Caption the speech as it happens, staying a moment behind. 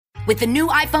With the new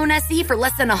iPhone SE for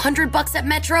less than $100 at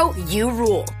Metro, you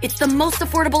rule. It's the most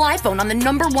affordable iPhone on the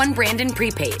 #1 brand in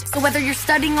prepaid. So whether you're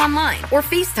studying online or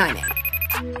FaceTiming.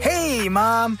 Hey,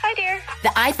 Mom. Hi, dear. The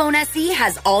iPhone SE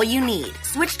has all you need.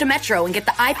 Switch to Metro and get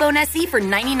the iPhone SE for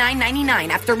 $99.99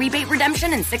 after rebate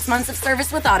redemption and 6 months of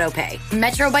service with AutoPay.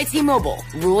 Metro by T-Mobile.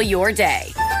 Rule your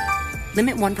day.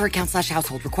 Limit 1 per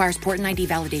account/household. Requires port and ID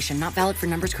validation. Not valid for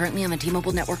numbers currently on the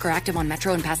T-Mobile network or active on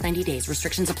Metro in past 90 days.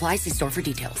 Restrictions apply. See store for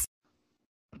details.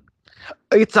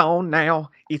 It's on now.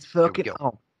 It's fucking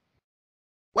on.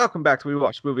 Welcome back to We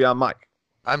Watch Movie. I'm Mike.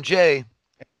 I'm Jay.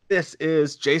 This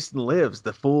is Jason Lives,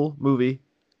 the full movie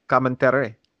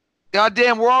commentary.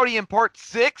 Goddamn, we're already in part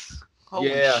 6? Holy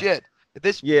shit.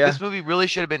 This movie really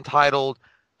should have been titled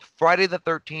Friday the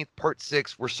 13th, part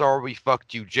 6, We're Sorry We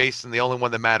Fucked You, Jason, the only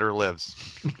one that matter lives.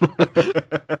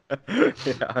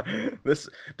 This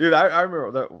dude, I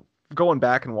remember that going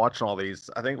back and watching all these.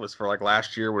 I think it was for like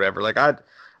last year or whatever. Like I'd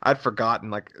forgotten,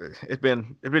 like it'd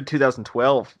been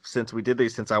 2012 since we did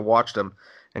these, since I watched them.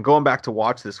 And going back to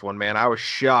watch this one, man, I was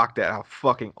shocked at how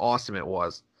fucking awesome it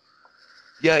was.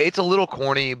 Yeah, it's a little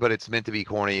corny, but it's meant to be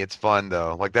corny. It's fun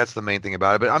though. Like that's the main thing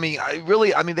about it. But I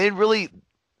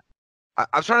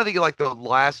was trying to think of like the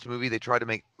last movie they tried to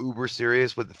make uber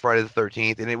serious with Friday the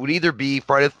 13th, and it would either be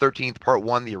Friday the 13th Part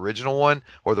 1, the original one,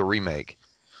 or the remake.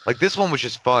 Like this one was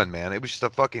just fun, man. It was just a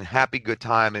fucking happy good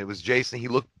time. And it was Jason. He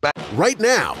looked back. Right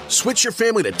now, switch your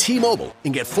family to T-Mobile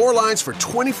and get 4 lines for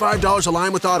 $25 a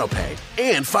line with AutoPay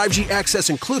and 5G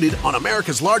access included on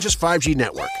America's largest 5G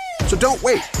network. So don't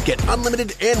wait. Get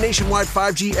unlimited and nationwide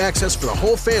 5G access for the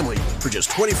whole family for just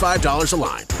 $25 a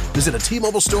line. Visit a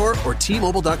T-Mobile store or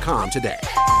T-Mobile.com today.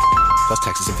 Plus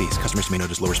taxes and fees. Customers may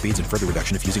notice lower speeds and further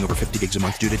reduction if using over 50 gigs a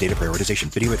month due to data prioritization.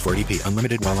 Video at 480p.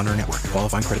 Unlimited while on our network.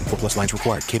 Qualifying credit and 4+ lines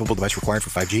required. Capable device required for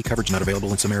 5G. Coverage not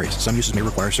available in some areas. Some uses may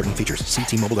require certain features. See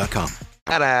T-Mobile.com.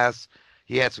 Badass.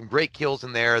 He had some great kills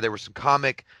in there. There was some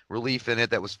comic relief in it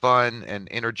that was fun and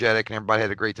energetic, and everybody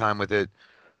had a great time with it.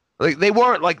 Like they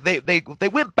weren't like they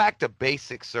went back to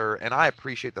basics, sir, and I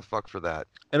appreciate the fuck for that.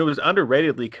 And it was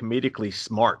underratedly comedically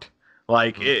smart.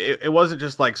 Like it wasn't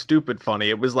just like stupid funny.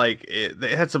 It was like it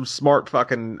had some smart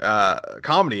fucking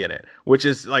comedy in it, which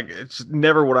is like it's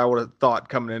never what I would have thought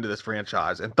coming into this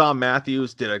franchise. And Thom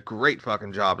Matthews did a great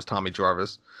fucking job as Tommy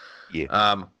Jarvis.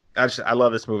 Yeah. I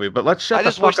love this movie, but let's shut I the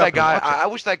just fuck wish up that guy. and watch it. I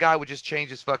wish that guy would just change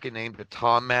his fucking name to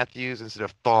Tom Matthews instead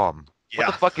of Thom. What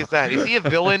Yeah. the fuck is that? Is he a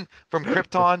villain from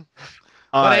Krypton?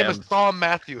 My name is Thom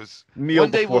Matthews. Kneel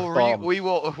One day before Thom. we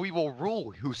will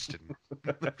rule Houston.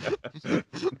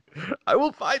 I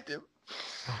will find him.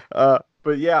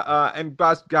 But yeah, and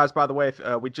guys, by the way,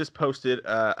 we just posted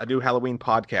a new Halloween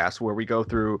podcast where we go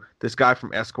through. This guy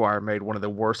from Esquire made one of the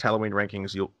worst Halloween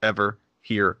rankings you'll ever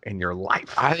hear in your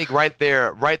life. I think right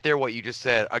there, what you just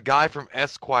said, a guy from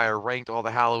Esquire ranked all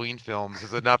the Halloween films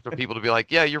is enough for people to be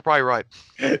like, yeah, you're probably right.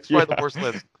 It's probably the worst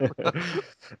list.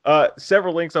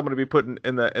 Several links I'm going to be putting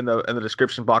in the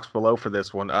description box below for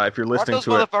this one. If you're listening Aren't to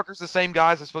those it, motherfuckers the same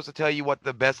guys that's supposed to tell you what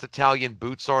the best Italian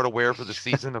boots are to wear for the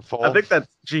season of fall? I think that's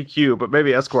GQ, but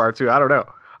maybe Esquire too. I don't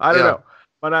know. I don't know.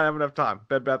 Might not have enough time.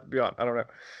 Bed Bath & Beyond. I don't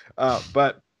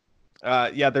know.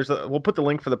 Yeah, we'll put the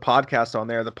link for the podcast on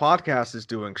there. The podcast is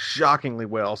doing shockingly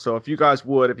well. So if you guys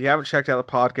would, if you haven't checked out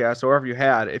the podcast, or if you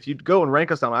had, if you'd go and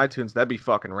rank us on iTunes, that'd be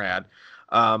fucking rad.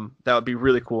 That would be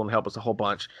really cool and help us a whole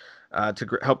bunch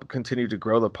to help continue to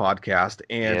grow the podcast.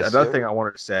 And another thing I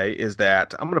wanted to say is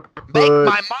that I'm going to make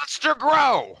my monster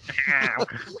grow.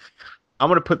 I'm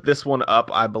going to put this one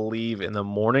up, I believe, in the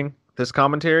morning, this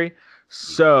commentary.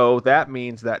 So that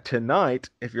means that tonight,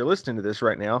 if you're listening to this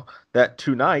right now, that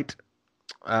tonight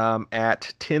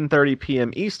at 10:30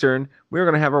 p.m. Eastern, we're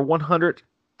going to have our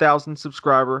 100,000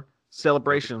 subscriber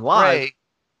celebration live. Great.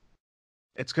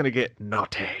 It's going to get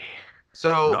naughty.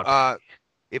 So Naughty.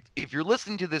 if you're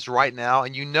listening to this right now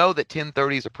and you know that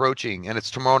 10:30 is approaching and it's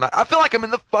tomorrow night, I feel like I'm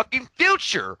in the fucking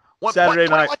future. Saturday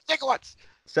night. 21 gigawatts.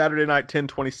 Saturday night,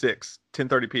 10:26,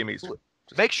 10:30 p.m. Eastern.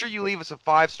 Make sure you leave us a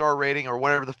 5-star rating or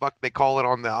whatever the fuck they call it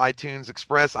on the iTunes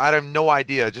Express. I have no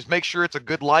idea. Just make sure it's a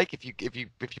good like if you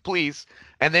please,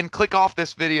 and then click off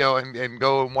this video and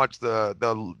go and watch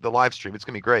the live stream. It's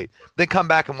gonna be great. Then come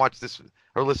back and watch this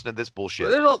or listen to this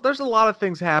bullshit. There's a lot of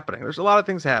things happening. A lot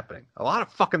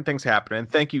of fucking things happening. And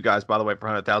thank you guys, by the way, for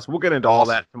 100,000. We'll get into all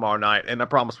that tomorrow night, and I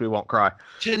promise we won't cry.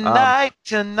 Tonight.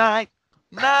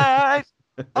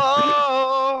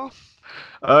 Oh.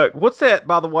 What's that,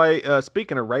 by the way?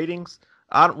 Speaking of ratings,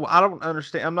 I don't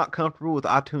understand. I'm not comfortable with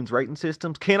iTunes rating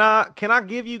systems. Can I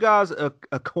give you guys a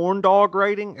corn dog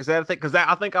rating? Is that a thing? Because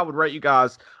I think I would rate you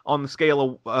guys on the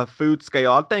scale of food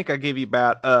scale. I think I give you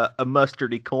about a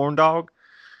mustardy corn dog.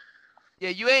 Yeah,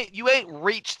 you ain't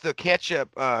reached the ketchup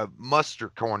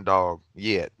mustard corn dog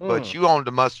yet, but Mm. you on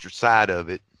the mustard side of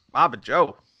it. Baba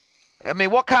Joe. I mean,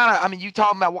 you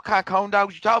talking about what kind of corn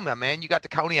dogs you talking about, man? You got the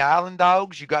Coney Island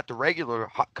dogs, you got the regular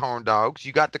hot corn dogs,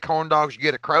 you got the corn dogs you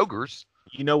get at Kroger's.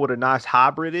 You know what a nice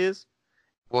hybrid is?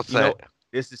 What's You know, that?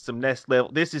 this is some next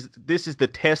level. This is the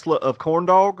Tesla of corn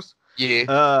dogs.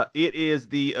 Yeah. It is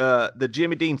the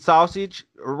Jimmy Dean sausage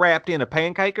wrapped in a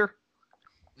pancaker.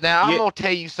 Now, I'm Yeah. going to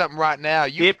tell you something right now.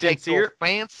 You Dipped can in take your syrup.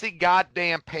 fancy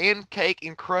goddamn pancake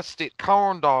encrusted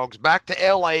corn dogs back to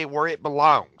L.A. where it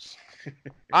belongs.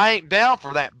 I ain't down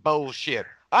for that bullshit.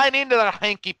 I ain't into that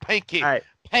hanky-panky Hey,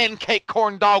 pancake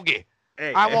corn doggy.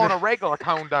 hey, I want a regular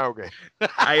corn doggy.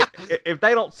 hey, if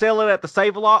they don't sell it at the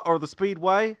Save-A-Lot or the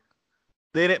Speedway,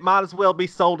 then it might as well be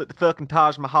sold at the fucking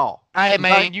Taj Mahal. Hey,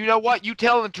 man, Right? you know what? You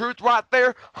telling the truth right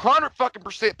there?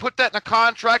 100% put that in a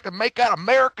contract and make that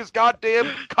America's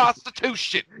goddamn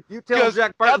constitution. You tell 'Cause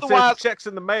Jack Burton says otherwise- the check's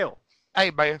in the mail. Hey,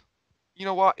 man, you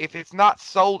know what? If it's not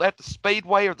sold at the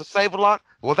Speedway or the Save-A-Lot,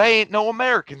 well, they ain't no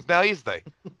Americans now, is they?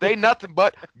 They nothing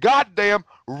but goddamn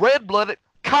red-blooded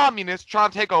communists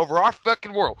trying to take over our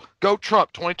fucking world. Go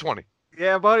Trump 2020.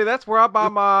 Yeah, buddy, that's where I buy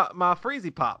my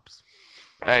Freezy Pops.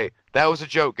 Hey, that was a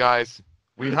joke, guys.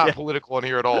 We're not Yeah. political in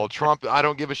here at all. Trump, I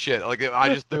don't give a shit. Like,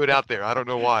 I just threw it out there. I don't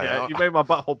know why. Yeah, you made my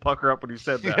butthole pucker up when you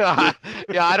said that.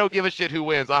 Yeah, I don't give a shit who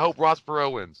wins. I hope Ross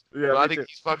Perot wins. Yeah, But I me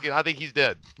think too. I think he's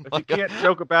dead. If you can't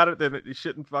joke about it, then it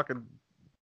shouldn't fucking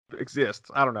exist.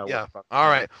 I don't know. Yeah. What the fuck. All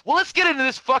right. Well, let's get into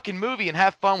this fucking movie and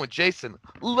have fun with Jason.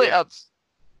 Let's.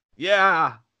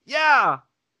 Yeah. Yeah.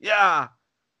 Yeah.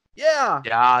 Yeah.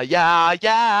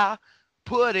 Yeah.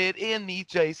 Put it in me,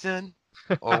 Jason.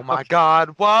 Oh my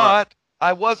God, what?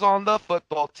 I was on the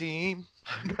football team.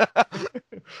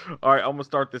 All right, I'm gonna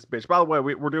start this bitch. By the way,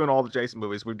 we're doing all the Jason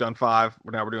movies. We've done 5.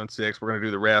 Now we're doing 6. We're gonna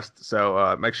do the rest.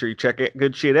 So make sure you check it,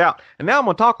 good shit out. And now I'm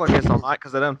gonna talk like this all night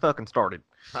because I done fucking started.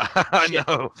 I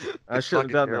know. I It's should have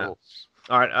fucking done terrible.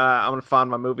 that. All right, I'm gonna find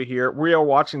my movie here. We are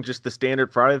watching just the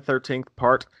standard Friday the 13th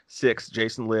Part 6.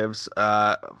 Jason Lives.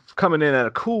 Coming in at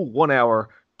a cool 1 hour,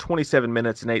 27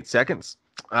 minutes and 8 seconds.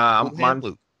 Cool hand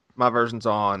Luke. My version's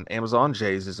on Amazon.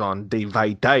 Jay's is on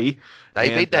DVD. David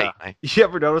And, Day. You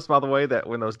ever notice, by the way, that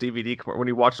when those when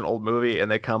you watch an old movie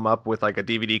and they come up with like a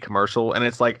DVD commercial, and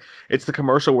it's the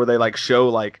commercial where they like show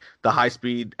like the high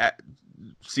speed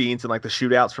scenes and like the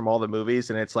shootouts from all the movies,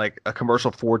 and it's like a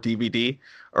commercial for DVD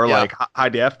or Yeah. like high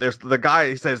def. There's the guy,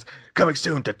 he says, "Coming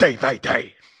soon to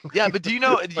DVD." Yeah, but do you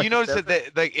notice Like,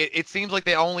 that it seems like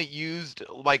they only used,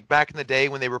 like back in the day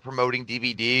when they were promoting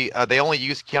DVD, they only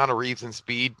used Keanu Reeves in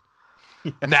Speed.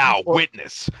 Now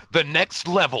witness the next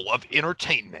level of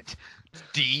entertainment.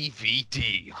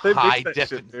 DVD. They High mixed that shit,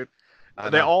 definition. dude. I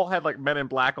They know. all had like Men in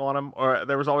Black on them, or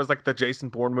there was always like the Jason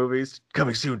Bourne movies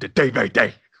coming soon to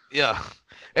DVD. Yeah.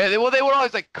 And they were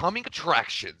always like coming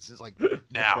attractions. It's like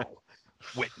now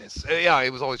witness. Yeah,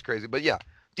 it was always crazy. But yeah,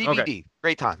 DVD. Okay.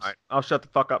 Great times. All right, I'll shut the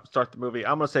fuck up and start the movie.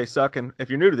 I'm going to say sucking.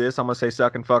 If you're new to this, I'm going to say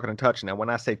sucking, fucking, and touching. Now,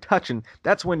 when I say touching,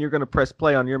 that's when you're going to press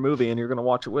play on your movie and you're going to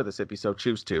watch it with us if you so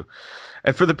choose to.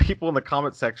 And for the people in the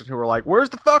comment section who are like, where's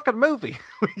the fucking movie?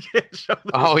 We can't show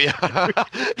the Oh yeah,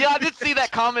 yeah. I did see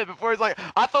that comment before. It's like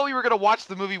I thought we were gonna watch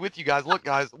the movie with you guys. Look,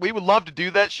 guys, we would love to do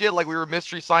that shit. Like we were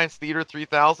Mystery Science Theater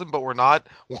 3000, but we're not.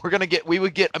 We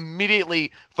would get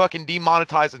immediately fucking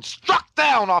demonetized and struck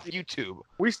down off YouTube.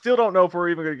 We still don't know if we're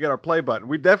even going to get our play button.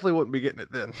 We definitely wouldn't be getting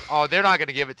it then. Oh, they're not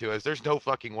gonna give it to us. There's no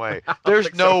fucking way.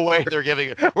 There's no way they're giving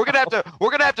it. We're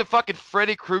gonna have to fucking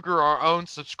Freddy Krueger our own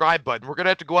subscribe button. We're gonna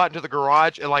have to go out into the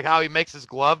garage and like how he makes his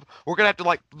glove. We're gonna have to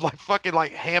like fucking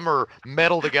like hammer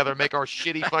metal together and make our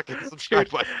shitty fucking subscribe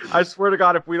button. I swear to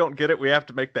God, if we don't get it, we have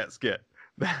to make that skit.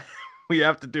 We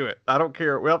have to do it. I don't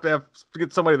care. We have to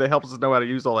get somebody that helps us know how to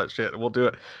use all that shit, and we'll do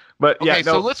it. But Okay, yeah,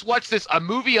 no, so let's watch this. A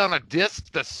movie on a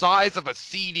disc the size of a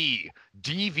CD.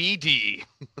 DVD.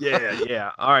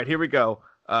 yeah. All right, here we go.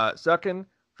 Sucking,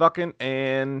 fucking,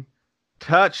 and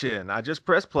touching. I just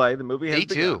pressed play. The movie has Me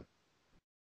begun. too.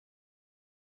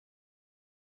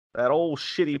 That old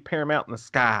shitty Paramount in the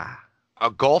sky. A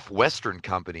Gulf Western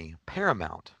company.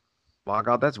 Paramount. My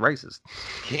God, that's racist.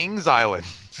 Kings Island.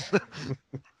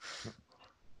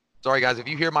 Sorry, guys. If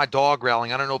you hear my dog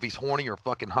growling, I don't know if he's horny or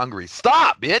fucking hungry.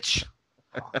 Stop, bitch.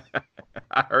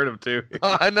 I heard him too.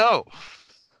 I know.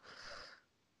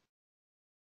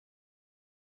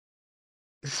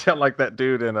 You sound like that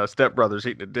dude in Step Brothers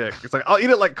eating a dick. It's like, I'll eat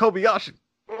it like Kobayashi.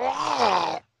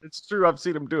 It's true. I've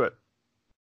seen him do it.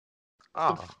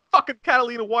 Oh. Fucking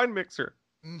Catalina wine mixer.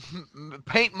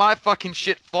 Paint my fucking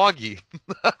shit foggy.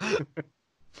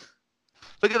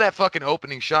 Look at that fucking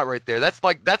opening shot right there.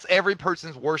 That's every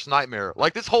person's worst nightmare.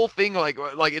 Like this whole thing, like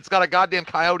it's got a goddamn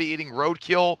coyote eating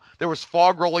roadkill. There was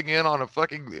fog rolling in on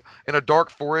in a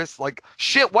dark forest. Like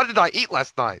shit, what did I eat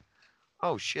last night?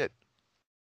 Oh shit.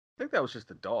 I think that was just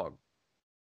a dog.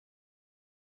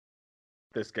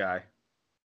 This guy.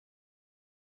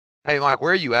 Hey Mike,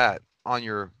 where are you at on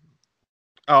your?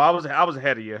 Oh, I was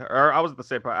ahead of you, or I was at the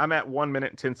same point. I'm at 1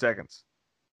 minute and 10 seconds.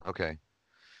 Okay.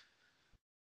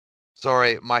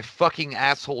 Sorry, my fucking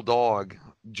asshole dog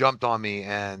jumped on me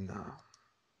and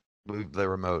moved the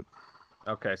remote.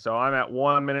 Okay, so I'm at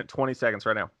 1 minute 20 seconds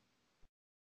right now.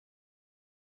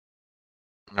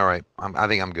 All right, I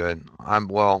think I'm good.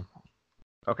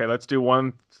 Okay, let's do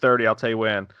 1:30. I'll tell you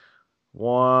when.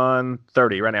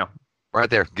 1:30 right now. Right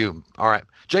there, goom. All right,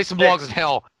 Jason belongs in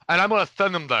hell, and I'm gonna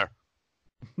send him there.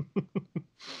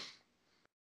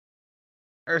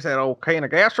 There's that old can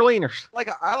of gasoliners.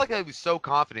 I like how he was so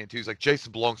confident too. He's like,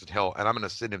 Jason belongs in hell, and I'm gonna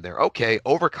send him there. Okay,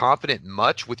 overconfident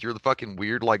much with your fucking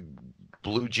weird like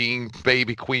blue jean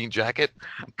baby queen jacket.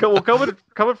 Well,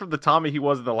 coming from the Tommy he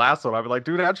was in the last one, I'd be like,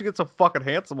 dude, how'd you get so fucking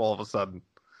handsome all of a sudden?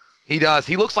 He does.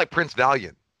 He looks like Prince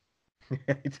Valiant.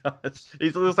 Yeah, he does. He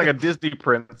looks like a Disney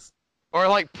prince. Or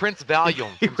like Prince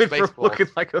Valiant He from went from Spaceballs. looking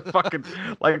like a fucking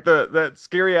like that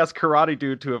scary ass karate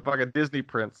dude to a fucking Disney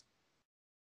prince.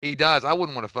 He does. I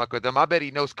wouldn't want to fuck with him. I bet he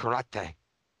knows karate.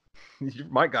 Your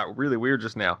mic got really weird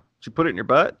just now. Did you put it in your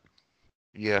butt?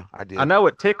 Yeah, I did. I know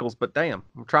it tickles, but damn,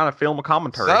 I'm trying to film a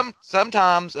commentary.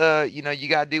 Sometimes, you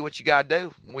gotta do what you gotta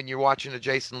do when you're watching a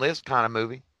Jason Lives kind of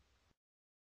movie.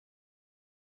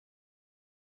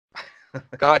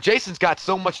 God, Jason's got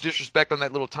so much disrespect on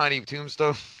that little tiny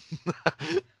tombstone.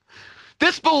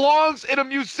 This belongs in a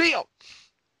museum.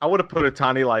 I would have put a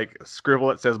tiny like scribble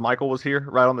that says Michael was here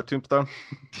right on the tombstone.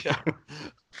 Yeah.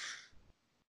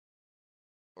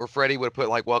 Or Freddie would have put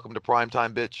like "Welcome to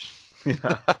Primetime, bitch."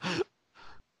 Yeah.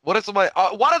 What if somebody?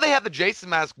 Why do they have the Jason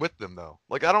mask with them though?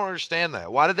 Like I don't understand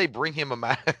that. Why did they bring him a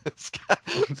mask?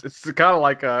 It's kind of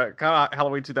like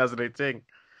Halloween 2018.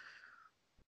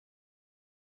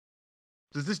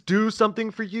 Does this do something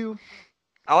for you?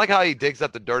 I like how he digs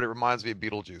up the dirt. It reminds me of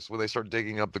Beetlejuice when they start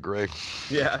digging up the grave.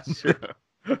 Yeah, sure.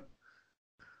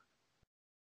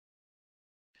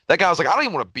 That guy was like, I don't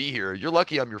even want to be here. You're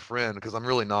lucky I'm your friend because I'm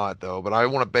really not though. But I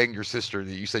want to bang your sister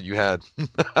that you said you had.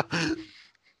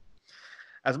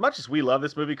 As much as we love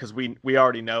this movie because we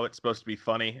already know it's supposed to be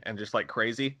funny and just like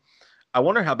crazy, I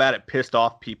wonder how bad it pissed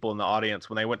off people in the audience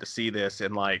when they went to see this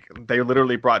and like they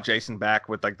literally brought Jason back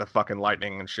with like the fucking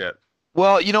lightning and shit.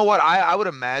 Well, you know what? I would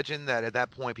imagine that at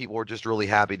that point people were just really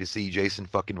happy to see Jason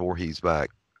fucking Voorhees back.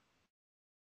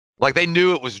 Like they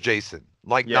knew it was Jason,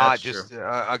 like Yeah, not that's just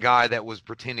a guy that was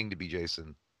pretending to be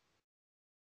Jason.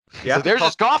 Yeah, So they're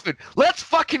just coughing. Let's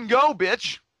fucking go,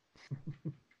 bitch.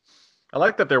 I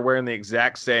like that they're wearing the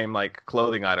exact same like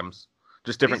clothing items,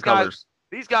 just different colors.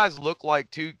 These guys look like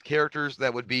two characters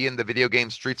that would be in the video game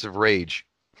Streets of Rage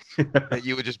that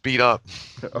you would just beat up.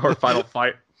 Or Final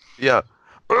Fight. Yeah.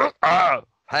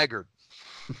 Haggard.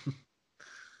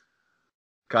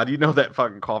 God, you know that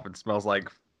fucking coffin smells like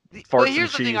farts Well, and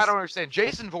here's the cheese. thing I don't understand.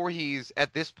 Jason Voorhees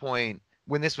at this point,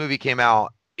 when this movie came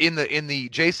out, in the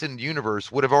Jason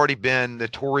universe, would have already been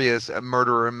notorious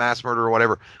murderer, mass murderer, or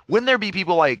whatever. Wouldn't there be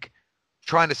people like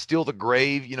trying to steal the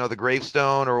grave, the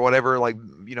gravestone or whatever, like,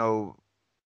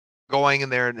 going in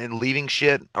there and leaving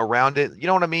shit around it? You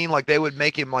know what I mean? Like they would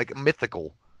make him like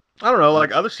mythical. I don't know,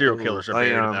 like other serial killers are I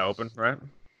buried in know. the open, right?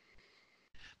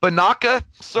 Banaka,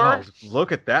 sir. Oh,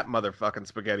 look at that motherfucking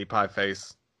spaghetti pie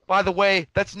face. By the way,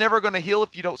 that's never going to heal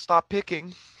if you don't stop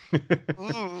picking.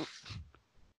 Ooh.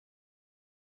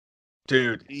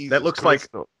 Dude, Jesus that looks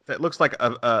Christo. like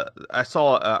I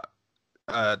saw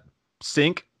a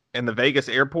sink in the Vegas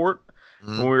airport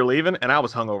when we were leaving, and I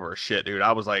was hungover as shit, dude.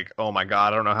 I was like, oh my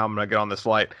God, I don't know how I'm gonna get on this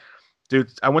flight.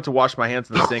 Dude, I went to wash my hands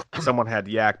in the sink, and someone had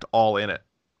yacked all in it.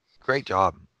 Great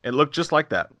job. It looked just like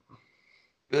that.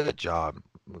 Good job.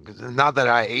 Not that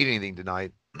I ate anything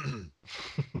tonight.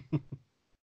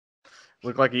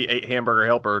 Looked like he ate Hamburger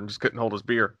Helper and just couldn't hold his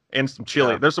beer. And some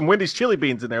chili. Yeah. There's some Wendy's chili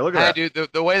beans in there. Look at Hey, that.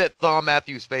 dude, the way that Thom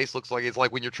Matthews' face looks like, it's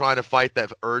like when you're trying to fight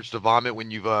that urge to vomit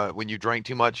when you drank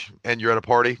too much and you're at a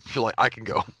party. You're like, I can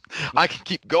go. I can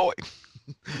keep going.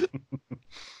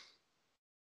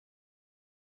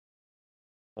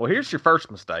 Well, here's your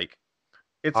first mistake.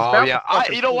 It's Oh about yeah, the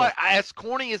fucking you know what? point. As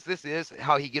corny as this is,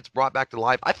 how he gets brought back to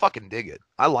life, I fucking dig it.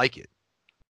 I like it.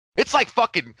 It's like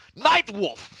fucking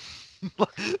Nightwolf.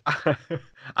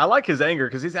 I like his anger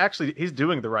because he's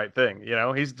doing the right thing.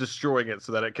 He's destroying it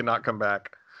so that it cannot come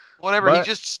back. Whatever. But- He's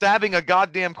just stabbing a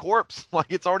goddamn corpse like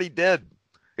it's already dead.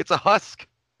 It's a husk.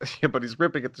 Yeah, but he's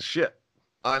ripping it to shit.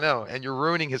 I know, and you're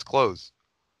ruining his clothes.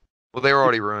 Well, they were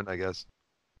already ruined, I guess.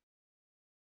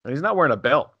 And he's not wearing a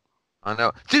belt. I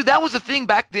know, dude. That was the thing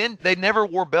back then. They never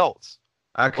wore belts.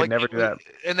 I could never do that.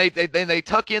 And they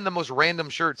tuck in the most random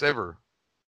shirts ever.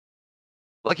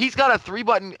 Like he's got a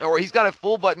 3-button, or he's got a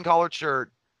full button collared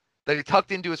shirt that he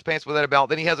tucked into his pants without a belt.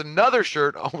 Then he has another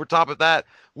shirt over top of that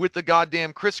with the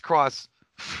goddamn crisscross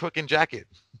fucking jacket.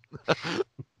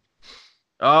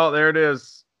 Oh, there it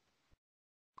is.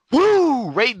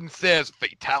 Woo! Raiden says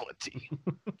fatality.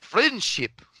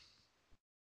 Friendship.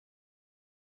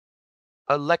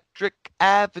 Electric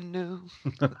Avenue.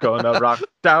 Gonna rock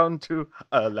down to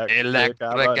Electric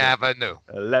Avenue.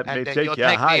 Let And me then take you'll you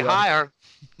take me higher. higher.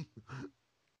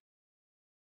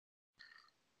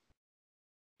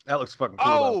 That looks fucking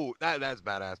cool. though. Oh, that's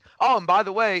badass. Oh, and by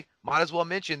the way, might as well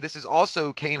mention this is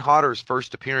also Kane Hodder's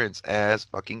first appearance as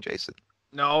fucking Jason.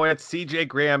 No, it's CJ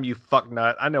Graham, you fuck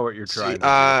nut. I know what you're trying to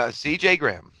CJ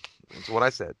Graham. That's what I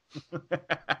said.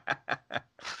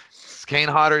 Kane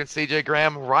Hodder and CJ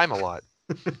Graham rhyme a lot.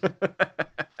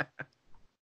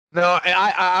 No,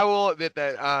 I will admit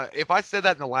that if I said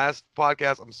that in the last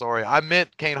podcast, I'm sorry. I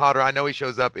meant Kane Hodder. I know he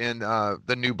shows up in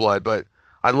the New Blood, but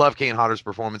I love Kane Hodder's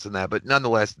performance in that. But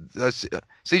nonetheless,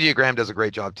 CJ Graham does a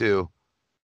great job too.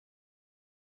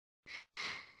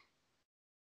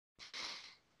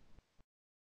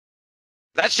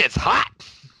 That shit's hot.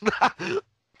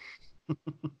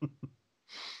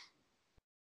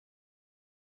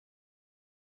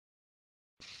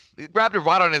 He grabbed it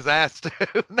right on his ass, too.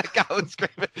 That guy was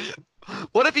screaming.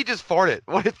 What if he just farted?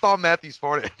 What if Thom Matthews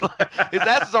farted? His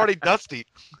ass is already dusty.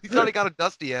 He's already got a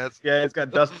dusty ass. Yeah, it's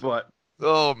got dust butt.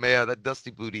 Oh, man, that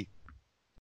dusty booty.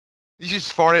 He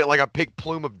just farted like a big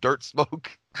plume of dirt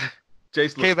smoke.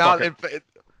 Jason Came out and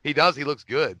he does. He looks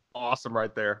good. Awesome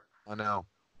right there. I know.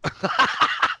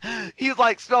 He's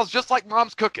like, smells just like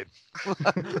mom's cooking.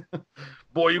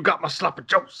 Boy, you got my sloppy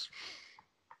joes.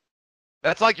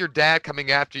 That's like your dad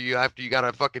coming after you got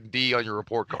a fucking D on your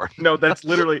report card. No, that's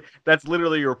literally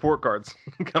your report cards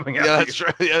coming out. Yeah, that's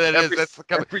true. Yeah, that is.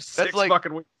 Every six like,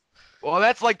 fucking weeks. Well,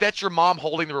 that's your mom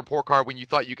holding the report card when you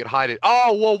thought you could hide it.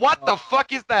 Oh, well, what the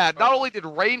fuck is that? Not only did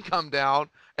rain come down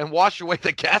and wash away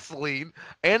the gasoline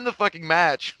and the fucking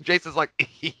match, Jason's like,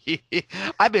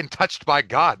 I've been touched by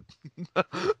God.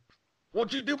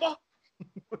 What'd you do, boy?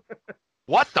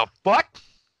 What the fuck?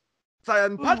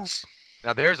 Silent punch.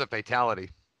 Now there's a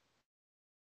fatality.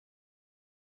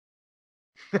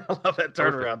 I love that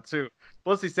turnaround too.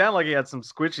 Plus, he sounded like he had some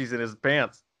squishies in his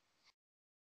pants.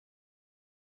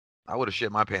 I would have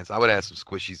shit my pants. I would have had some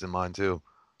squishies in mine too.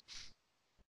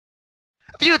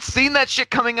 If you had seen that shit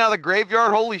coming out of the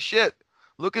graveyard, holy shit.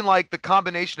 Looking like the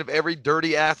combination of every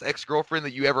dirty ass ex-girlfriend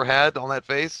that you ever had on that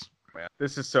face. Man,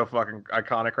 this is so fucking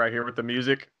iconic right here with the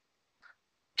music.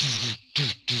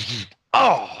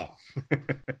 Oh.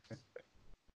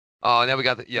 Oh, now we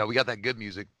got that good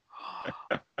music.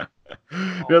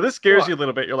 No, this scares you a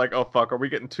little bit. You're like, oh fuck, are we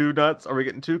getting too nuts? Are we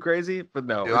getting too crazy? But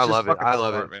no, dude, I love it. I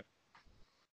love it. Man.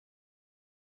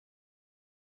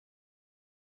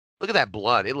 Look at that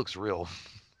blood. It looks real.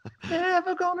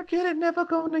 Never gonna get it. Never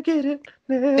gonna get it.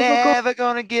 Never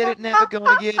gonna get it. Never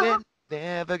gonna get it.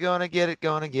 Never gonna get it.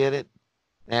 Gonna get it.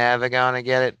 Never gonna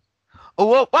get it. Oh,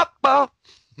 whoa, whoa,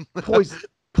 whoa.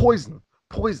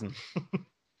 Poison.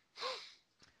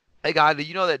 Hey, guy, did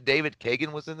you know that David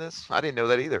Kagan was in this? I didn't know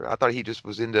that either. I thought he just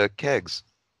was into kegs.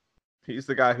 He's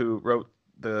the guy who wrote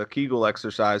the Kegel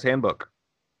exercise handbook.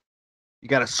 You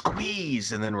gotta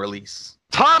squeeze and then release.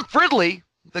 Tom Fridley,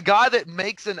 the guy that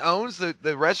makes and owns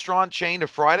the restaurant chain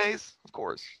of Fridays? Of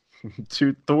course.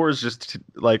 Dude, Thor's just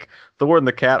like Thor and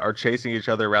the cat are chasing each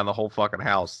other around the whole fucking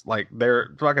house. Like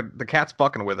they're fucking the cat's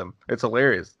fucking with him. It's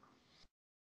hilarious.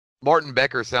 Martin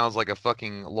Becker sounds like a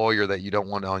fucking lawyer that you don't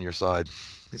want on your side.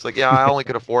 He's like, yeah, I only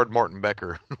could afford Martin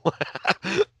Becker.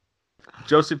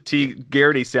 Joseph T.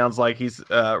 Garrity sounds like he's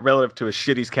relative to a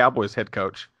shitty's Cowboys head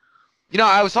coach. You know,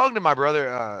 I was talking to my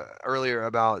brother earlier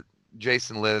about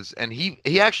Jason Lives, and he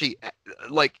actually,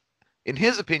 like, in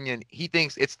his opinion, he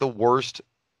thinks it's the worst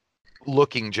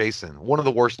looking Jason. One of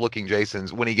the worst looking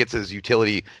Jasons when he gets his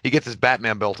utility, he gets his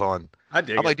Batman belt on. I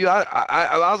dig I'm like, dude,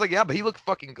 I was like, yeah, but he looked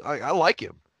fucking, I like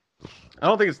him. I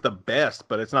don't think it's the best,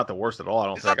 but it's not the worst at all. I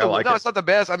don't think. I like it. No, it's not the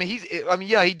best. I mean,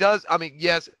 yeah, he does. I mean,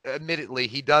 yes, admittedly,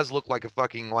 he does look like a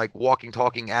fucking, like, walking,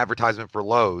 talking advertisement for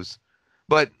Lowe's,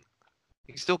 but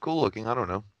he's still cool looking. I don't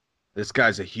know. This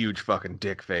guy's a huge fucking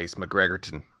dick face,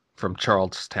 McGregorton from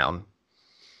Charlestown.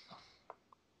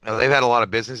 Oh, they've had a lot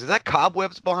of business. Is that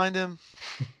cobwebs behind him?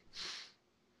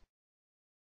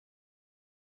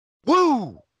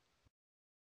 Woo!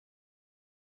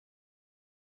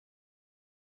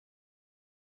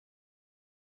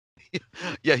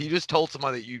 Yeah, you just told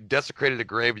somebody that you desecrated a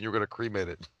grave and you're going to cremate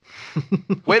it.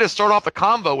 Way to start off the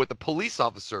convo with the police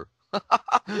officer.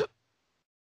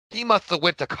 He must have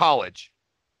went to college.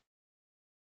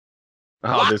 Oh,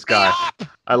 Lock this me guy. up!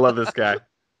 I love this guy.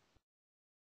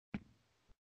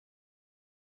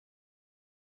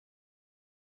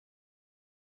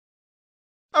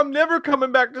 I'm never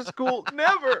coming back to school.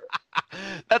 Never.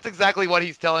 That's exactly what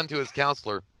he's telling to his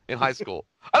counselor in high school.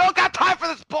 I don't got time for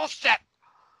this bullshit.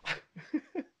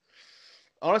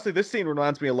 Honestly, this scene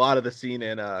reminds me a lot of the scene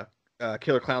in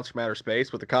Killer Clowns from Outer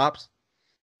Space with the cops.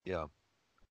 Yeah.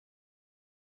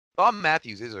 Bob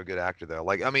Matthews is a good actor, though.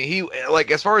 Like, I mean, he like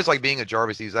as far as like being a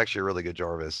Jarvis, he's actually a really good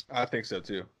Jarvis. I think so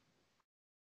too.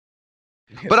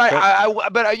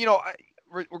 But you know,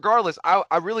 regardless,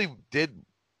 I really did,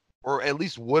 or at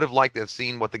least would have liked to have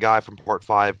seen what the guy from Part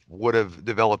 5 would have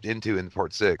developed into in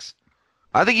Part 6.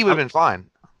 I think he would have been fine.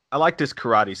 I liked his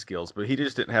karate skills, but he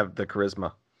just didn't have the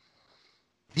charisma.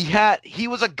 He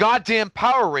was a goddamn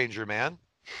Power Ranger, man.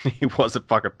 He was a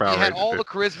fucking Power Ranger. He had all the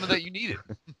charisma that you needed.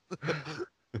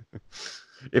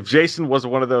 If Jason was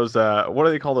one of those, what do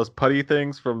they call those putty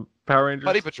things from Power Rangers?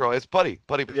 Putty Patrol. It's Putty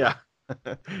Patrol. Yeah.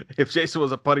 If Jason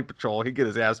was a putty patrol, he'd get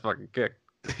his ass fucking kicked.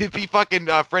 If he fucking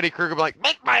Freddy Krueger be like,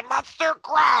 make my monster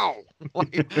grow,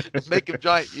 like, make him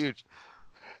giant huge.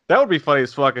 That would be funny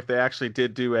as fuck if they actually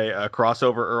did do a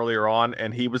crossover earlier on,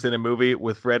 and he was in a movie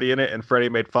with Freddy in it, and Freddy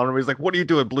made fun of him. He's like, "What are you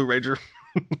doing, Blue Ranger?"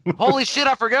 Holy shit!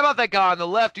 I forgot about that guy on the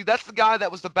left, dude. That's the guy that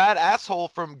was the bad asshole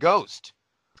from Ghost.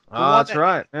 Oh, that's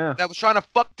right. Yeah. That was trying to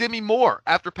fuck Demi Moore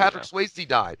after Patrick Swayze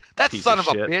died. That Piece son of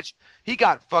of a shit. bitch. He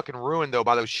got fucking ruined though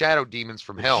by those shadow demons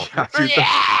from hell. Yeah,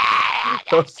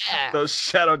 dude, those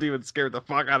shadow demons scared the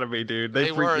fuck out of me, dude. They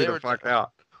freaked me the fuck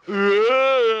out.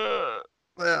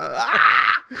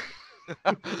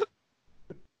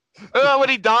 When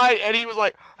he died, and he was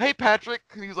like, "Hey, Patrick,"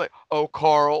 and he was like, "Oh,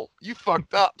 Carl, you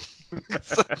fucked up.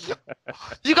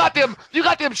 you got them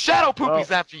shadow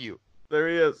poopies after you." There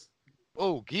he is.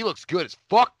 Oh, he looks good as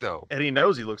fuck though. And he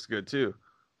knows he looks good too.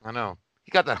 I know.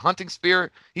 He got that hunting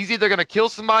spear. He's either gonna kill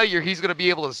somebody or he's gonna be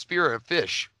able to spear a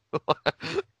fish.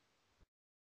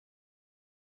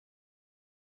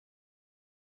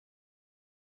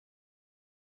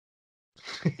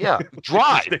 Yeah,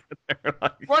 drive.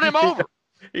 Run him over.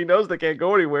 He knows they can't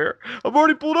go anywhere. I've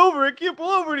already pulled over. I can't pull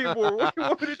over anymore. What do you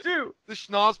want me to do? The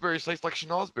schnozberries taste like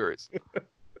schnozberries.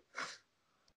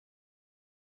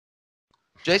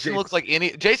 Jason looks like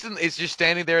Jason is just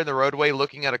standing there in the roadway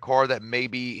looking at a car that may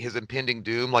be his impending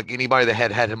doom, like anybody that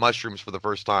had mushrooms for the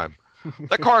first time.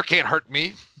 That car can't hurt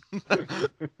me.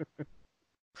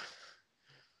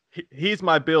 He's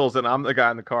my bills, and I'm the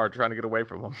guy in the car trying to get away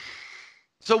from him.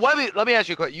 So let me ask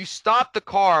you a question. You stopped the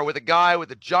car with a guy with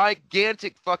a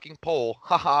gigantic fucking pole,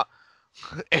 haha,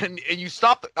 and you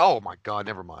stopped. Oh my god,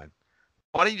 never mind.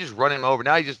 Why don't you just run him over?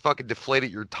 Now you just fucking deflated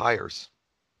your tires.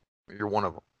 You're one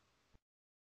of them.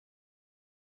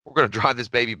 We're gonna drive this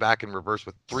baby back in reverse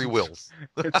with 3 wheels.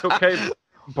 It's okay,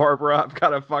 Barbara. I've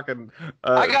got a fucking.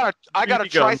 I got a gun.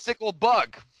 tricycle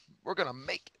bug. We're gonna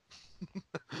make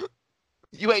it.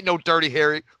 You ain't no Dirty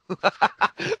Harry.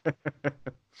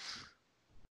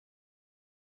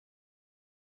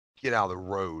 Get out of the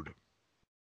road.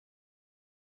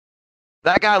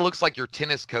 That guy looks like your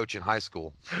tennis coach in high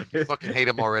school. I fucking hate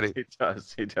him already. He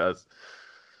does. He does.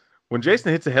 When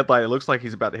Jason hits a headlight, it looks like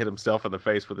he's about to hit himself in the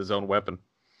face with his own weapon.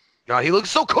 God, he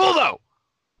looks so cool though.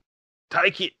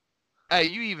 Take it. Hey,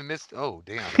 you even missed. Oh,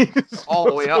 damn. He just All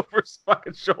the goes way up. over his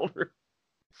fucking shoulder.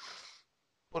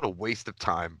 What a waste of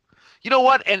time. You know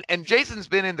what? And Jason's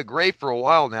been in the grave for a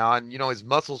while now, and you know his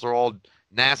muscles are all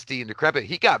nasty and decrepit.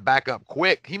 He got back up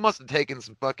quick. He must have taken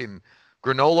some fucking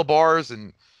granola bars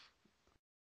and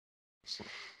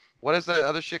what is that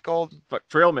other shit called? Fuck,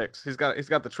 trail mix. He's got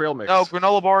the trail mix. No,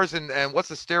 granola bars and what's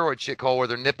the steroid shit called where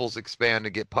their nipples expand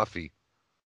and get puffy?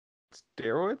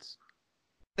 Steroids?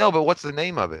 No, but what's the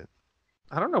name of it?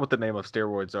 I don't know what the name of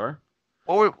steroids are.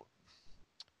 Well,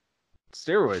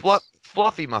 Steroids.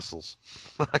 fluffy muscles.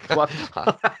 Fluffy.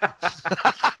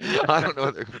 I don't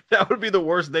know. That would be the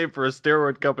worst name for a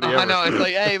steroid company ever. I know. It's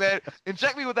like, hey man,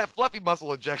 inject me with that fluffy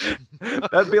muscle injection.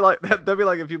 that'd be like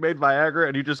if you made Viagra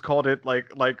and you just called it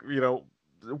like you know,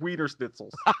 wiener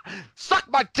schnitzels. Suck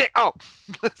my dick. Oh.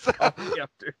 Yeah,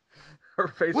 dude. Her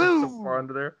face is so far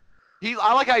under there.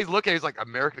 I like how he's looking. He's like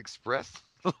American Express.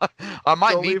 I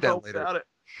might Don't need leave that home later. without it.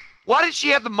 Why did she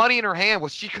have the money in her hand?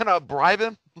 Was she gonna bribe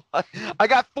him? I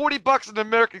got $40 in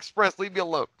American Express. Leave me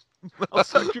alone. I'll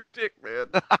suck your dick, man.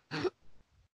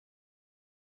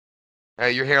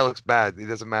 Hey, your hair looks bad. It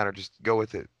doesn't matter. Just go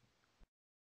with it.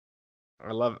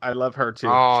 I love her too.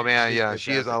 Oh man, She's yeah,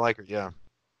 she is. I fantastic. like her. Yeah.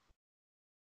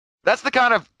 That's the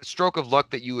kind of stroke of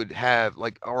luck that you would have,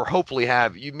 like, or hopefully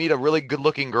have. You meet a really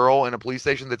good-looking girl in a police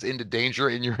station that's into danger,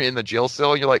 and you're in the jail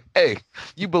cell, and you're like, "Hey,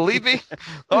 you believe me?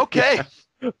 Okay."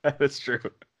 That is true.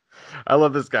 I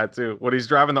love this guy too. When he's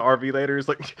driving the RV later, he's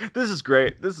like, "This is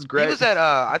great. This is great." He was at,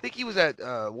 I think he was at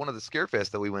one of the Scarefest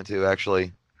that we went to,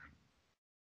 actually.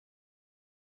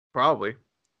 Probably.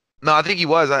 No, I think he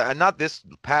was. Not this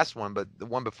past one, but the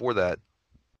one before that.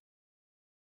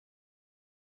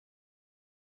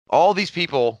 All these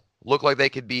people look like they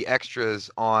could be extras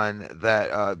on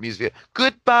that music video.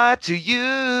 Goodbye to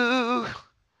you.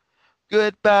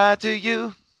 Goodbye to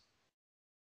you.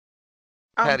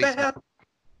 Patty Smith.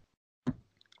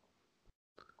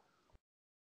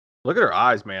 Look at her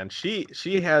eyes, man. She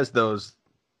has those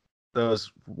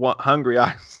hungry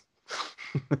eyes.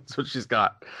 That's what she's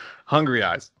got. Hungry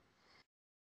eyes.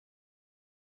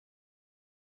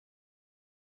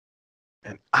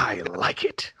 And I like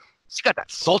it. She got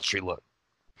that sultry look.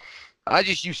 I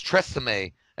just used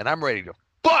Tresemme, and I'm ready to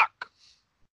fuck.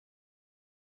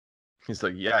 He's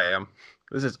like, yeah, I am.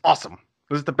 This is awesome.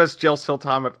 This is the best jail cell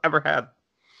time I've ever had.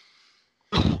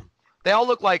 They all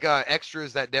look like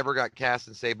extras that never got cast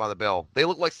in Saved by the Bell. They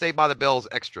look like Saved by the Bell's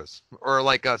extras, or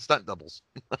like stunt doubles.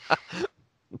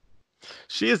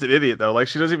 She is an idiot, though. Like,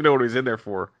 she doesn't even know what he's in there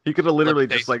for. He could have literally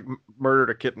just, like,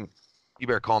 murdered a kitten. You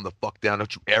better calm the fuck down.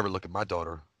 Don't you ever look at my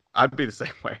daughter. I'd be the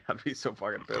same way. I'd be so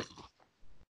fucking pissed.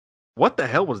 What the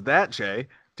hell was that, Jay?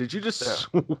 Did you just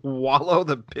swallow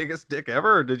the biggest dick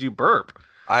ever, or did you burp?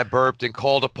 I burped and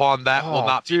called upon that will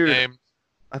not be named.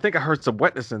 I think I heard some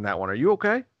wetness in that one. Are you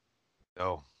okay?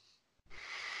 No.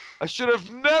 I should have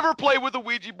never played with the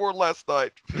Ouija board last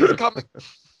night. He's coming.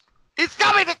 He's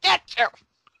coming to get you.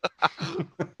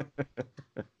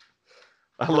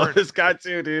 I love this guy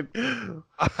too, dude.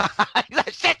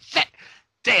 Shit.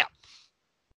 Damn.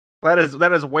 That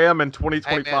is Wham in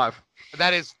 2025. Hey,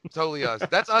 that is totally us.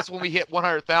 That's us when we hit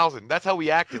 100,000. That's how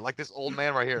we acted, like this old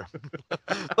man right here.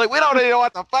 Like, we don't even know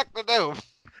what the fuck to do.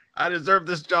 I deserve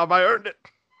this job. I earned it.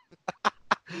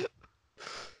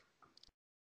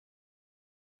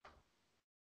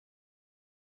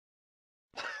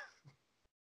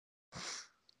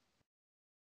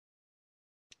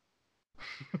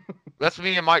 That's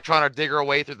me and Mike trying to dig our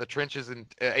way through the trenches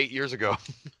 8 years ago,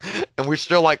 and we're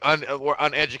still like we're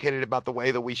uneducated about the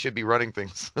way that we should be running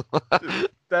things.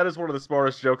 That is one of the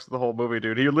smartest jokes of the whole movie,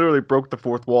 dude. He literally broke the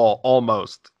fourth wall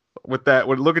almost with that.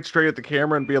 When looking straight at the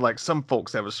camera and being like, "Some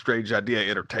folks have a strange idea of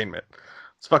entertainment."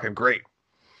 It's fucking great.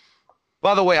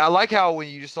 By the way, I like how when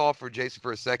you just saw for Jason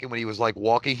for a second when he was like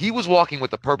walking, he was walking with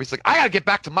the purpose, like, I gotta get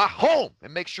back to my home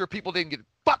and make sure people didn't get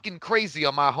fucking crazy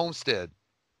on my homestead.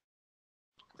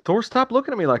 Thor, stop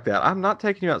looking at me like that. I'm not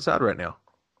taking you outside right now.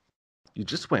 You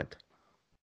just went.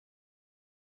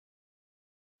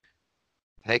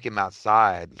 Take him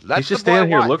outside. He's just standing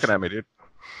here looking at me, dude.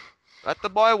 Let the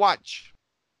boy watch.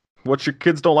 What, your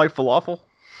kids don't like falafel?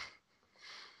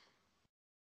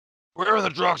 Where are the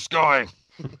drugs going?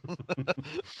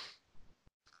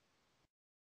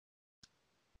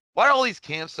 Why are all these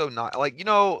camps so not like, you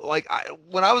know, like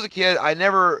when I was a kid, I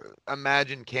never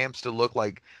imagined camps to look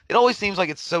like, it always seems like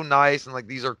it's so nice and like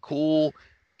these are cool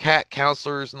cat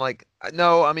counselors and like,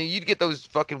 no, I mean, you'd get those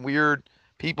fucking weird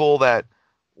people that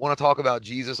want to talk about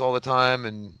Jesus all the time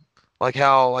and like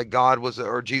how like God was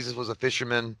or Jesus was a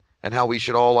fisherman and how we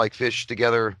should all like fish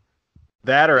together.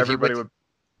 That or everybody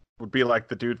would be like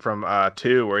the dude from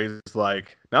 2 where he's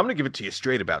like, now I'm going to give it to you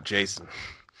straight about Jason.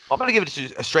 I'm going to give it to you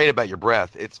straight about your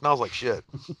breath. It smells like shit.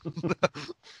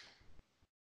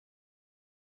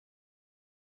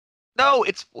 No,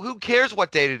 it's who cares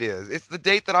what date it is? It's the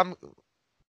date that I'm.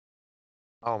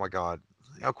 Oh my God.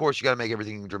 Of course, you got to make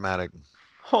everything dramatic.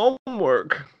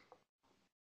 Homework.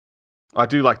 I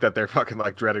do like that they're fucking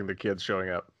like dreading the kids showing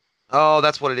up. Oh,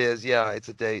 that's what it is. Yeah, it's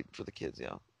a date for the kids.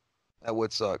 Yeah. That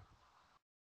would suck.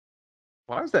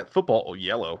 Why is that football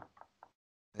yellow?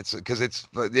 It's because that's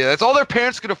all their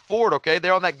parents could afford. Okay,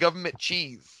 they're on that government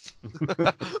cheese.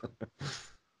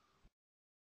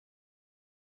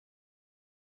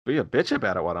 Be a bitch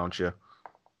about it, why don't you?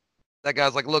 That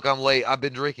guy's like, look, I'm late. I've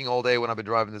been drinking all day when I've been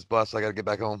driving this bus. I got to get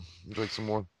back home and drink some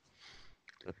more.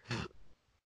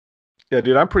 Yeah,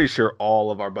 dude, I'm pretty sure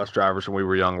all of our bus drivers when we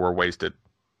were young were wasted.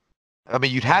 I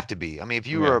mean, you'd have to be. I mean, if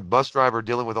you were a bus driver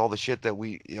dealing with all the shit that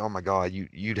oh my God,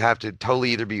 you'd have to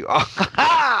totally either be,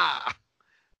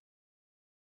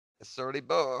 Sorry,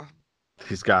 boy.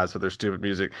 These guys with their stupid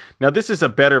music. Now, this is a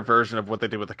better version of what they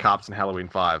did with the cops in Halloween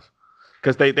 5.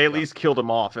 Because they at least killed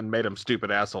them off and made them stupid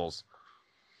assholes.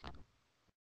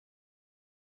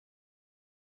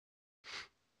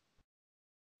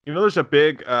 You know, there's a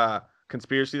big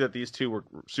conspiracy that these two were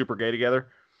super gay together?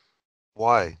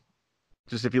 Why?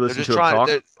 Just if you listen to them talk.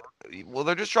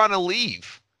 They're just trying to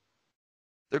leave.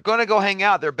 They're gonna go hang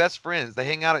out. They're best friends. They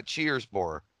hang out at Cheers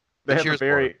bar. They have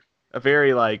a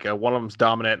very like one of them's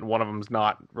dominant and one of them's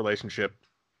not relationship.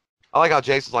 I like how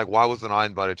Jason's like, why wasn't I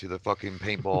invited to the fucking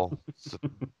paintball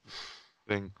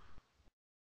thing?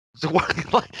 So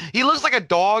what, like, he looks like a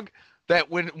dog that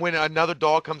when another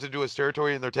dog comes into his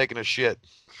territory and they're taking a shit.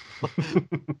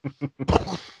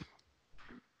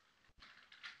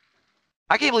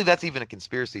 I can't believe that's even a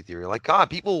conspiracy theory. Like, God,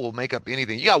 people will make up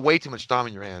anything. You got way too much time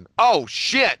in your hand. Oh,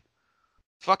 shit!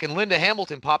 Fucking Linda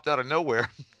Hamilton popped out of nowhere.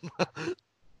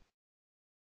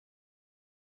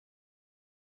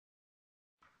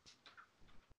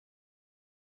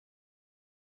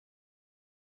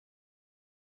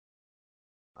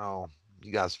 Oh,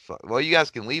 you guys. Well, you guys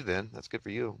can leave then. That's good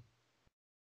for you.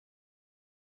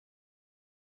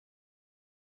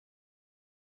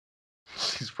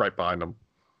 She's right behind him.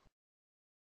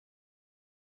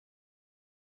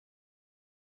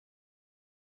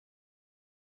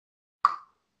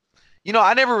 You know,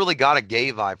 I never really got a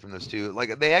gay vibe from those two.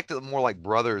 Like, they acted more like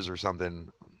brothers or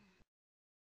something.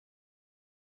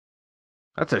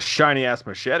 That's a shiny ass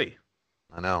machete.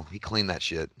 I know. He cleaned that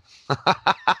shit.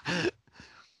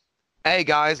 Hey,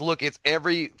 guys, look, it's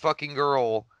every fucking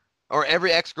girl or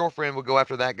every ex-girlfriend would go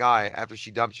after that guy after she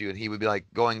dumped you, and he would be like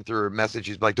going through her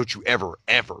messages, like, don't you ever,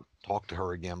 ever talk to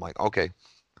her again. I'm like, okay.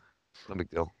 No big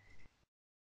deal.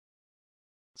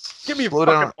 Give me a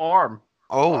fucking arm.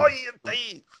 Oh, you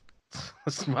thief.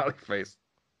 Smiley face.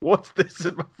 What's this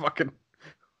in my fucking...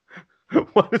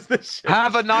 What is this shit?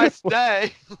 Have a nice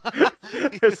day.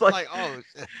 It's like, oh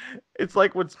shit. It's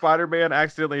like when Spider-Man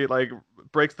accidentally like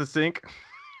breaks the sink.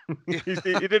 he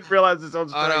didn't realize his own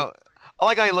strength. I know. I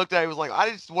like how he looked at it. He was like, I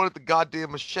just wanted the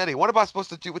goddamn machete. What am I supposed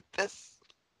to do with this?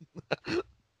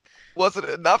 Wasn't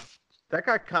it enough? That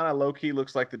guy kind of low-key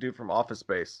looks like the dude from Office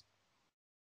Space.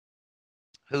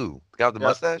 Who? The guy with the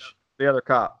mustache? The other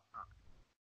cop.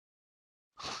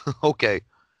 Okay.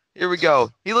 Here we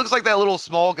go. He looks like that little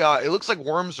small guy. It looks like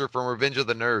Wormser from Revenge of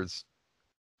the Nerds.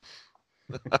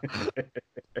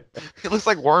 He looks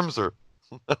like Wormser.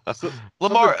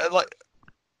 Lamar, like,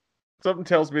 something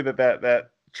tells me that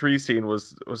tree scene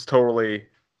was totally,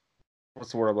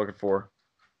 what's the word I'm looking for?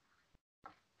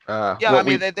 Yeah, I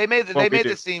mean they made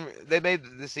this scene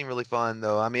really fun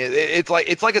though. I mean it's like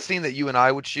a scene that you and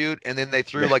I would shoot, and then they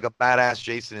threw like a badass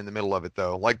Jason in the middle of it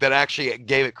though, like that actually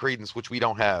gave it credence, which we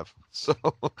don't have. So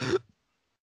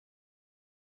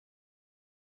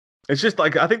it's just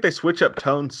like I think they switch up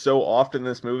tones so often in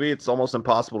this movie, it's almost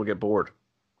impossible to get bored.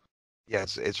 Yeah,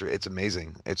 it's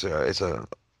amazing. It's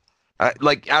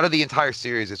like out of the entire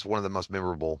series, it's one of the most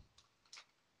memorable.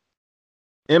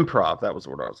 Improv, that was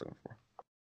the word I was looking for.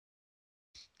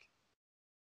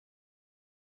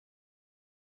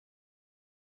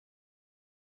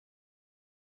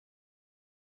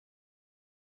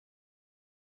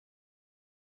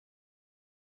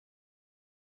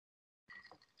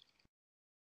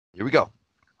 Here we go.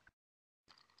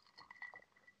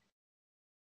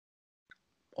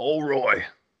 Oh, Roy.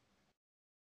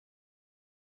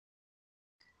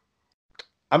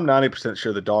 I'm 90%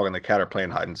 sure the dog and the cat are playing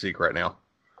hide and seek right now.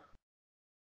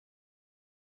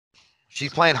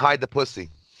 She's playing hide the pussy.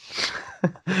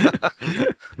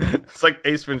 It's like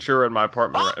Ace Ventura in my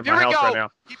apartment, in my house right now.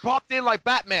 He popped in like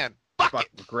Batman. Fuck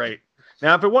it. Great.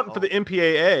 Now, if it wasn't for the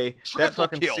MPAA, that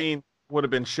fucking scene would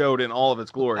have been showed in all of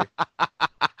its glory.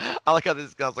 I like how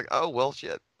this guy's like, oh, well,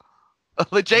 shit.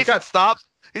 Like, Jason stops.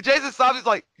 Jason stops. He's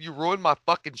like, you ruined my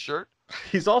fucking shirt.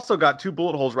 He's also got 2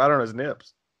 bullet holes right on his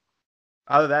nips.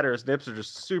 Either that or his nips are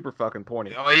just super fucking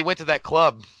pointy. Oh, he went to that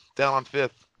club down on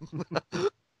 5th.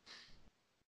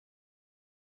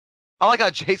 I like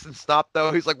how Jason stopped,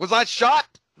 though. He's like, was I shot?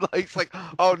 Like, he's like,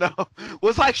 oh, no.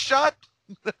 Was I shot?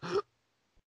 Look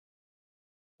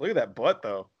at that butt,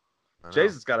 though.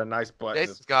 Jason's got a nice butt.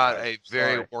 Jason's got a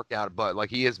very workout butt. Like,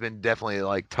 he has been definitely,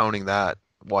 like, toning that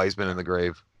while he's been in the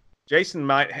grave. Jason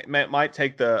might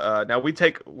take the now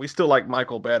we still like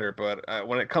Michael better, but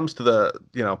when it comes to the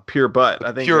pure butt,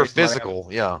 I think pure Jason physical,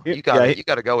 you got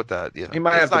to go with that. Yeah, he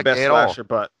might have the best slasher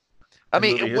butt. I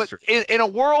mean, in a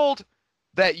world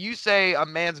that you say a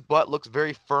man's butt looks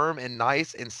very firm and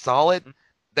nice and solid,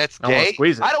 that's gay.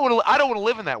 I don't want to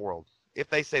live in that world if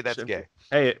they say that's gay.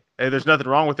 Hey, there's nothing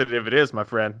wrong with it if it is, my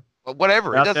friend. But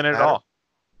whatever, nothing it doesn't at matter. all.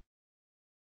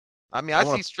 I mean, I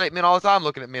see straight men all the time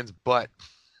looking at men's butt.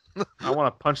 I want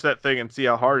to punch that thing and see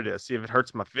how hard it is. See if it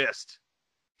hurts my fist.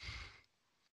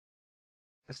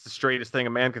 That's the straightest thing a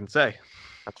man can say.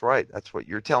 That's right. That's what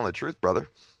you're telling the truth, brother.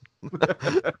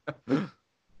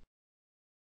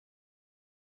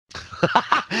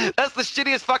 That's the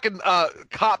shittiest fucking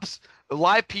cops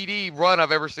live PD run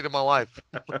I've ever seen in my life.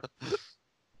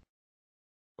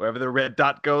 Wherever the red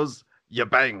dot goes, you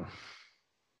bang.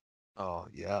 Oh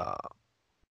yeah.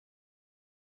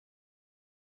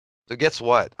 So guess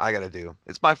what I gotta do?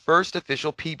 It's my first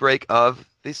official pee break of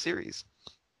this series.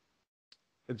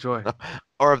 Enjoy.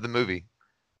 Or of the movie.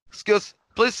 Excuse,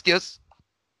 please excuse.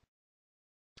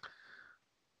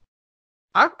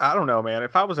 I don't know, man.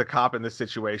 If I was a cop in this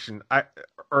situation,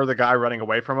 or the guy running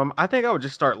away from him, I think I would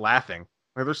just start laughing.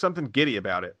 Like there's something giddy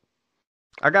about it.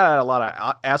 I got a lot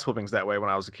of ass whoopings that way when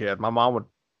I was a kid. My mom would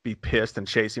be pissed and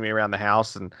chasing me around the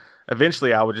house, and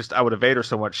eventually I would evade her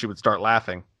so much she would start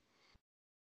laughing.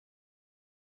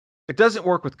 It doesn't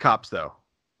work with cops though.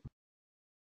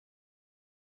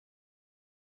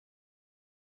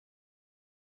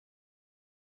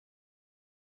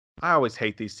 I always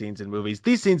hate these scenes in movies.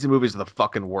 These scenes in movies are the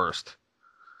fucking worst.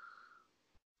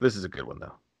 This is a good one,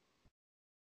 though.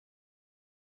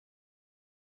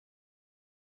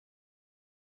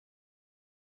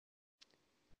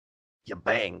 You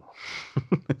bang.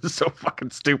 This is so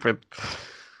fucking stupid.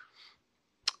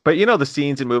 But you know the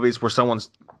scenes in movies where someone's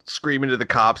screaming to the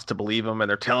cops to believe them and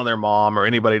they're telling their mom or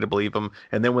anybody to believe them,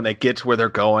 and then when they get to where they're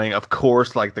going, of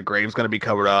course, like the grave's going to be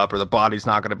covered up or the body's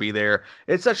not going to be there.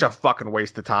 It's such a fucking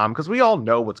waste of time because we all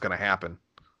know what's going to happen.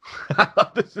 I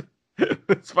love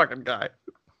this fucking guy.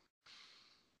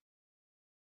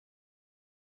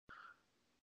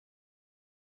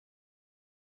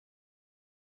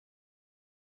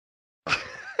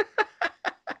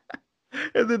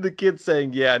 And then the kid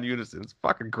saying yeah in unison. It's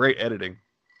fucking great editing.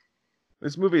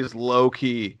 This movie is low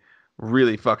key,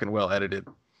 really fucking well edited.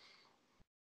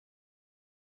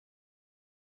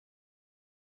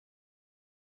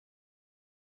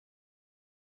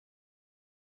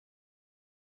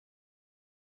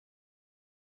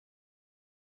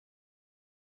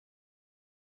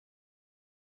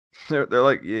 They're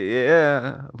like,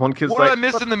 yeah. One kid's What like, did I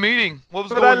miss in the meeting? What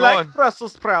was but going I on? like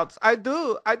Brussels sprouts. I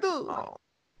do. Oh,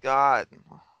 God.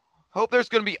 Hope there's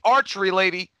going to be archery,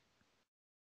 lady.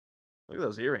 Look at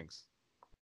those earrings.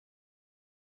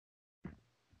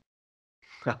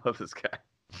 I love this guy.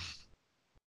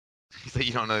 He said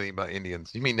you don't know anything about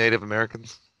Indians. You mean Native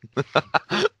Americans?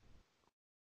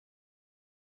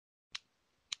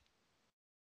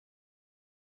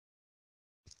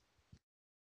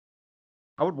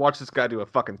 I would watch this guy do a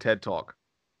fucking TED talk.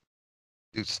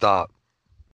 Dude, stop.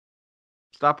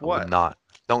 Stop I what? would not.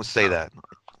 Don't say that.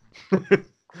 Don't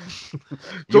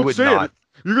You would say not. it.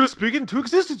 You're gonna speak it into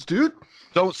existence, dude.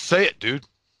 Don't say it, dude.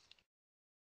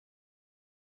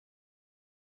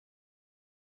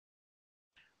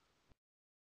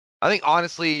 I think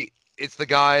honestly, it's the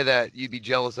guy that you'd be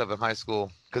jealous of in high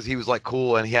school because he was like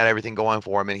cool and he had everything going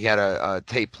for him and he had a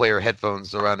tape player,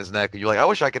 headphones around his neck, and you're like, I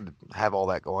wish I could have all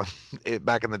that going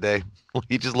back in the day.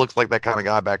 He just looks like that kind of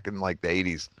guy back in like the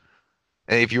 80s.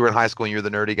 And if you were in high school and you're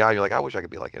the nerdy guy, you're like, I wish I could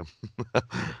be like him.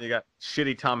 You got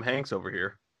shitty Tom Hanks over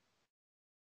here.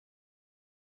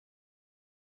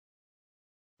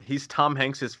 He's Tom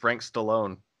Hanks' Frank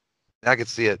Stallone. I could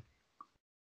see it.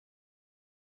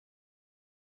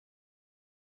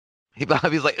 He's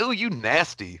like, ooh, you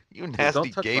nasty Don't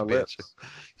touch gay my bitch. lips.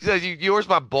 He says, you yours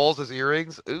my balls as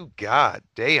earrings? Ooh, God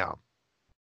damn.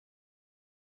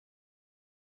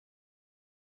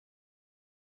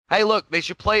 Hey, look, they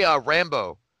should play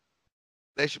Rambo.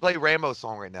 They should play Rambo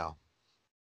song right now.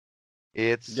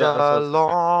 It's Yeah, a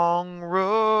long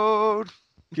road.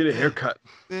 Get a haircut.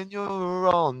 Then you're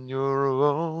on your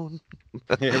own.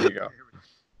 Here we go.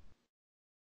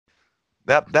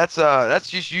 That's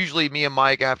just usually me and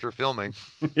Mike after filming.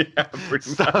 Yeah,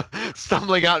 pretty much.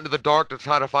 Stumbling out into the dark to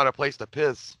try to find a place to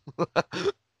piss.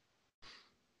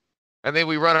 And then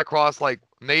we run across like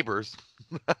neighbors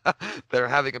that are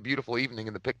having a beautiful evening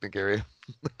in the picnic area.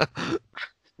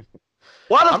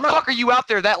 Why the fuck are you out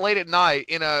there that late at night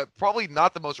in a probably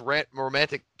not the most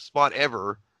romantic spot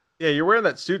ever? Yeah, you're wearing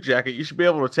that suit jacket. You should be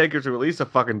able to take her to at least a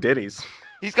fucking Denny's.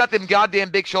 He's got them goddamn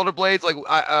big shoulder blades. Like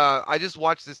I just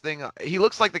watched this thing. He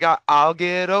looks like the guy. I'll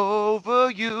get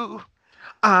over you.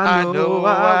 I know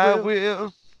I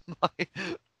will.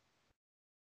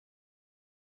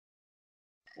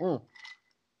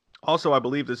 Also, I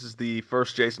believe this is the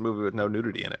first Jason movie with no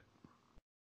nudity in it.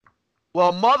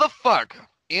 Well, motherfucker,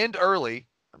 end early.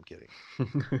 I'm kidding.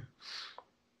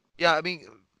 Yeah, I mean,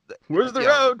 where's the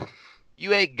road?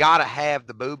 You ain't gotta have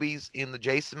the boobies in the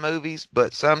Jason movies,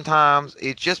 but sometimes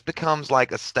it just becomes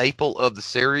like a staple of the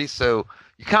series, so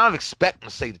you kind of expect them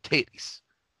to see the titties.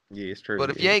 Yeah, it's true. But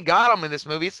if you ain't got them in this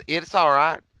movie, it's all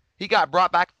right. He got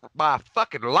brought back by a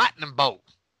fucking lightning bolt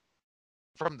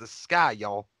from the sky,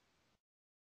 y'all.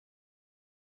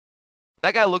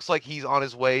 That guy looks like he's on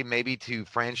his way maybe to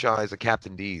franchise a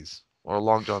Captain D's or a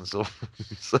Long John Silver.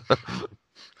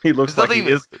 He looks There's like he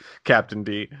nothing- is Captain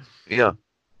D. Yeah.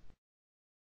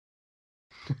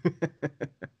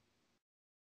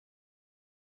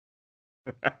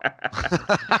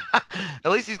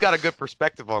 At least he's got a good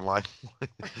perspective on life.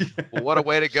 What a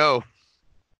way to go.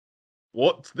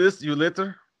 What's this, you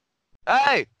litter?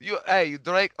 Hey, you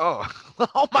Drake. Oh,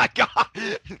 oh my God.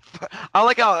 I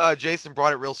like how Jason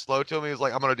brought it real slow to him. He was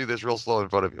like, I'm going to do this real slow in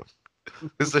front of you.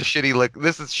 This is a shitty lick.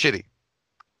 This is shitty.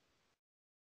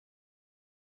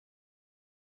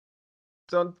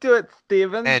 Don't do it,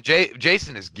 Steven. And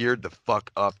Jason is geared the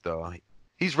fuck up, though.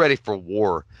 He's ready for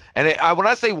war. And when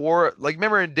I say war, like,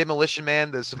 remember in Demolition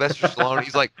Man, the Sylvester Stallone,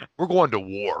 he's like, we're going to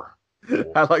war.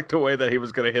 I like the way that he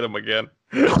was going to hit him again.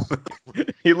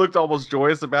 He looked almost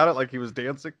joyous about it, like he was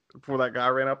dancing before that guy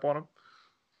ran up on him.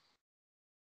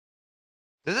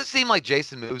 Does it seem like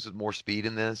Jason moves with more speed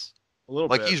in this? A little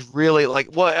Like bit. he's really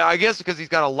well, I guess because he's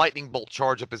got a lightning bolt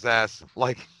charge up his ass.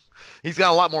 Like he's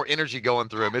got a lot more energy going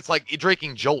through him. It's like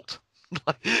drinking Jolt.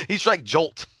 He's like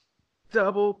Jolt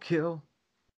Double kill.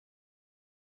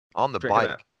 on the Drinking bike.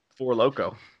 that Four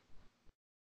Loco.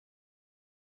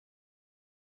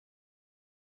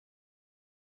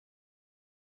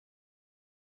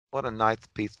 What a nice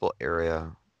peaceful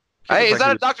area. Kid Hey, looks is like that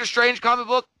he a was- Doctor Strange comic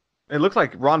book? It looks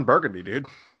like Ron Burgundy, dude.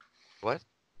 What?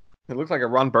 It looks like a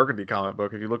Ron Burgundy comic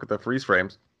book if you look at the freeze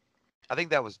frames. I think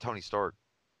that was Tony Stark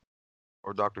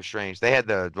or Doctor Strange. They had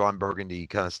the Ron Burgundy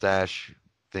kind of stash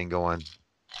thing going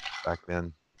back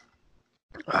then.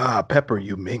 Ah, pepper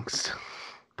you minx.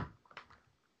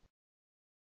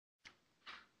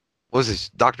 What was this,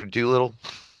 Doctor Doolittle?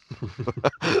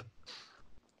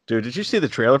 Dude, did you see the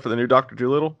trailer for the new Dr.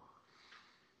 Dolittle?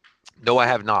 No, I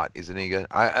have not. Is it any good?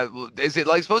 Is it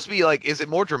like supposed to be like? Is it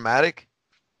more dramatic?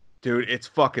 Dude, it's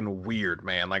fucking weird,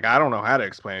 man. Like, I don't know how to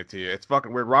explain it to you. It's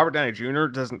fucking weird. Robert Downey Jr.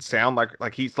 doesn't sound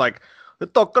like he's like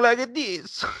talk like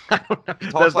this. I don't know.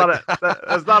 That's not like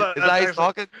that's not a. Is that how he's actually-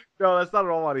 talking? No, that's not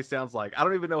at all what he sounds like. I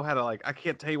don't even know how to I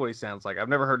can't tell you what he sounds like. I've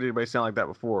never heard anybody sound like that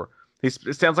before. It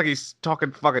sounds like he's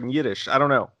talking fucking Yiddish. I don't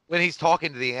know. When he's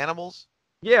talking to the animals?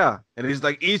 Yeah, and he's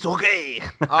like, "It's okay."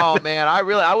 Oh man, I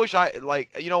wish I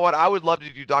you know what? I would love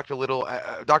to do Doctor Doolittle,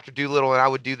 and I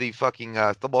would do the fucking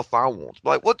the sounds.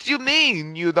 Like, what do you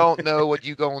mean you don't know what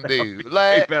you gonna do? Hey,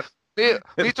 Like, man,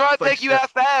 we try to It's like take you that.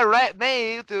 outside right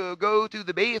now to go to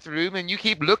the bathroom, and you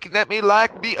keep looking at me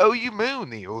like the you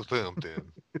moony or something.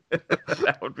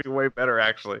 that would be way better,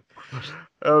 actually.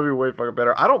 That would be way fucking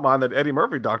better. I don't mind the Eddie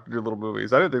Murphy Doctor Dolittle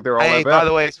movies. I didn't think they were all Hey, that bad. by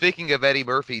the way, speaking of Eddie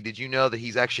Murphy, did you know that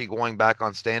he's actually going back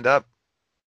on stand-up?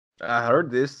 I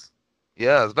heard this.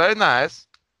 Yeah, it's very nice.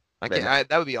 Very That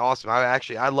would be awesome.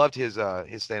 I loved his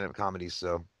stand-up comedies.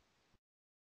 So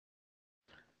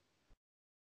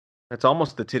It's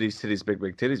almost the titties, titties, big,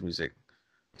 big titties music.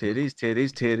 Titties,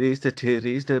 titties,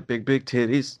 titties, the big, big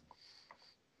titties.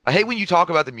 I hate when you talk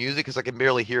about the music because I can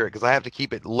barely hear it because I have to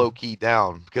keep it low key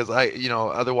down because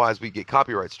otherwise we get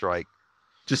copyright strike.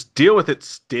 Just deal with it,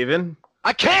 Steven.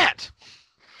 I can't.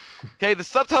 Okay, the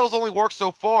subtitles only work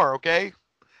so far. Okay,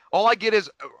 all I get is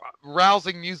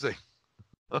rousing music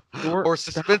or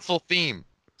suspenseful theme.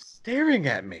 Staring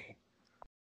at me.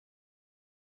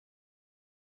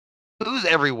 Who's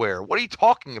everywhere? What are you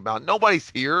talking about?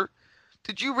 Nobody's here.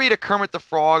 Did you read a Kermit the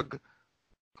Frog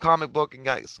comic book and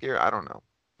got scared? I don't know.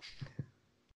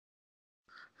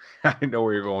 I didn't know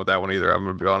where you're going with that one either. I'm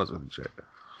gonna be honest with you, Jay.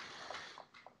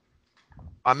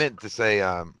 I meant to say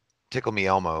Tickle Me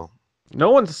Elmo. No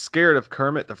one's scared of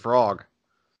Kermit the Frog.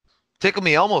 Tickle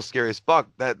Me Elmo's scary as fuck.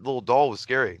 That little doll was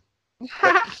scary. Look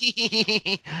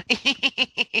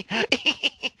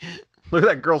at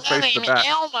that girl's face in the back.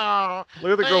 Elmo.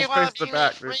 Look at the Do girl's you wanna face in the be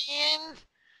back. my Dude. friend?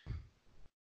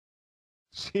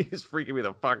 She's freaking me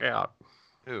the fuck out.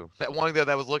 Who? That one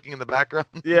that was looking in the background?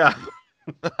 Yeah.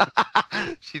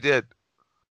 She did.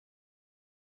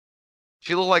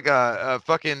 She looked like a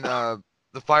fucking the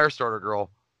Firestarter girl.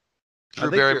 Drew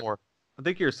think you're- Barrymore. I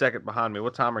think you're a second behind me.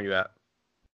 What time are you at?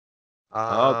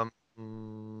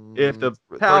 If the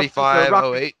house is a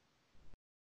 35:08.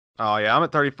 Oh yeah, I'm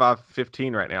at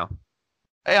 35:15 right now.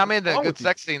 Hey, I'm in the wrong good with you?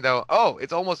 sex scene though. Oh,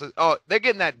 it's almost. They're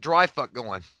getting that dry fuck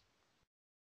going.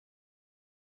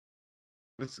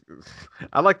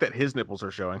 I like that his nipples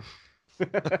are showing.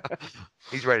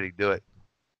 He's ready to do it.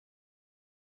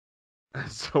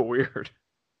 That's so weird.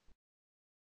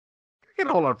 I can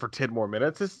hold on for 10 more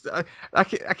minutes. I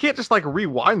can't just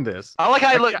rewind this. I like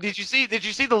how he looked. Did you see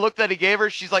the look that he gave her?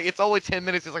 She's like, it's only 10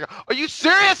 minutes. He's like, are you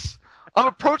serious? I'm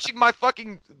approaching my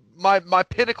fucking my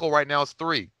pinnacle right now. It's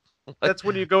 3. That's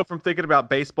when you go from thinking about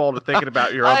baseball to thinking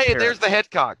about your own Hey, parents. there's the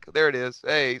headcock. There it is.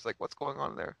 Hey, he's like, what's going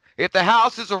on there? If the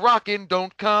house is a rocking,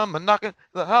 don't come a knocking.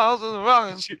 The house is a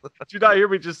rocking. Did you not hear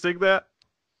me just sing that?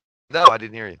 No, I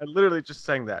didn't hear you. I literally just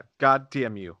sang that. God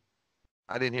damn you.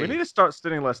 I didn't hear We you. need to start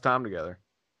spending less time together.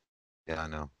 Yeah, I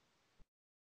know.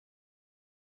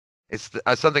 It's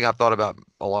something I've thought about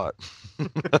a lot.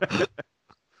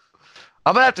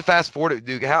 I'm gonna have to fast forward it,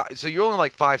 dude. So you're only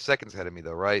like 5 seconds ahead of me,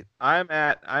 though, right? I'm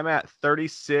at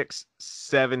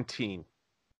 36:17.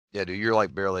 Yeah, dude. You're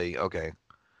like barely okay.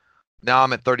 Now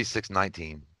I'm at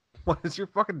 36:19. What is your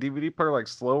fucking DVD player like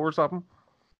slow or something?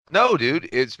 No, dude.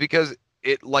 It's because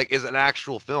it like is an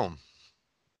actual film,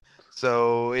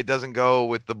 so it doesn't go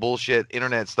with the bullshit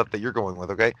internet stuff that you're going with.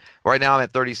 Okay. Right now I'm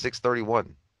at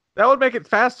 36:31. That would make it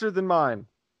faster than mine.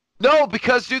 No,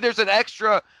 because dude, there's an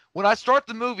extra. When I start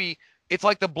the movie, it's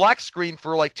like the black screen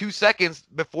for like 2 seconds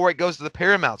before it goes to the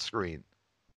Paramount screen.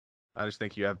 I just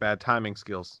think you have bad timing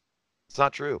skills. It's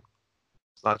not true.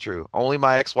 It's not true. Only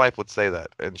my ex-wife would say that,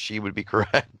 and she would be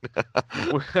correct.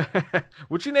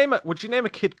 Would you name a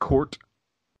kid Court?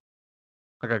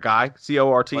 Like a guy?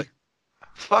 C-O-R-T? Like,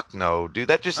 fuck no, dude.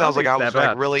 That just I don't sounds like think I it's was that like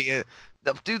bad. really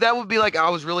dude, that would be like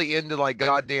I was really into like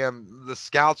goddamn the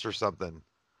Scouts or something.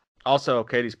 Also,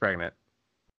 Katie's pregnant.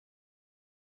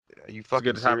 Are you It's a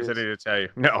fucking good time serious? to tell you.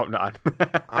 No, I'm not.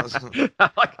 I was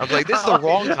like, this is the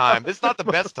wrong time. This is not the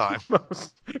best time.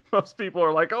 Most people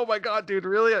are like, oh my god, dude,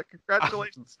 really?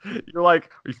 Congratulations. You're like,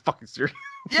 are you fucking serious?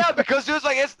 Yeah, because it was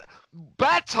like it's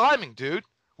bad timing, dude.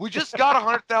 We just got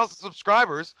 100,000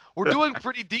 subscribers. We're doing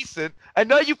pretty decent, and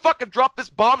now you fucking drop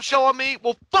this bombshell on me.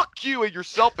 Well, fuck you and your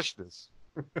selfishness.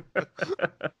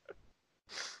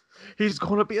 He's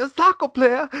gonna be a soccer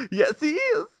player. Yes, he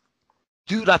is.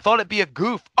 Dude, I thought it'd be a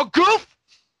goof. A goof?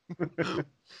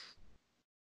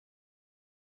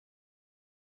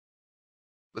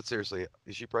 But seriously,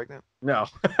 is she pregnant? No.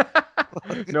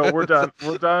 No, we're done.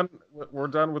 We're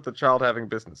done with the child having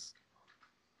business.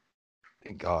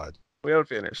 Thank God. We haven't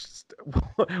finished.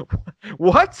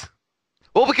 What?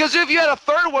 Well, because if you had a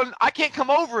third one, I can't come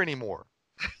over anymore.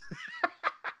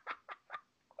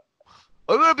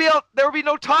 There would be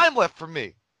no time left for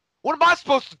me. What am I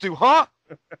supposed to do, huh?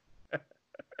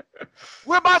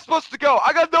 Where am I supposed to go?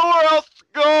 I got nowhere else to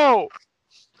go.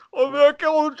 America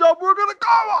on the job we're gonna go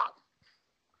on.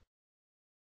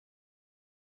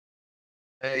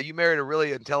 Hey, you married a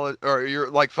really intelligent, or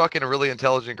you're like fucking a really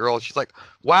intelligent girl. She's like,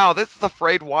 wow, this is a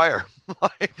frayed wire.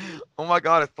 Like, oh my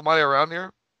God, is somebody around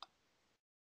here?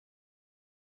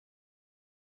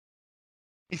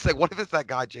 He's like, what if it's that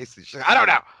guy, Jason? She's like, I don't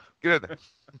know. Get in there.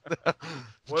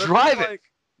 What if Drive it's it. like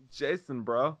Jason,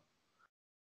 bro.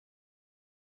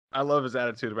 I love his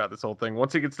attitude about this whole thing.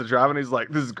 Once he gets to driving, he's like,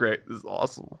 this is great. This is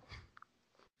awesome.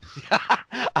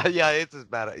 Yeah, it's as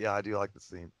bad. Yeah, I do like the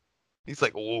scene. He's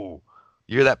like, oh,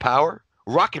 you hear that power?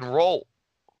 Rock and roll.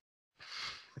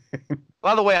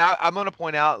 By the way, I'm going to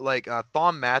point out, like,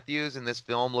 Thom Matthews in this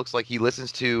film looks like he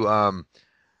listens to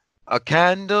A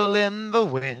Candle in the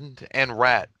Wind and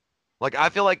Rat. Like, I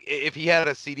feel like if he had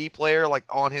a CD player, like,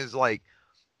 on his, like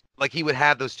he would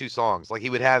have those two songs. Like,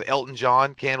 he would have Elton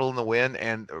John, Candle in the Wind,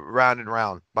 and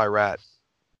Round by Rat.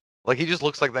 Like, he just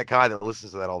looks like that guy that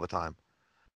listens to that all the time.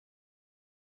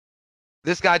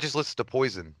 This guy just listens to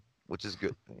Poison, which is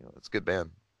good. You know, it's a good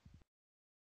band.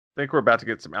 I think we're about to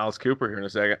get some Alice Cooper here in a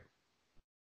second.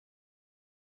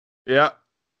 Yeah.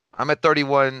 I'm at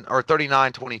 31 or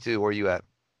 39-22. Where are you at?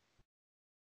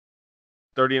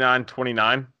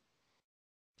 39-29.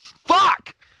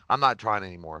 Fuck! I'm not trying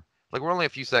anymore. Like, we're only a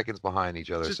few seconds behind each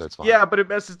other, so it's fine. Yeah, but it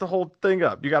messes the whole thing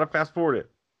up. You got to fast forward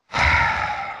it.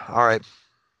 All right.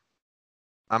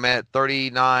 I'm at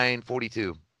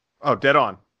 39-42. Oh, dead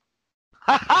on.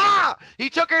 Ha ha!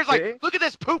 He took her. He's like, See? look at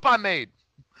this poop I made.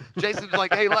 Jason's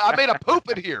like, hey, I made a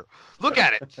poop in here. Look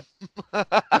at it.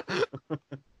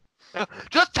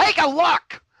 Just take a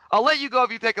look. I'll let you go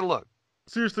if you take a look.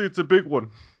 Seriously, it's a big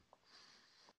one.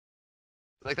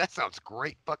 Like, that sounds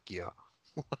great. Fuck yeah.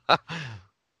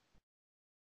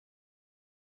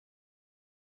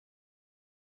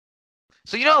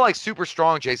 So you know how, like, super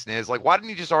strong Jason is? Like, why didn't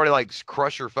he just already, like,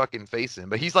 crush your fucking face in?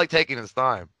 But he's, like, taking his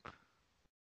time.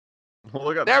 Well,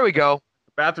 look at There we go.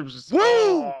 the bathroom's just. Woo!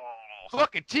 Oh.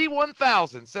 Fucking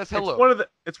T-1000 says hello.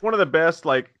 It's one of the best,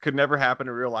 like, could never happen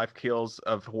in real life kills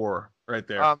of horror right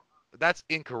there. That's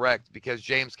incorrect because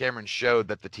James Cameron showed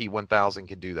that the T-1000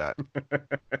 can do that.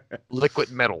 Liquid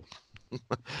metal.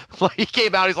 Like, he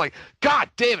came out, he's like, God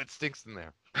damn, it stinks in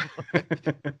there.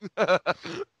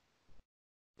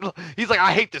 He's like,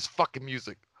 I hate this fucking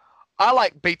music. I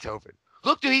like Beethoven.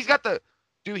 Look, dude, he's got a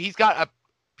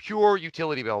pure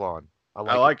utility belt on.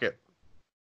 I like it.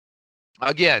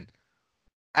 Again,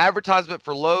 advertisement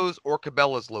for Lowe's or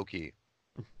Cabela's, low key.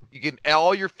 You get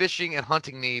all your fishing and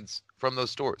hunting needs from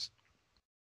those stores.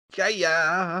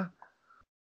 Yeah.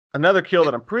 Another kill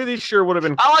that I'm pretty sure would have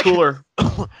been I like cooler.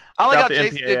 I like how the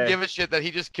Jason MPAA. didn't give a shit that he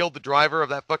just killed the driver of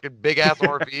that fucking big ass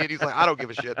RV, and he's like, I don't give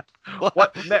a shit.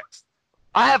 What next?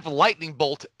 I have lightning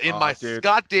bolt in my dude.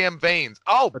 goddamn veins.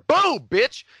 Oh, boom,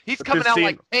 bitch! He's But coming this out scene-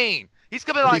 like Kane. He's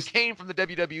coming out like Kane from the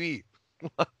WWE.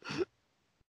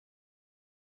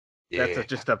 That's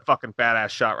just a fucking badass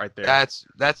shot right there.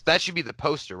 That should be the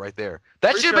poster right there.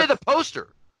 That Pretty should sure be the poster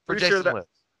for pretty sure Jason that- Lives.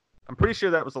 I'm pretty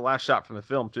sure that was the last shot from the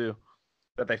film too,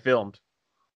 that they filmed.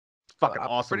 Fucking I'm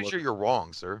awesome. pretty sure you're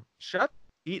wrong, sir.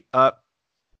 Eat up.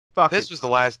 Fuck This it. was the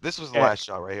last. This was the Yeah. last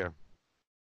shot right here.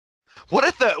 What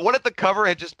if the cover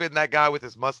had just been that guy with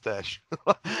his mustache,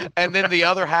 and then the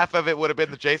other half of it would have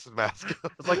been the Jason mask?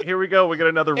 It's like, here we go. We get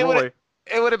another It would've- Roy.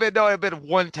 It would have been no. It would have been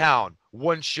one town,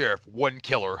 one sheriff, one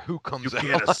killer. Who comes out?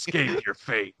 your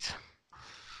fate.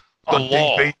 The On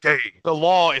law. day. The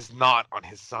law is not on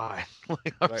his side. Or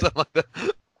Right. something like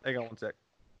that. Hang on one sec.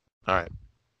 All right.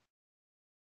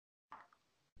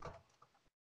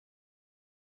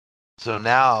 So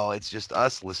now it's just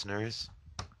us listeners.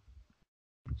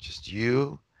 Just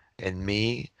you and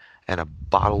me and a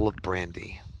bottle of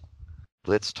brandy.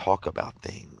 Let's talk about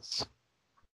things.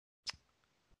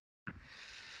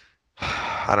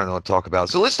 I don't know what to talk about.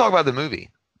 So let's talk about the movie.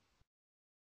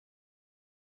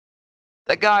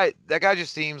 That guy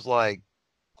just seems like,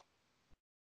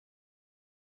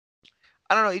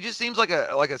 I don't know. He just seems like a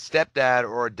stepdad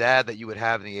or a dad that you would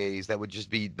have in the 80s that would just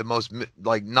be the most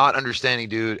like not understanding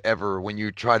dude ever when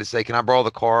you try to say, can I borrow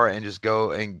the car and just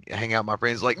go and hang out with my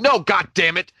friends? Like, no, God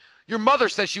damn it. Your mother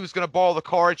said she was going to borrow the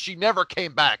car and she never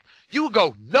came back. You will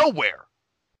go nowhere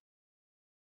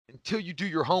until you do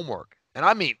your homework. And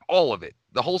I mean all of it.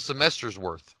 The whole semester's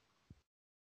worth.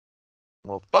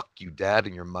 Well, fuck you, Dad,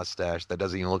 and your mustache. That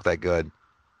doesn't even look that good.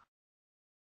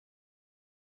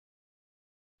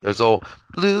 There's old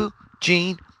blue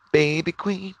jean baby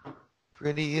queen.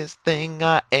 Prettiest thing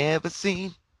I ever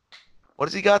seen. What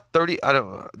has he got? 30? I don't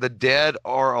know. The dead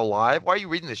are alive? Why are you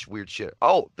reading this weird shit?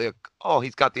 Oh,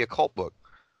 he's got the occult book.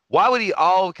 Why would he?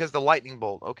 Oh, because the lightning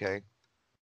bolt. Okay.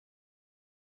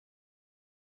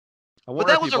 But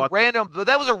that was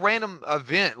a random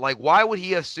event. Like, why would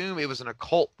he assume it was an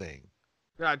occult thing?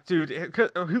 Dude,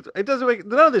 it doesn't make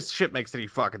none of this shit makes any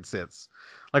fucking sense.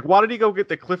 Like, why did he go get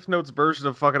the Cliff Notes version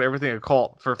of fucking everything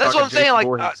occult for? That's what I'm fucking saying. Jason Like,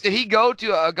 Voorhees? did he go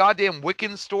to a goddamn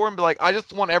Wiccan store and be like, I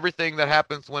just want everything that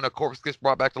happens when a corpse gets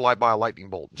brought back to life by a lightning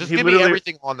bolt. Just He give me literally-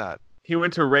 everything on that. He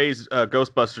went to Ray's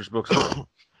Ghostbusters bookstore.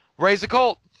 Raise a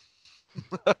cult.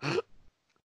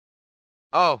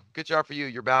 Oh, good job for you.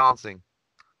 You're balancing.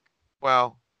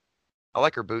 Wow. I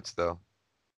like her boots, though.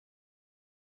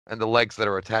 And the legs that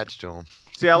are attached to them.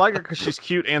 See, I like her because she's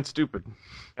cute and stupid.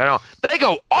 I know. They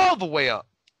go all the way up.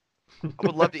 I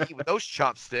would love to eat with those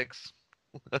chopsticks.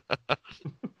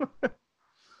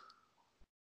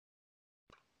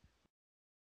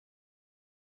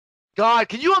 God,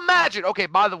 can you imagine? Okay,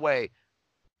 by the way,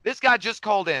 this guy just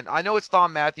called in. I know it's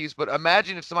Thom Matthews, but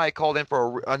imagine if somebody called in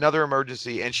for another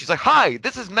emergency and she's like, hi,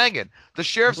 this is Megan, the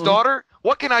sheriff's daughter.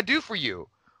 What can I do for you?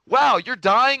 Wow, you're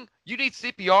dying? You need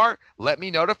CPR? Let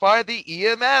me notify the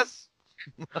EMS.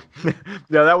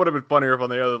 Yeah, that would have been funnier if on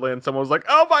the other end someone was like,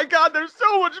 "Oh my God, there's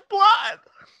so much blood."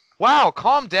 Wow,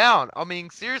 calm down. I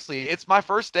mean, seriously, it's my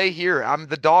first day here. I'm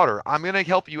the daughter. I'm going to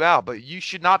help you out, but you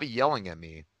should not be yelling at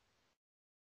me.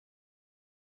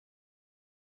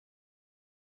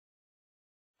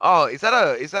 Oh, is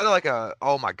that like a,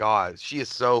 oh my God, she is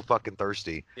so fucking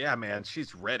thirsty. Yeah, man,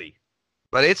 she's ready.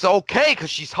 But it's okay because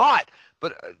she's hot.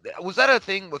 But was that a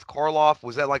thing with Karloff?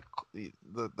 Was that like the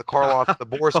Karloff, the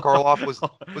Boris Karloff?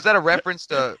 Was that a reference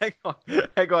to?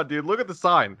 Hang on, dude. Look at the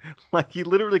sign. Like, he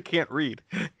literally can't read.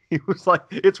 He was like,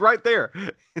 it's right there.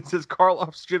 It says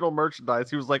Karloff's General Merchandise.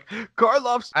 He was like,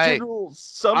 Karloff's General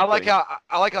something.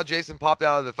 I like how Jason popped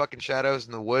out of the fucking shadows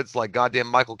in the woods like goddamn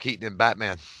Michael Keaton in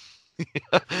Batman.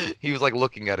 He was like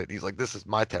looking at it. He's like, this is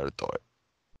my territory.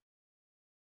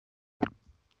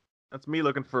 That's me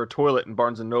looking for a toilet in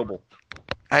Barnes and Noble.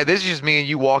 Hey, this is just me and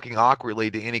you walking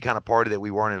awkwardly to any kind of party that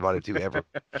we weren't invited to ever.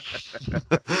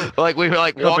 Like we were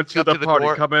like walking up to the party,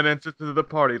 door. coming into the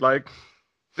party. Like,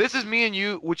 This is me and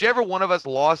you. Whichever one of us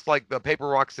lost like the paper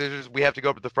rock scissors, we have to go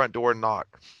up to the front door and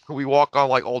knock. We walk on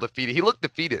like all defeated. He looked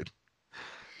defeated.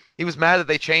 He was mad that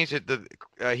they changed it.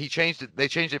 He changed it. They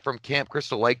changed it from Camp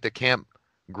Crystal Lake to Camp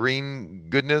Green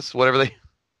Goodness, whatever they.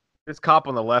 this cop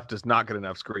on the left does not get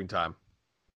enough screen time.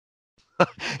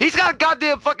 He's got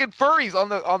goddamn fucking furries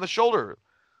on the shoulder.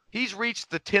 He's reached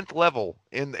the 10th level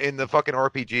in the fucking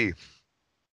RPG.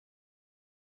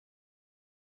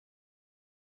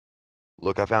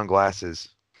 Look, I found glasses.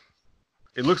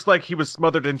 It looks like he was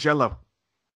smothered in jello.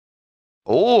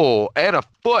 Oh, and a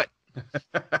foot.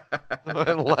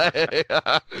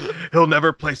 He'll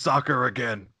never play soccer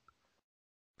again.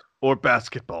 Or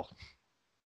basketball.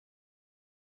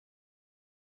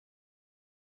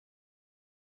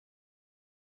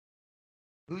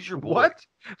 Who's your boy?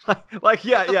 What? Like,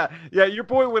 yeah. Your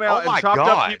boy went out and chopped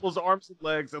up people's arms and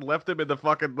legs and left them in the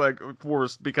fucking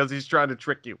forest because he's trying to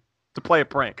trick you to play a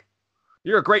prank.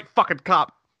 You're a great fucking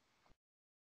cop.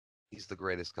 He's the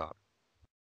greatest cop.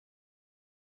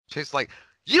 She's like,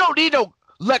 you don't need no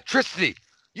electricity.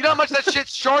 You know how much that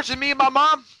shit's charging me and my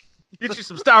mom? Get you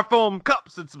some styrofoam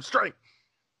cups and some string.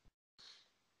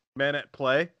 Men at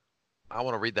Play. I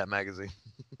want to read that magazine.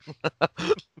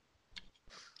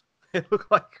 It looked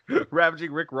like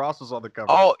Ravaging Rick Ross was on the cover.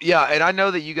 Oh, yeah, and I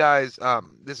know that you guys,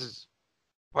 this is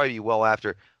probably well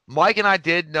after. Mike and I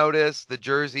did notice the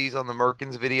jerseys on the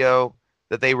Merkins video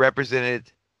that they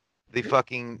represented the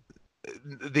fucking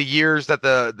the years that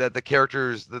the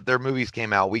characters that their movies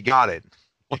came out. We got it.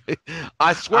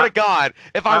 I swear to God,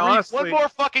 if I read honestly, one more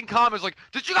fucking comment, like,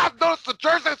 did you guys notice the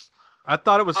jerseys? I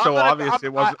thought it was so obvious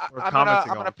it wasn't worth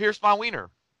commenting I'm gonna pierce my wiener.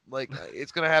 Like,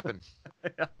 it's gonna happen.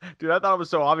 Dude, I thought it was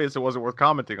so obvious it wasn't worth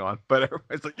commenting on. But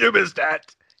everybody's like, you missed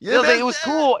that. It was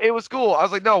cool. It was cool. I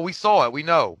was like, no, we saw it. We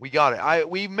know. We got it.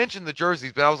 We mentioned the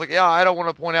jerseys, but I was like, yeah, I don't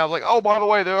want to point out. I was like, oh, by the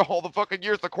way, they're all the fucking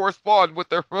years that correspond with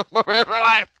their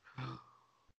life.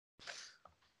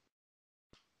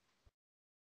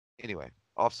 Anyway,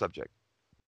 off subject.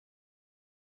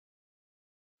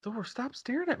 Thor, stop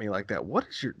staring at me like that. What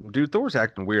is your... Dude, Thor's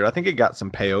acting weird. I think he got some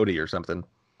peyote or something.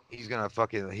 He's gonna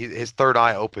fucking... his third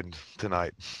eye opened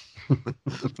tonight.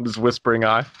 His whispering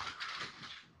eye.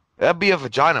 That'd be a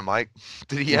vagina, Mike.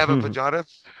 Did he have a vagina?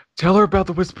 Tell her about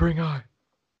the whispering eye.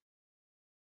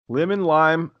 Lemon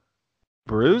lime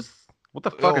bruise? What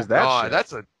the fuck is that shit?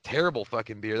 That's a terrible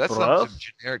fucking beer. That's something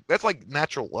generic. That's like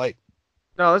Natural Light.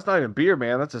 No, that's not even beer,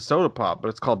 man. That's a soda pop, but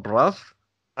it's called Bruff.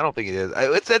 I don't think it is.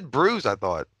 It said bruise, I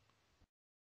thought.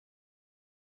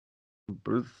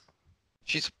 Bruce.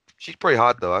 She's pretty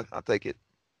hot, though. I'll take it.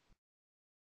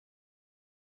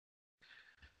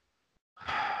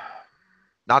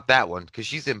 Not that one, because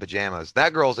she's in pajamas.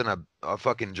 That girl's in a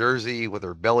fucking jersey with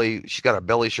her belly. She's got a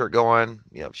belly shirt going.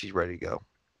 Yeah, she's ready to go.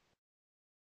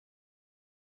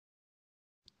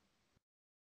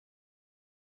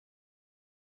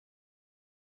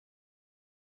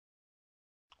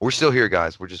 We're still here,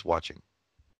 guys. We're just watching.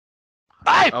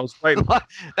 I was waiting.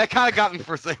 That kind of got me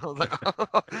for a second. I was like,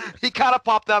 he kind of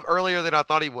popped up earlier than I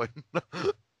thought he would.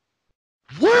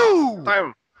 Woo!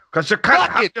 Because you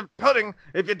can't have your pudding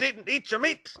if you didn't eat your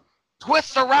meat.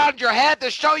 Twists around your head to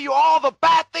show you all the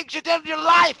bad things you did in your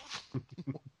life.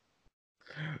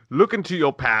 Look into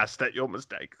your past at your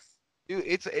mistakes.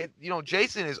 Dude,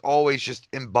 Jason has always just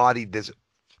embodied this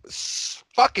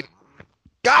fucking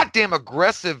goddamn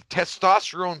aggressive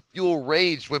testosterone fuel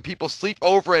rage when people sleep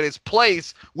over at his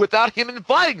place without him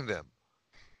inviting them.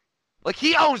 Like,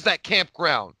 he owns that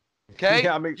campground. Okay?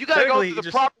 Yeah, I mean, you gotta go through the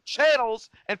proper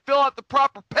channels and fill out the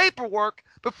proper paperwork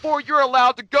before you're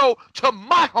allowed to go to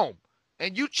my home.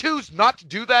 And you choose not to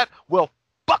do that? Well,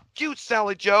 fuck you,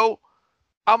 Sally Joe.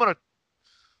 I'm gonna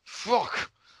fuck.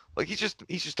 Like, he's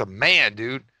just a man,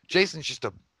 dude. Jason's just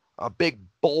a big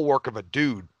bulwark of a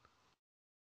dude.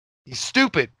 He's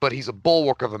stupid, but he's a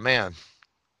bulwark of a man.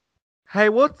 Hey,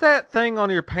 what's that thing on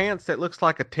your pants that looks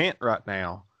like a tent right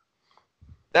now?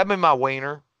 That'd be my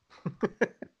wiener.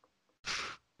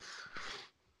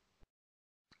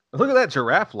 Look at that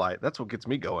giraffe light. That's what gets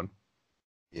me going.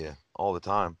 Yeah, all the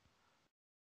time.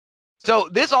 So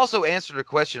this also answered a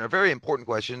question, a very important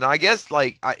question. And I guess,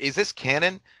 like, is this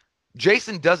canon?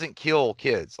 Jason doesn't kill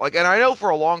kids. Like, and I know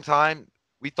for a long time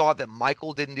we thought that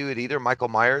Michael didn't do it either, Michael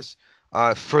Myers.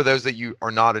 For those that you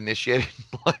are not initiated,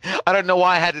 I don't know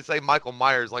why I had to say Michael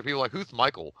Myers. Like, people are like, who's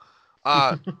Michael?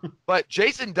 But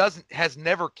Jason has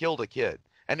never killed a kid.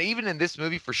 And even in this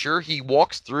movie, for sure, he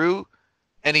walks through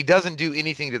and he doesn't do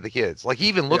anything to the kids. Like, he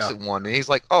even looks at one and he's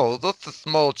like, oh, that's a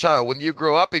small child. When you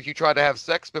grow up, if you try to have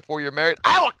sex before you're married,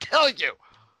 I will kill you.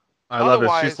 I love it.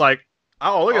 She's like,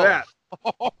 oh, look at that.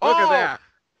 Look at that.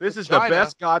 This is China. The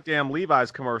best goddamn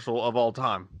Levi's commercial of all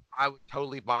time. I would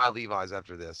totally buy Levi's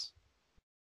after this.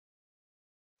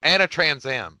 And a Trans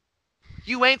Am.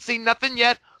 You ain't seen nothing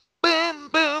yet. Boom,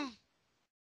 boom.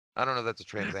 I don't know if that's a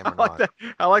Trans Am I or like not. that.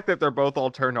 I like that they're both all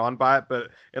turned on by it,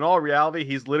 but in all reality,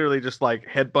 he's literally just like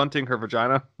headbutting her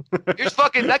vagina. Here's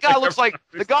fucking that guy looks like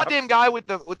the goddamn guy with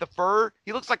the fur.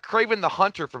 He looks like Kraven the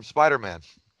Hunter from Spider-Man.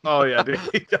 Oh yeah, dude,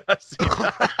 he does.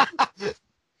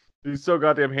 He's so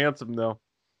goddamn handsome though.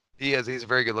 He is. He's a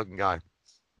very good looking guy.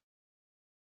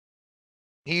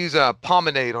 He used a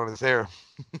pomade on his hair.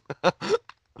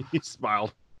 He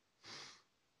smiled.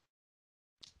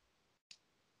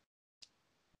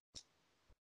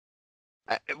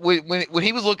 When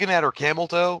he was looking at her camel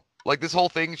toe, like this whole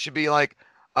thing should be like,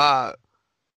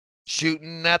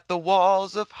 shooting at the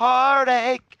walls of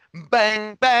heartache,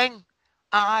 bang bang,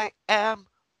 I am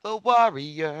the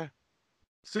warrior.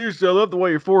 Seriously, I love the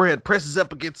way your forehead presses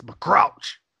up against my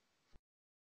crotch.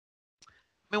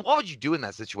 I mean, what would you do in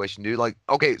that situation, dude? Like,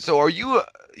 okay, so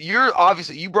you're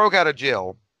obviously, you broke out of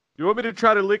jail. You want me to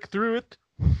try to lick through it?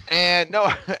 And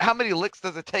no, how many licks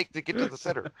does it take to get to the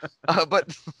center?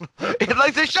 But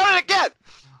like they showed it again.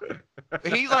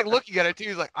 He's like looking at it too.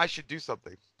 He's like, I should do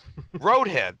something.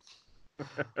 Roadhead.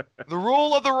 The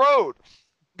rule of the road.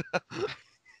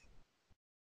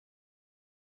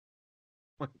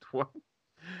 What?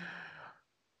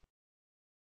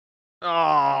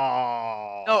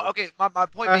 Oh. No, okay. My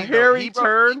point A being, hairy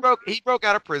turn? He broke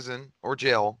out of prison or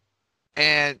jail,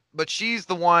 but she's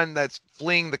the one that's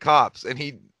fleeing the cops, and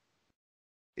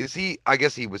I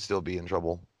guess he would still be in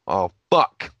trouble. Oh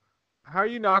fuck. How are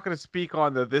you not going to speak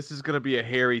on this is going to be a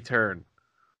hairy turn?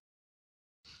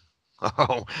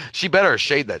 Oh, she better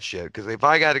shade that shit, because if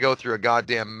I got to go through a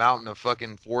goddamn mountain of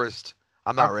fucking forest,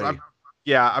 I'm not ready.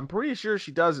 I'm pretty sure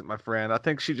she doesn't, my friend. I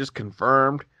think she just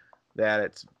confirmed that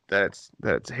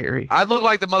it's hairy. I'd look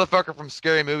like the motherfucker from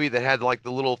Scary Movie that had like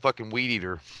the little fucking weed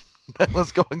eater that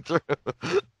was going through.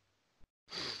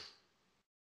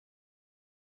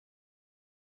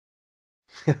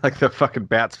 Like the fucking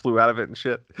bats flew out of it and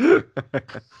shit.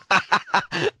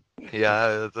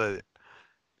 Yeah,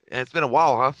 it's been a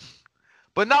while, huh?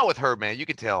 But not with her, man. You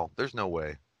can tell. There's no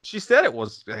way. She said it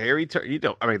was a hairy turn.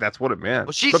 I mean, that's what it meant.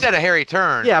 Well, she said a hairy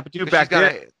turn. Yeah, but dude, back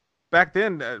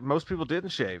then, a... most people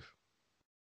didn't shave.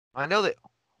 I know that.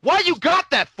 Why you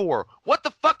got that for? What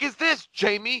the fuck is this,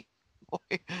 Jamie?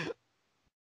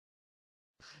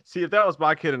 See, if that was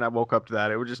my kid and I woke up to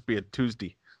that, it would just be a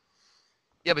Tuesday.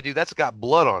 Yeah, but dude, that's got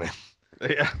blood on it.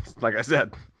 Yeah, like I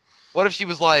said. What if she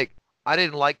was like, I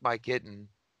didn't like my kitten.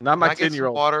 Not my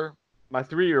 10-year-old. Water. My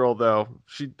 3-year-old though,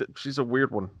 she's a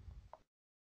weird one.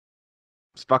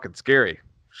 It's fucking scary.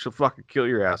 She'll fucking kill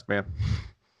your ass, man.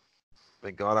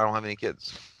 Thank God I don't have any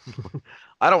kids.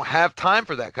 I don't have time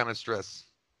for that kind of stress.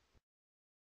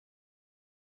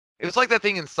 It's like that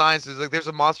thing in science. It's like, there's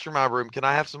a monster in my room. Can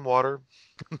I have some water?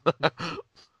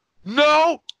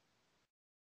 No!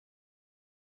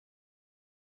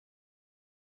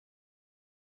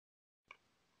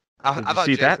 Did you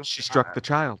see that? She struck the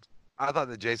child. I thought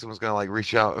that Jason was gonna like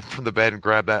reach out from the bed and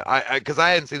grab that. Because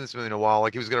I hadn't seen this movie in a while.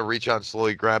 Like he was gonna reach out and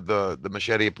slowly grab the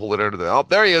machete and pull it under the. Oh,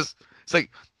 there he is. It's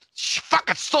like, she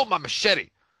fucking stole my machete.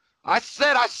 I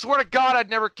said, I swear to God,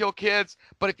 I'd never kill kids.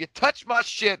 But if you touch my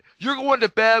shit, you're going to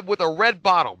bed with a red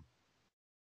bottom.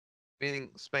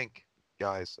 Meaning spank,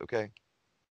 guys. Okay.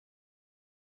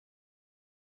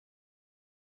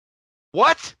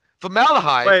 What?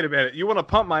 Formaldehyde? Wait a minute. You want to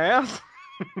pump my ass?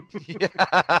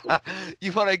 Yeah.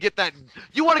 You want to get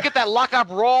that lock up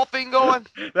raw thing going?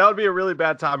 That would be a really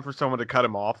bad time for someone to cut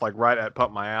him off, like right at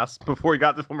pump my ass before he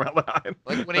got the formaldehyde.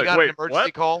 Like when he got an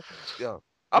emergency call. Yeah.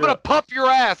 I'm gonna pump your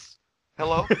ass.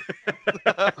 Hello.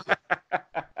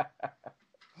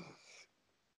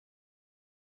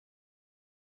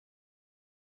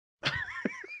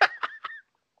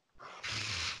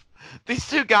 These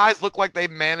two guys look like they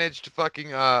managed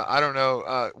fucking I don't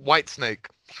know, White Snake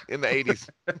in the 80s.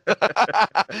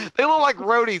 They look like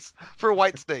roadies for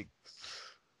White Snake.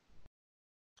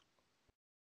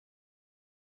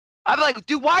 I'm like,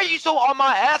 dude, why are you so on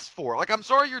my ass for? Like, I'm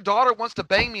sorry your daughter wants to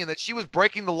bang me and that she was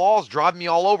breaking the laws, driving me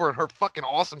all over in her fucking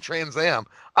awesome Trans Am.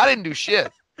 I didn't do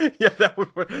shit. Yeah,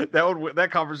 that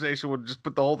conversation would just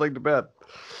put the whole thing to bed.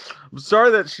 I'm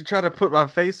sorry that she tried to put my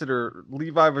face in her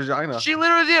Levi vagina. She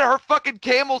literally did. Her fucking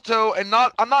camel toe, and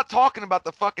I'm not talking about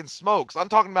the fucking smokes. I'm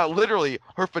talking about literally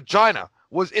her vagina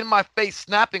was in my face,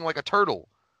 snapping like a turtle.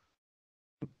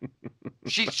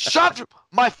 She shoved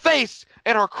my face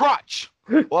in her crotch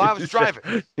while I was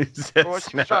driving. He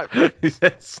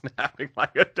said snapping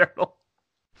like a turtle.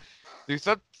 Dude,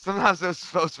 sometimes those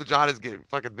vaginas get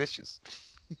fucking vicious.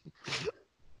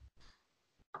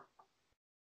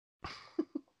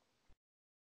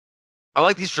 I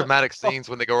like these dramatic scenes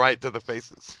when they go right to the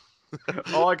faces.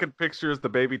 All I can picture is the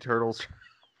baby turtles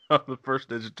of the first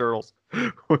Ninja Turtles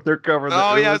when they're covering the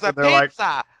Oh yeah, it's ooze, a and they're like,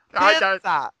 pizza, "I don't-"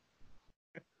 pizza.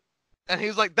 And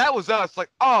he's like, "That was us." Like,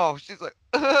 oh, she's like,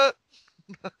 it's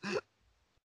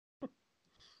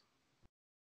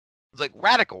like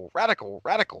radical, radical,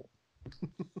 radical.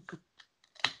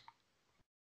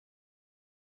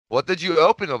 What did you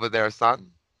open over there,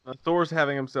 son? Thor's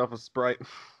having himself a Sprite.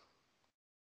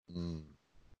 Mm.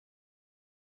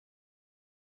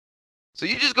 So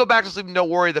you just go back to sleep and don't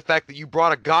worry the fact that you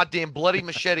brought a goddamn bloody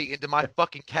machete into my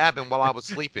fucking cabin while I was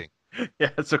sleeping. Yeah,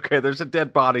 it's okay. There's a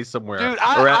dead body somewhere. Dude,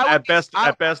 or at best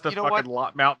a you know fucking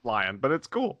mountain lion, but it's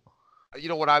cool. You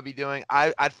know what I'd be doing?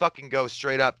 I'd fucking go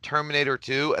straight up Terminator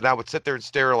 2, and I would sit there and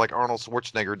stare like Arnold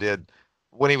Schwarzenegger did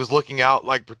when he was looking out,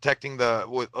 like protecting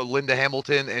with Linda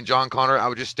Hamilton and John Connor. I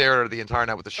would just stare at her the entire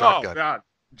night with a shotgun. Oh God,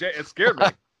 it scared me.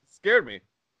 It scared me.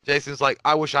 Jason's like,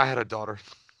 I wish I had a daughter.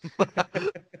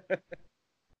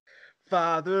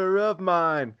 Father of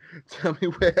mine, tell me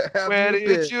where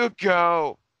did you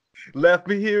go? Left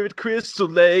me here at Crystal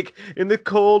Lake in the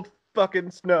cold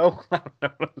fucking snow.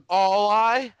 All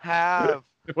I have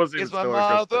is my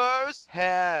mother's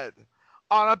head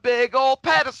on a big old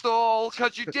pedestal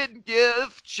because you didn't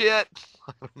give shit.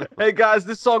 Hey guys,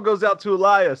 this song goes out to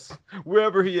Elias,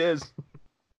 wherever he is.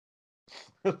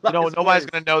 Nobody's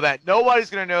going to know that.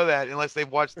 Nobody's going to know that unless they've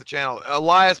watched the channel.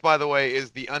 Elias, by the way, is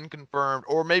the unconfirmed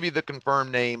or maybe the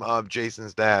confirmed name of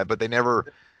Jason's dad, but they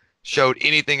never showed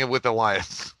anything with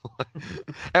Elias.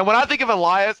 And when I think of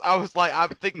Elias, I'm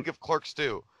thinking of Clerks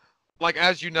 2. Like,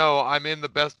 as you know, I'm in the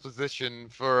best position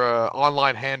for an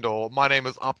online handle. My name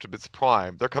is Optimus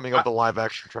Prime. They're coming up with a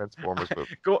live-action Transformers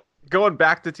movie. Going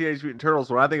back to Teenage Mutant Turtles,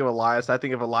 when I think of Elias, I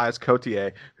think of Elias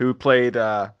Cotier, who played,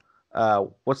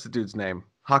 what's the dude's name?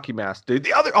 Hockey Mask, dude.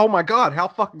 Oh my God, how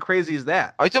fucking crazy is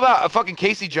that? Are you talking about fucking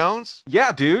Casey Jones?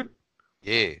 Yeah, dude.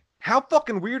 Yeah. How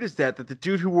fucking weird is that the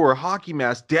dude who wore a hockey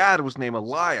mask dad was named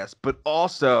Elias, but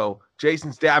also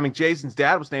Jason's dad. I mean, Jason's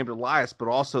dad was named Elias, but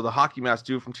also the hockey mask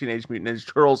dude from Teenage Mutant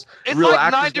Ninja Turtles. It's real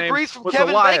like 9 actor's name degrees from was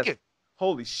Kevin Elias. Bacon.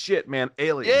 Holy shit, man.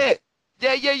 Alien.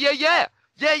 Yeah.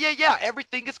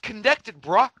 Everything is connected,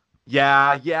 bruh.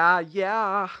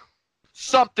 Yeah.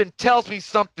 Something tells me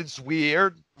something's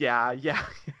weird. Yeah.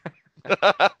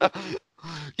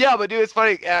 Yeah, but dude, it's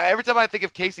funny. Every time I think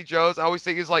of Casey Jones, I always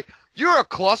think he's like, "You're a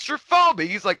claustrophobic."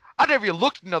 He's like, "I never even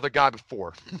looked at another guy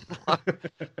before."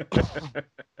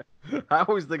 I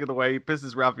always think of the way he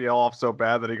pisses Raphael off so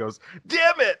bad that he goes,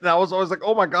 "Damn it!" And I was always like,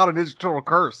 "Oh my God, a Ninja Turtle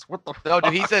curse! What the?" No,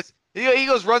 dude, he says he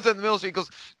goes runs in the middle of the street. He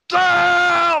goes,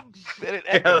 "Damn!" And it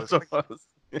echoes. Yeah, that's what it was.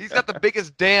 He's got the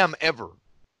biggest damn ever.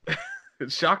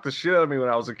 It shocked the shit out of me when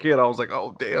I was a kid. I was like,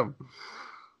 "Oh damn!"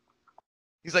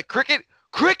 He's like, "Cricket,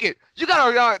 you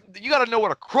gotta know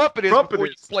what a crumpet is before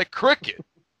you play cricket."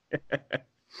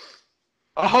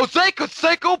 A Jose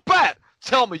Canseco bat.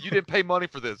 Tell me you didn't pay money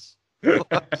for this. I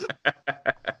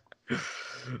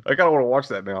kind of want to watch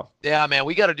that now. Yeah, man,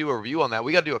 we got to do a review on that.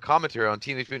 We got to do a commentary on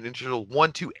Teenage Mutant Ninja Turtles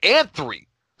 1, 2, and 3.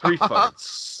 3 fucking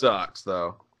sucks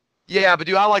though. Yeah, but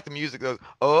dude, I like the music though.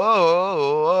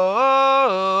 Oh.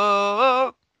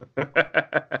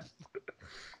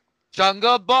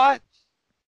 Jungle Boy.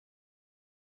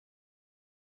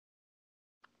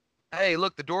 Hey,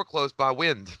 look, the door closed by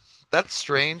wind. That's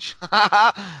strange.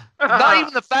 Not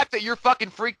even the fact that you're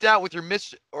fucking freaked out with your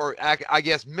I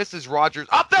guess Mrs. Rogers.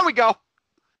 Oh, there we go.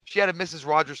 She had a Mrs.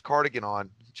 Rogers cardigan on.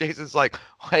 Jason's like,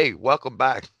 "Hey, welcome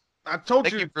back. I told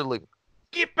Thank you for leaving.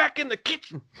 Get back in the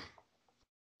kitchen."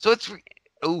 So it's,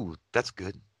 ooh, that's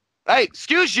good. Hey,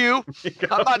 excuse you.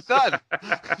 I'm not done.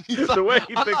 The way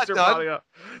he picks her body up.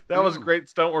 That was great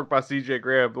stunt work by CJ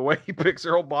Graham. The way he picks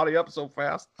her whole body up so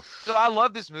fast. So I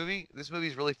love this movie. This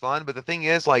movie's really fun. But the thing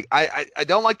is, like, I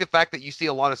don't like the fact that you see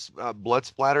a lot of blood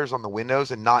splatters on the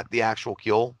windows and not the actual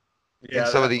kill. Yeah.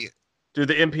 Some of the Dude,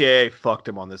 the MPAA fucked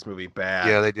him on this movie bad.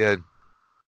 Yeah, they did.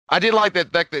 I did like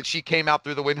that fact that she came out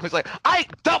through the window. It's like, "I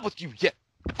ain't done with you yet.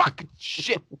 Fucking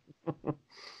shit."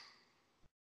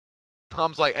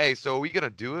 Tom's like, "Hey, so are we gonna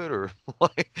do it or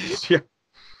like?" Yeah.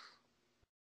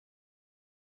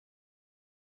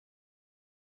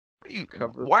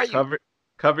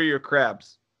 Cover your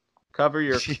crabs. Cover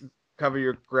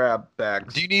your crab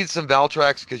bags. Do you need some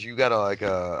Valtrex because you got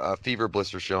a fever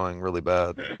blister showing really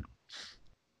bad?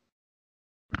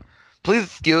 Please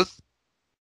excuse.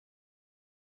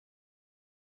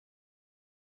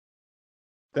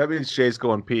 That means Shay's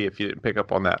going pee if you didn't pick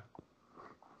up on that.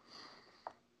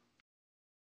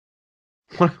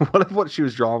 What if what she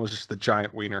was drawing was just the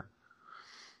giant wiener?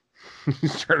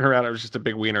 She's turning around, it was just a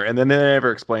big wiener, and then they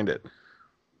never explained it.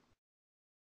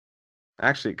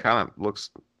 Actually, it kind of looks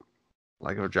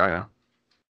like a vagina.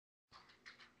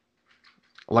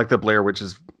 Like the Blair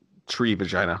Witch's tree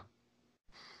vagina.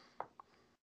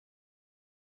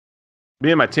 Me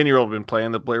and my 10-year-old have been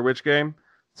playing the Blair Witch game.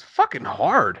 It's fucking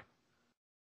hard.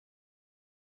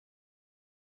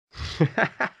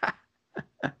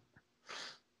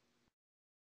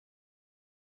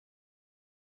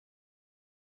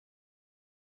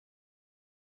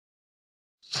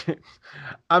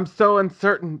 I'm so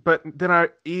uncertain, but then I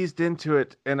eased into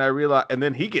it and I realized, and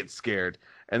then he gets scared.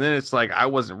 And then it's like, I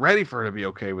wasn't ready for her to be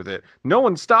okay with it. No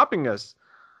one's stopping us.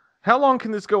 How long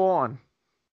can this go on?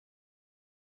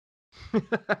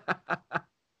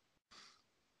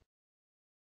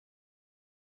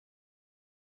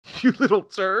 You little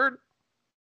turd.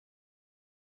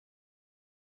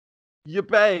 You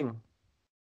bang.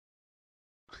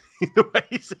 The way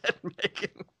he said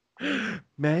Megan.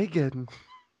 Megan.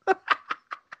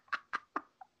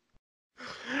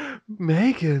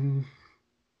 Megan.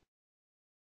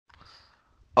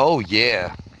 Oh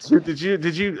yeah. So did you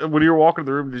when you were walking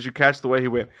the room, did you catch the way he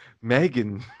went,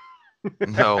 Megan?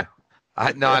 No.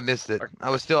 I missed it. I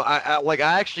was still I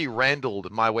actually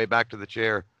randled my way back to the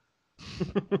chair.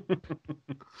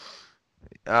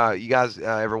 You guys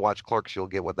ever watch Clerks, you'll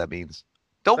get what that means.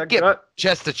 Don't That get gut-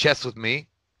 chest to chest with me.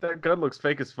 That gun looks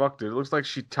fake as fuck, dude. It looks like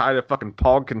she tied a fucking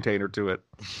Pog container to it.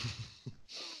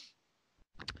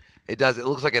 It does. It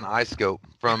looks like an eye scope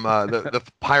from the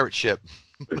pirate ship.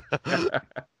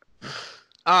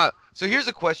 So here's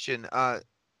a question. I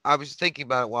was thinking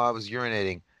about it while I was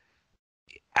urinating.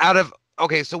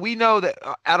 So we know that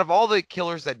out of all the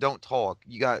killers that don't talk,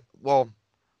 you got, well,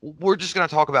 we're just going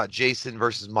to talk about Jason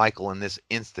versus Michael in this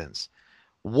instance.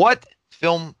 What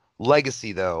film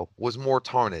legacy, though, was more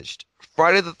tarnished?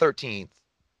 Friday the 13th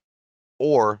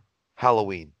or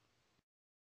Halloween?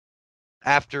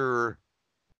 After,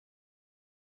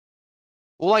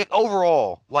 well, like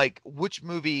overall, like which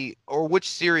movie or which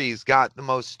series got the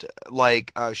most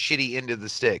shitty end of the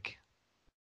stick?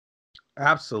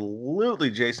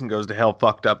 Absolutely, Jason Goes to Hell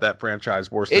fucked up that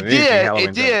franchise worse than It anything did.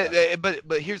 Halloween's It ever did. done.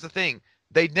 But here's the thing.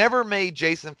 They never made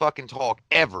Jason fucking talk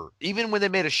ever. Even when they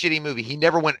made a shitty movie, he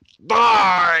never went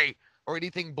die or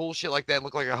anything bullshit like that.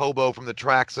 Looked like a hobo from the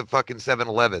tracks of fucking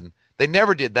 7-Eleven. They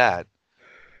never did that.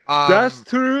 That's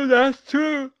true. That's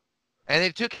true. And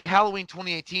it took Halloween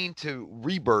 2018 to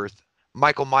rebirth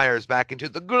Michael Myers back into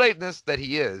the greatness that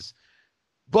he is.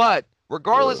 But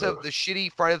regardless of the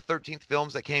shitty Friday the 13th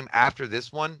films that came after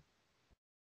this one,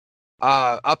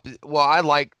 I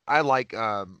like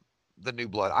The New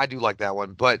Blood. I do like that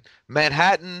one, but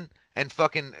Manhattan and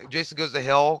fucking Jason Goes to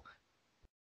Hell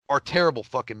are terrible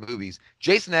fucking movies.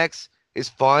 Jason X is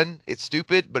fun. It's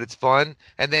stupid, but it's fun.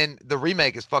 And then the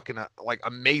remake is fucking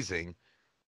amazing.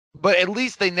 But at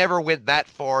least they never went that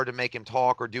far to make him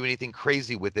talk or do anything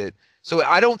crazy with it. So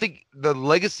I don't think the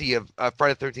legacy of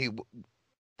Friday the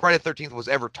 13th was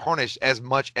ever tarnished as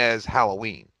much as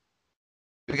Halloween.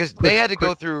 Because they had to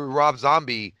go through Rob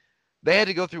Zombie. They had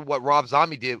to go through what Rob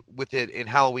Zombie did with it in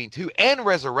Halloween 2 and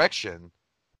Resurrection.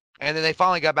 And then they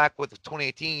finally got back with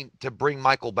 2018 to bring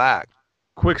Michael back.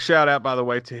 Quick shout out, by the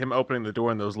way, to him opening the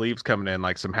door and those leaves coming in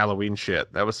like some Halloween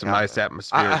shit. That was some nice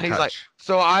atmosphere. He's like,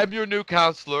 so I'm your new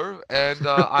counselor, and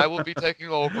I will be taking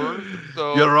over.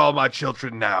 So you're all my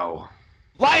children now.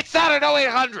 Lights out at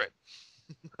 0800.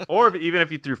 Or even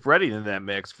if you threw Freddy in that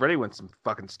mix, Freddy went some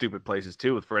fucking stupid places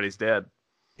too with Freddy's Dead.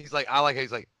 He's like,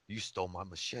 he's like, you stole my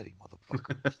machete,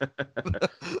 motherfucker.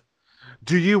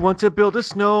 Do you want to build a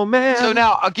snowman? So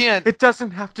now, again, it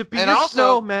doesn't have to be a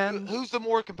snowman. Who's the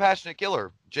more compassionate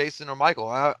killer, Jason or Michael?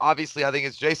 Obviously, I think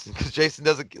it's Jason, because Jason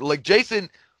doesn't, Jason,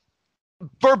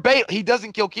 verbatim, he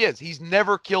doesn't kill kids. He's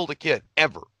never killed a kid,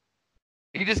 ever.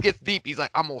 He just gets deep. He's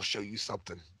like, I'm going to show you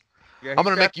something. Yeah, I'm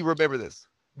going to make you remember this.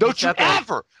 Don't you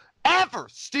ever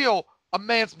steal a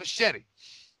man's machete.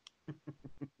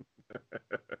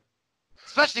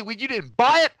 Especially when you didn't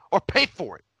buy it or pay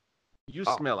for it. You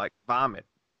smell like vomit.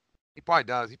 He probably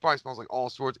does. He probably smells like all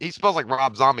sorts. He smells like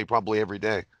Rob Zombie probably every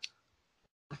day.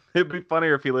 It'd be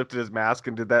funnier if he lifted his mask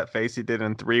and did that face he did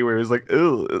in 3 where he was like,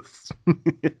 ew.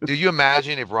 Do you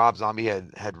imagine if Rob Zombie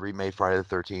had remade Friday the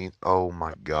 13th? Oh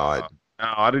my God.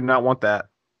 No, I do not want that.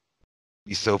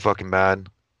 He's so fucking bad.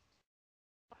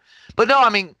 But no, I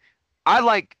mean,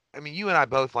 you and I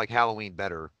both like Halloween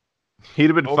better. He'd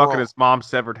have been fucking his mom's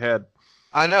severed head.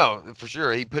 I know, for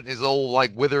sure. He put his old,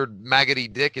 withered, maggoty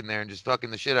dick in there and just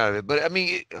fucking the shit out of it. But, I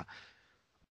mean,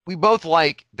 we both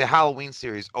like the Halloween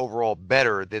series overall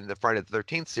better than the Friday the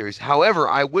 13th series. However,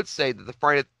 I would say that the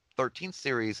Friday the 13th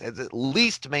series has at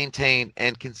least maintained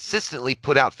and consistently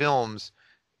put out films,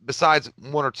 besides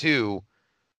 1 or 2,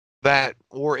 that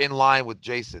were in line with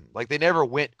Jason. Like, they never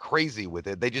went crazy with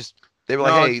it. They They were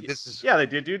like, No, hey, this is. Yeah, they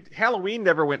did, dude. Halloween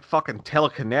never went fucking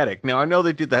telekinetic. Now I know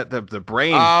they did that. The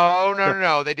brain. Oh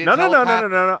no! They did.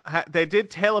 No. They did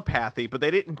telepathy, but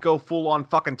they didn't go full on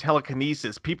fucking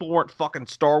telekinesis. People weren't fucking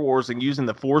Star Wars and using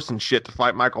the Force and shit to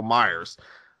fight Michael Myers.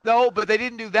 No, but they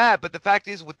didn't do that. But the fact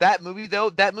is, with that movie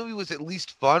though, that movie was at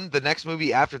least fun. The next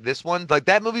movie after this one, like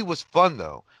that movie was fun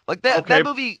though. Like that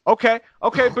movie. Okay,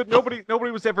 but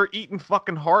nobody was ever eating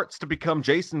fucking hearts to become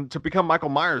Michael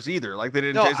Myers either. Like they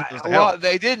didn't. No, Jason Goes to Hell.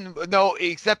 they didn't. No,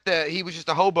 except that he was just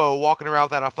a hobo walking around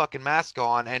without a fucking mask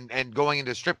on and going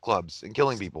into strip clubs and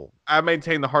killing people. I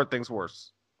maintain the heart thing's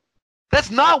worse. That's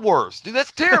not worse, dude.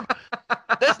 That's terrible.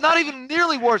 That's not even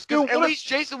nearly worse. Because Dude, at least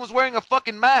Jason was wearing a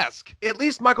fucking mask. At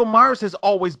least Michael Myers has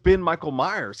always been Michael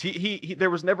Myers. He there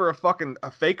was never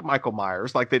a fake Michael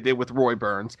Myers like they did with Roy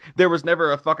Burns. There was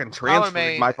never a fucking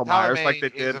transferred Michael Myers like they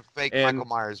did. A fake Michael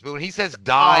Myers. But when he says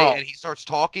die and he starts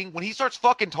talking, when he starts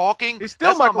fucking talking, he's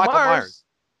still Michael Myers.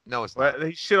 No, it's not. Well,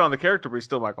 he shit on the character, but he's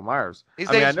still Michael Myers.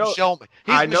 His name's Michelle.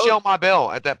 He's Michelle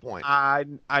Mabel at that point. I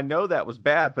know that was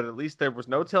bad, but at least there was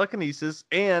no telekinesis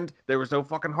and there was no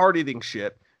fucking heart eating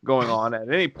shit going on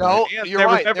at any point. No, and you're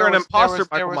right. There was never an imposter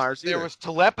Michael Myers either. There was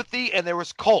telepathy and there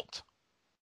was cult.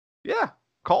 Yeah,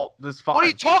 cult is fine. What are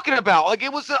you talking about? Like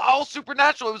it was all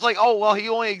supernatural. It was like, oh well, he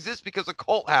only exists because a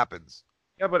cult happens.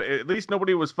 Yeah, but at least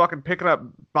nobody was fucking picking up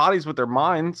bodies with their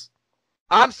minds.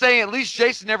 I'm saying at least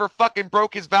Jason never fucking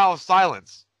broke his vow of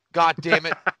silence. God damn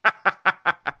it.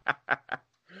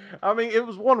 I mean, it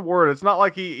was one word. It's not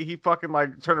like he fucking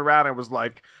like turned around and was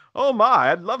like, "Oh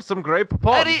my, I'd love some grape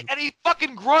pop." And he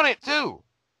fucking grunted too.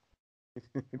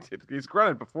 He's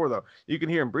grunted before though. You can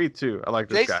hear him breathe too. I like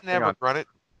this guy. Jason never grunted.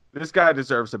 This guy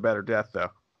deserves a better death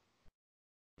though.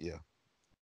 Yeah.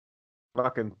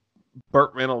 Fucking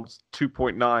Burt Reynolds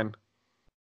 2.9.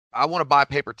 I want to buy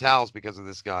paper towels because of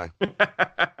this guy.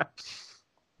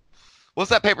 What's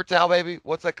that paper towel, baby?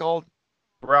 What's that called?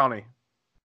 Brownie.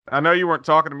 I know you weren't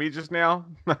talking to me just now.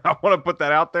 I want to put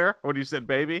that out there when you said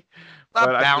baby.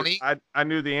 Not Bounty. I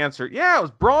knew the answer. Yeah, it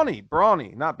was Brawny.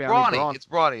 Brawny, not Bounty. Brawny. It's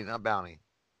Brawny, not Bounty.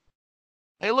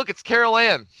 Hey, look, it's Carol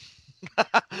Ann.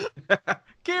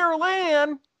 Carol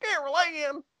Ann.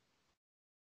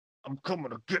 I'm coming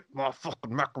to get my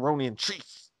fucking macaroni and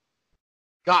cheese.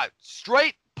 God,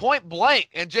 straight point blank.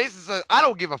 And Jason says, I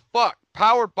don't give a fuck.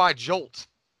 Powered by Jolt.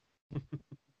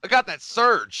 I got that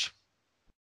surge.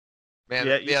 Man,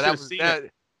 yeah, that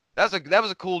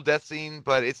was a cool death scene,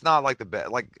 but it's not like the best.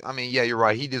 Like, I mean, yeah, you're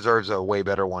right. He deserves a way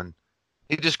better one.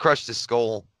 He just crushed his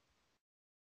skull.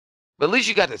 But at least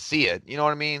you got to see it. You know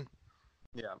what I mean?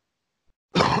 Yeah.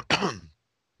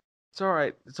 It's all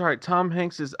right. It's all right. Tom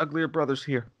Hanks' uglier brother's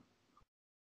here.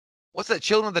 What's that?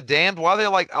 Children of the Damned? Why are they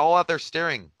like all out there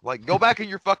staring? Like, go back in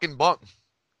your fucking bunk.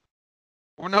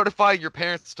 We're notifying your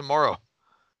parents tomorrow.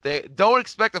 They don't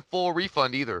expect a full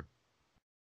refund either.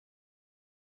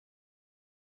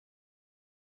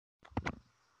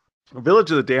 Village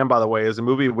of the Damned, by the way, is a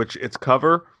movie which its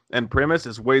cover and premise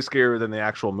is way scarier than the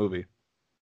actual movie.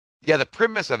 Yeah, the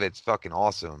premise of it's fucking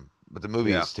awesome, but the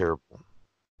movie is terrible.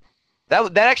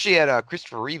 That actually had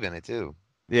Christopher Reeve in it too.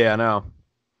 Yeah, I know.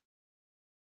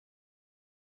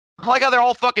 I like how they're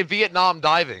all fucking Vietnam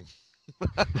diving.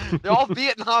 They're all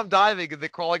Vietnam diving and they're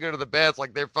crawling under the beds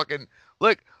like they're fucking,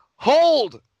 look,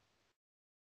 hold!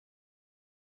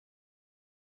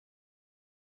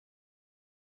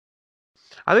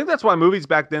 I think that's why movies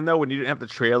back then, though, when you didn't have the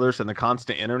trailers and the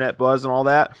constant internet buzz and all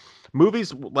that,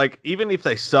 movies, like, even if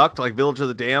they sucked, like Village of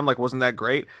the Damned, like, wasn't that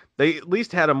great, they at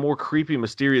least had a more creepy,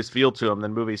 mysterious feel to them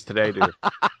than movies today do.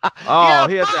 Oh,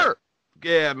 he had that.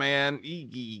 Yeah, man.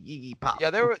 Iggy pop.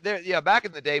 Yeah, yeah, back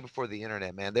in the day before the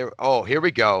internet, man. Oh, here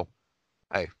we go.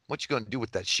 Hey, what you gonna do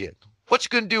with that shit? What you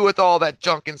gonna do with all that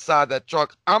junk inside that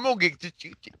trunk? I'm gonna get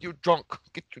you drunk.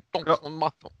 Get your drunk on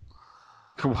my phone.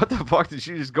 What the fuck did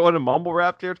you just go into mumble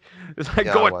rap, dude? It's like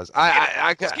yeah, going.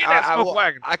 I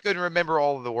couldn't remember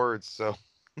all of the words, so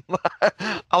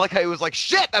I like how he was like,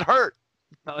 "Shit, that hurt."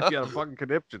 I like you had a fucking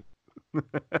conniption. It's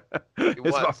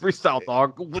my freestyle,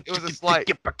 dog. It was a slight.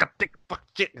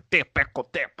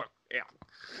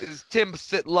 This is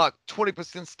 10% luck,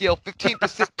 20% skill,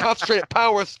 15% concentrated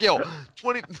power skill,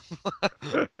 20.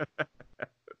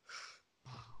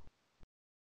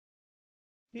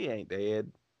 He ain't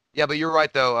dead. Yeah, but you're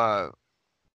right though.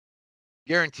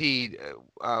 Guaranteed.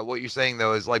 What you're saying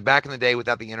though is like back in the day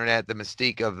without the internet, the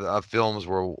mystique of films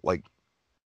were like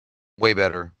way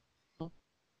better.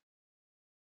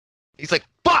 He's like,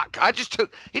 fuck!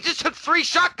 He just took 3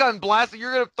 shotgun blasts, and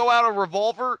you're gonna throw out a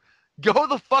revolver? Go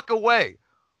the fuck away!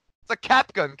 It's a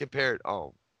cap gun compared.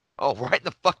 Oh, right in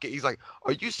the fuck. He's like,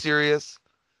 are you serious?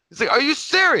 He's like, are you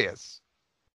serious?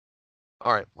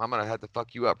 All right, I'm gonna have to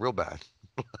fuck you up real bad.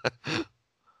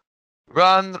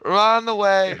 Run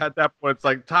away. At that point, it's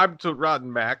like time to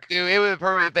run, Mac. Dude, it would be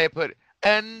perfect if they put,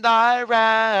 and I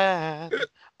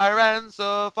ran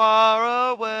so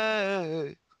far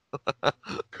away.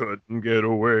 Couldn't get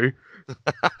away.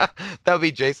 That would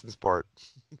be Jason's part.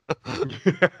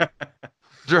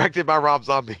 Directed by Rob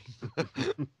Zombie.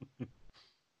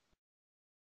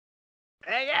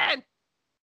 Again.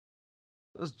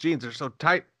 Those jeans are so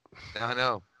tight. I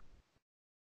know.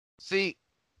 See,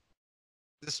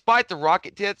 despite the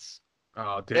rocket tits,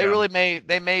 Oh, damn.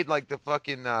 they made like the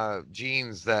fucking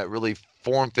jeans that really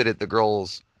form fitted the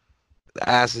girls'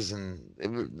 asses,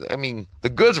 and I mean the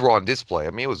goods were on display. I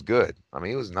mean it was good. I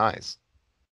mean it was nice.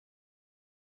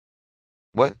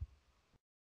 What?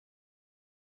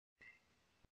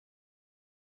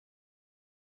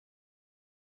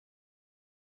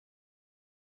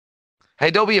 Hey,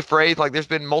 don't be afraid. Like, there's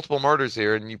been multiple murders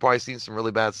here, and you've probably seen some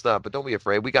really bad stuff. But don't be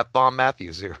afraid. We got Thom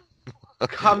Matthews here.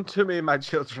 Come to me, my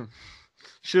children.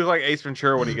 She was like Ace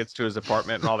Ventura when he gets to his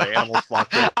apartment and all the animals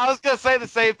flock in. I was gonna say the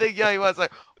same thing. Yeah, he was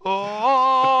like,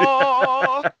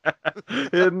 oh.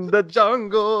 In the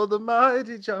jungle, the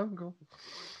mighty jungle.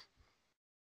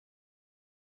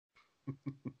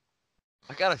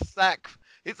 I got a sack.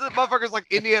 It's the motherfucker's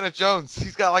like Indiana Jones.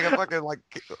 He's got like a fucking like,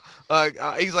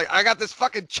 he's like, I got this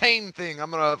fucking chain thing.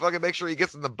 I'm gonna fucking make sure he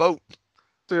gets in the boat.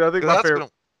 Dude, I think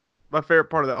my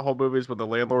favorite part of that whole movie is when the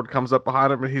landlord comes up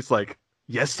behind him and he's like,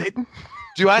 "Yes, Satan."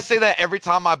 Do I say that every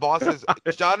time my boss says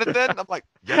Jonathan? I'm like,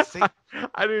 yes, Satan.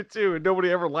 I do too, and nobody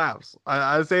ever laughs.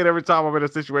 I say it every time I'm in a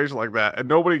situation like that, and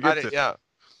nobody gets it. Yeah.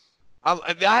 I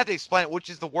have to explain it, which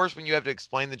is the worst when you have to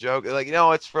explain the joke. Like, you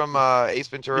know, it's from Ace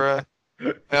Ventura.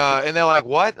 And they're like,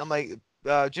 what? I'm like,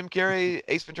 Jim Carrey,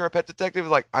 Ace Ventura, Pet Detective.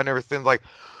 Like, I never seen. Like,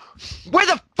 where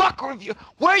the fuck are you?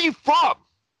 Where are you from?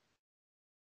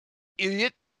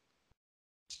 Idiot.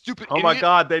 Stupid Oh idiot. my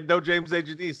God, they know James A.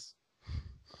 Janice.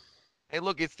 Hey,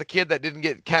 look, it's the kid that didn't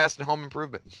get cast in Home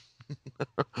Improvement.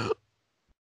 What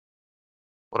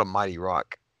a mighty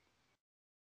rock.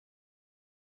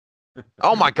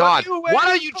 Oh my God. Why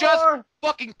don't you just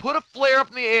fucking put a flare up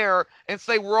in the air and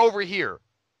say we're over here?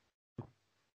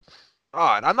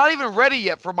 God, I'm not even ready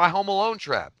yet for my Home Alone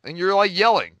trap, and you're like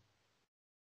yelling.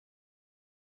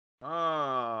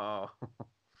 Oh.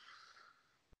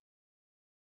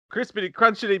 Crispity,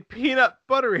 crunchity, peanut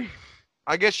buttery.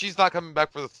 I guess she's not coming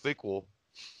back for the sequel.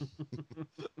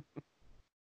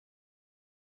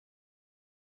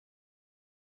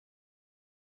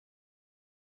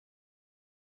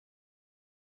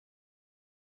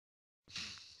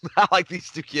 I like these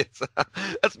two kids.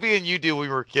 That's me and you do when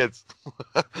we were kids.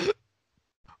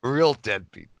 Real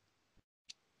deadbeat.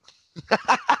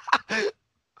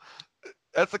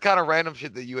 That's the kind of random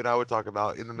shit that you and I would talk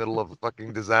about in the middle of a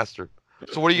fucking disaster.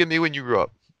 So what are you gonna do when you grow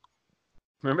up?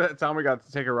 Remember that time we got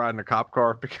to take a ride in a cop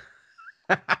car?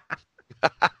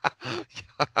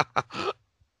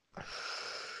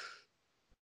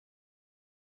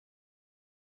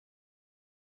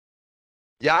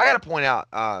 Yeah, I gotta point out,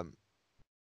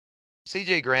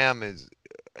 C.J. Graham is,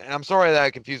 and I'm sorry that I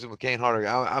confused him with Kane Hodder.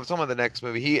 I'm talking about the next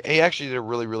movie. He actually did a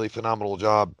really, really phenomenal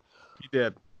job. He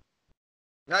did.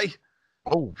 Hey.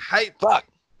 Oh, Hey, fuck.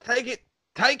 take it.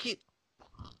 Take it.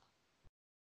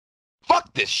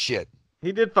 Fuck this shit.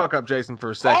 He did fuck up Jason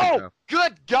for a second, Oh, though.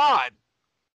 good God.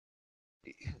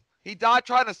 He died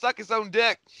trying to suck his own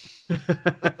dick.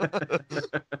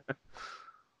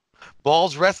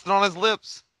 Balls resting on his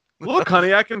lips. Look,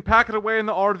 honey, I can pack it away in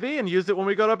the RV and use it when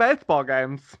we go to baseball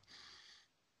games.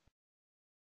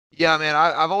 Yeah, man,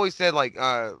 I've always said, like,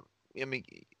 I mean,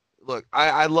 look,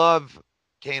 I love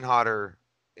Kane Hodder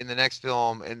in the next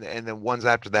film and the ones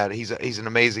after that. He's an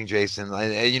amazing Jason.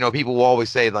 And, you know, people will always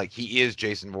say, like, he is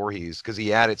Jason Voorhees because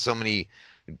he added so many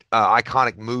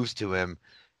iconic moves to him.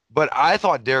 But I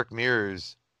thought Derek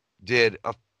Mears did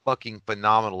a fucking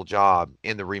phenomenal job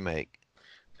in the remake.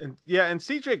 And, yeah, and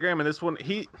C.J. Graham in this one,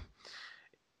 he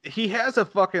has a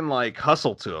fucking, like,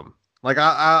 hustle to him. Like,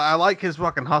 I like his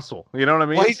fucking hustle. You know what I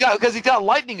mean? Well, he's got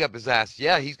lightning up his ass.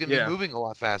 Yeah, he's gonna be moving a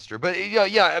lot faster. But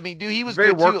yeah, I mean, dude, he was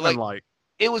very good too. workmanlike.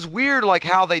 It was weird, like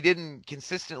how they didn't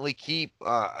consistently keep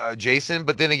Jason,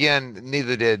 but then again,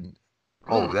 neither did.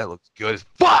 Oh, that looks good as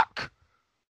fuck.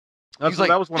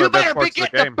 That was one of the best parts of the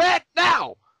game. You better be getting to bed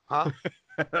now, huh?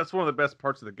 That's one of the best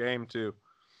parts of the game too.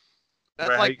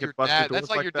 That's like your dad. That's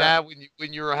like your dad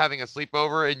when you're having a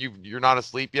sleepover and you're not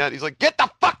asleep yet. He's like, "Get the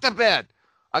fuck to bed.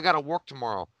 I gotta work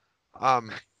tomorrow." But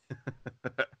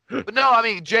no, I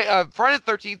mean, Friday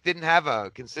the 13th didn't have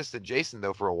a consistent Jason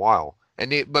though for a while,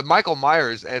 but Michael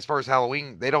Myers, as far as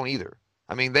Halloween, they don't either.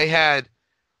 I mean, they had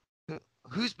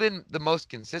who's been the most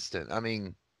consistent? I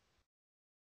mean,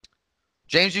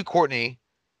 James Hugh Courtney,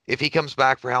 if he comes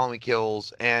back for Halloween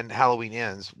Kills and Halloween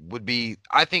Ends, would be,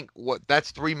 I think,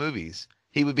 that's 3 movies.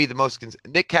 He would be the most.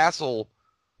 Nick Castle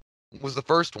was the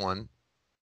first one.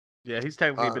 Yeah, he's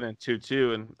technically been in 2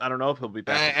 too, and I don't know if he'll be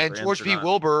back. And George P.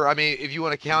 Wilbur, I mean, if you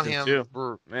want to count him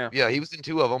for, he was in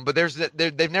 2 of them. But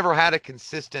they've never had a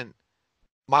consistent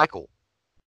Michael.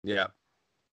 Yeah.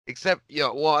 Except,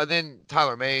 and then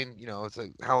Tyler Mane, it's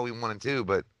like Halloween 1 and 2,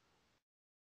 but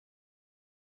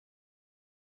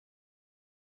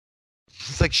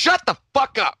it's like, shut the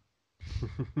fuck up.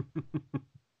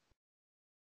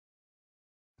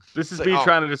 This is me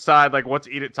trying to decide like what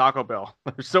to eat at Taco Bell.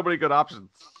 There's so many good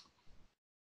options.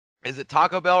 Is it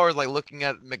Taco Bell or is like looking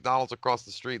at McDonald's across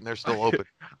the street and they're still open?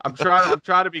 I'm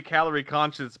trying to be calorie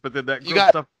conscious, but then that grilled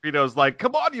stuffed burrito's like,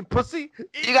 come on, you pussy.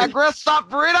 You got grilled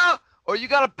stuffed burrito or you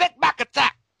got a Big Mac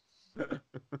attack? Dude,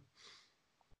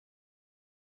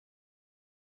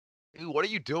 what are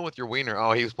you doing with your wiener?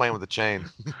 Oh, he was playing with the chain.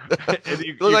 And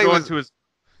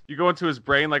you go into his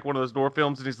brain like one of those Noir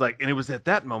films, and he's like, and it was at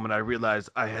that moment I realized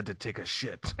I had to take a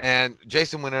shit. And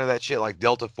Jason went into that shit like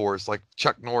Delta Force, like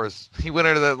Chuck Norris. He went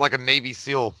into that like a Navy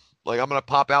SEAL. Like, I'm going to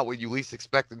pop out when you least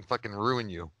expect and fucking ruin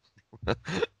you.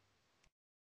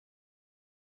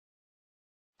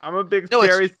 I'm a big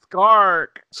scary Skark.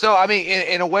 So, I mean,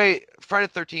 in a way,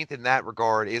 Friday the 13th in that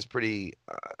regard is pretty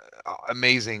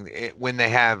amazing when they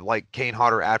have, like, Kane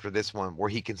Hodder after this one, where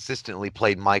he consistently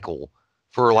played Michael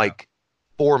for, like,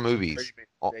 4 movies.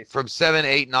 From 7,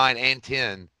 8, 9, and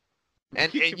 10.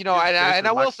 And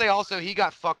I will say also, he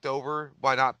got fucked over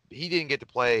by he didn't get to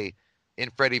play in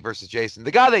Freddy versus Jason.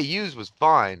 The guy they used was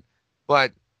fine,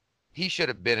 but he should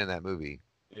have been in that movie.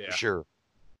 For sure.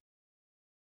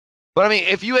 But I mean,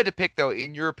 if you had to pick, though,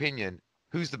 in your opinion,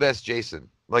 who's the best Jason?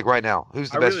 Like right now, who's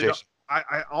the best Jason?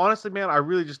 I honestly, man, I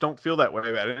really just don't feel that way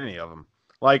about any of them.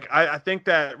 Like, I think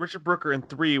that Richard Brooker in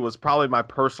 3 was probably my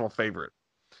personal favorite.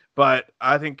 But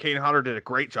I think Kane Hodder did a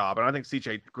great job, and I think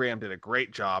C.J. Graham did a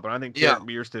great job, and I think Derek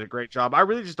Mears did a great job. I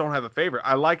really just don't have a favorite.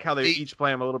 I like how they each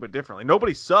play him a little bit differently.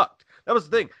 Nobody sucked. That was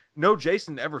the thing. No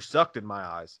Jason ever sucked in my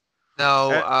eyes.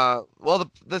 No,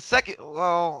 the second,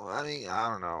 I mean, I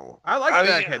don't know. I like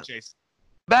Baghead Jason.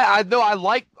 I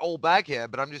like old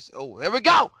Baghead, but I'm just, there we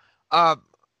go.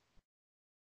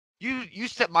 You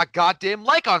set my goddamn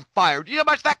lake on fire. Do you know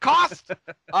how much that cost?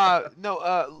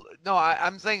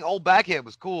 I'm saying old Baghead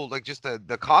was cool, like just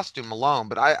the costume alone.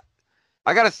 But I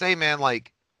gotta say, man,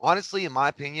 like honestly, in my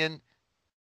opinion,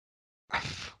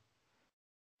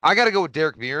 I gotta go with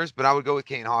Derek Mears, but I would go with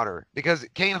Kane Hodder because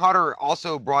Kane Hodder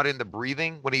also brought in the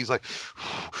breathing when he's like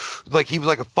he was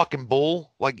like a fucking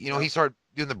bull, like he started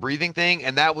doing the breathing thing,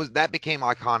 and that became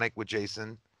iconic with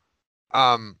Jason.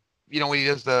 When he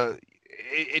does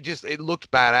it looked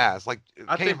badass. Like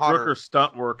I think Brooker's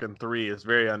stunt work in 3 is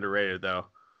very underrated, though.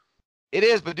 It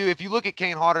is, but dude, if you look at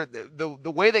Kane Hodder,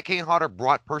 the way that Kane Hodder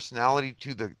brought personality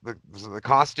to the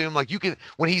costume, like you can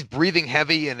when he's breathing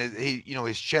heavy and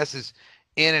his chest is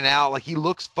in and out, like he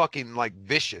looks fucking like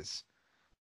vicious.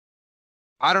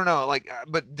 I don't know, like,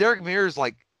 but Derek Mears,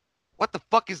 like, what the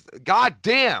fuck is?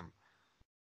 Goddamn,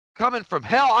 coming from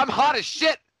hell, I'm hot as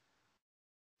shit.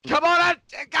 Come on,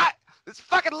 God, this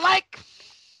fucking lake.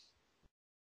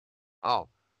 Oh,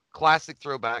 classic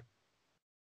throwback.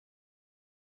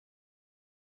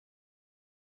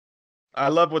 I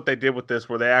love what they did with this,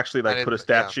 where they actually like put a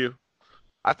statue. Yeah.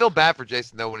 I feel bad for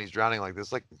Jason though when he's drowning like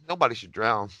this. Like nobody should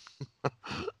drown.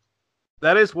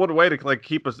 That is one way to like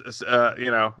keep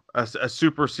a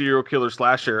super serial killer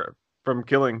slasher from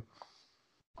killing.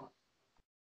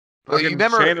 Well, you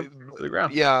remember?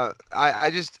 Yeah, I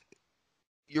just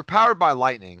you're powered by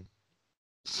lightning.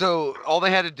 So all they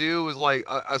had to do was like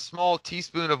a small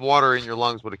teaspoon of water in your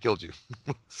lungs would have killed you.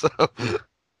 So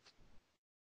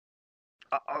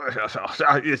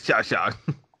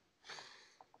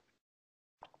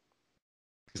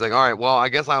he's like, all right, well, I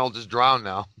guess I'll just drown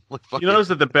now. You notice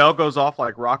that the bell goes off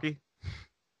like Rocky?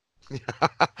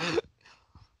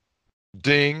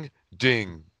 Ding,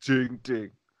 ding, ding,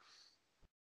 ding.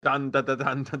 Dun, dun, dun,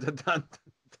 dun, dun, dun, dun,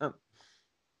 dun.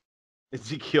 Is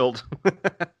he killed?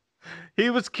 He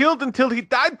was killed until he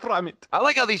died from it. I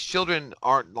like how these children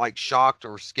aren't like shocked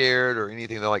or scared or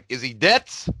anything. They're like, is he dead?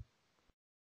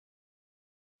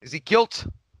 Is he killed?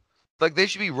 Like they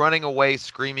should be running away,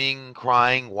 screaming,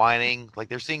 crying, whining. Like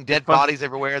they're seeing dead bodies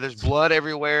everywhere. There's blood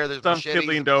everywhere. There's some kid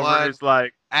leaned over and is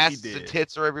like, asses and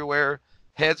tits are everywhere.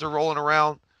 Heads are rolling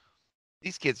around.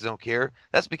 These kids don't care.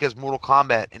 That's because Mortal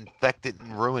Kombat infected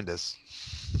and ruined us.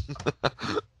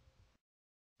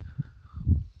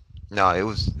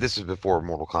 No, this was before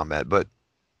Mortal Kombat, but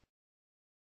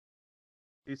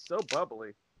He's so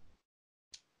bubbly.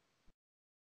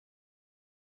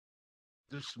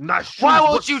 There's nice shoes. Why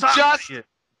What won't you size just is it?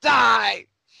 die?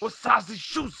 What size these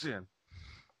shoes in?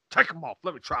 Take them off.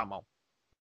 Let me try them on.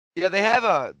 Yeah, they have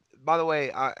a. By the way,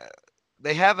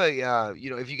 they have a.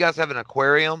 If you guys have an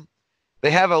aquarium,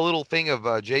 they have a little thing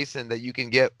of Jason that you can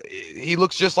get. He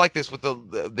looks just like this with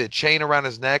the chain around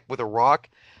his neck with a rock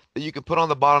that you can put on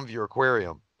the bottom of your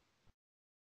aquarium.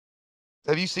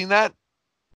 Have you seen that?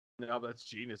 No, that's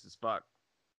genius as fuck.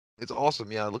 It's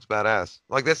awesome. Yeah, it looks badass.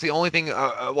 Like that's the only thing.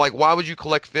 Like, why would you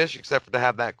collect fish except for to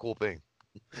have that cool thing?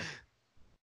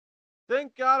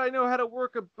 Thank God I know how to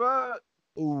work a boat.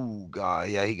 Ooh, God,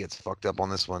 yeah, he gets fucked up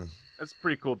on this one. That's a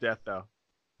pretty cool death, though.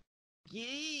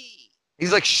 Yee!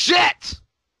 He's like, shit!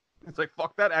 It's like,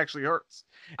 fuck, that actually hurts.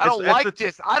 I don't like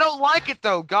this. I don't like it,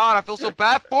 though. God, I feel so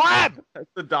bad for him! That's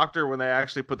the doctor when they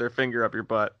actually put their finger up your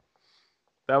butt.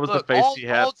 That was Look, the face he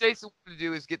had. All Jason wanted to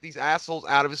do is get these assholes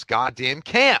out of his goddamn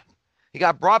camp. He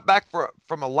got brought back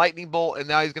from a lightning bolt, and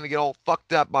now he's going to get all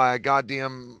fucked up by a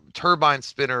goddamn turbine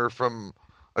spinner from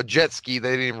a jet ski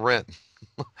they didn't even rent.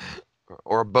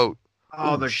 Or a boat.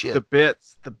 Oh, ooh, shit. the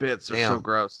bits are so Damn.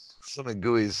 gross. Some of the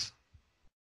gooey's.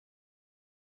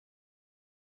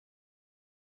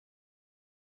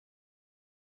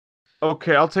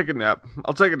 Okay, I'll take a nap.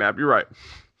 You're right.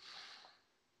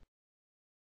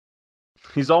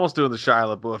 He's almost doing the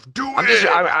Shia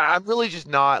LaBeouf. I'm really just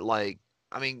not like.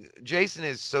 I mean, Jason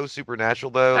is so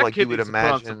supernatural though. That like kid you would needs to put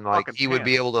on some imagine, like fucking he would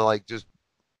be pants. able to like just.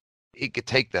 He could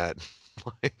take that.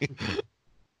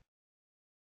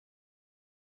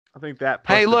 I think that.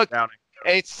 Hey, puts it look. down.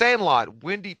 Hey, it's Sandlot,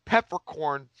 Wendy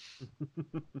Peppercorn.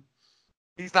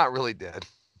 He's not really dead.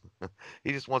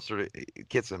 He just wants her to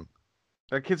kiss him.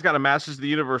 That kid's got a Masters of the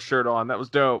Universe shirt on. That was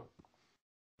dope.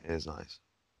 It is nice.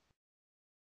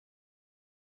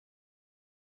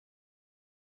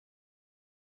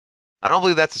 I don't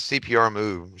believe that's a CPR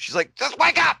move. She's like, just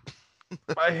wake up!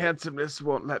 My handsomeness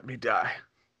won't let me die.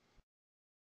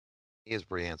 He is a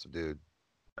pretty handsome dude.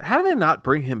 How did they not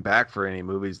bring him back for any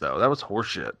movies, though? That was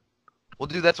horseshit. Well,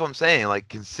 dude, that's what I'm saying. Like,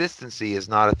 consistency is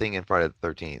not a thing in Friday the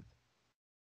 13th.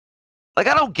 Like,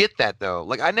 I don't get that, though.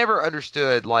 Like, I never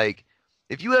understood, like,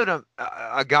 if you have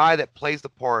a guy that plays the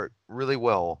part really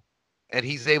well, and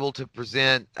he's able to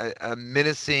present a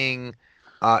menacing,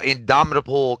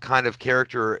 indomitable kind of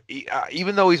character,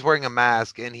 even though he's wearing a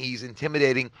mask and he's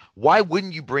intimidating, why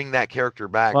wouldn't you bring that character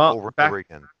back over and over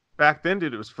again? Back then,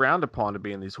 dude, it was frowned upon to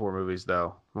be in these horror movies,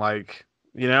 though. Like,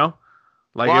 you know?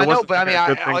 Like, well, it I know, wasn't but I like mean, a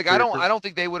good thing I don't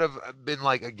think they would have been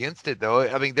like against it though.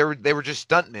 I mean, they were just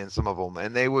stuntmen, some of them,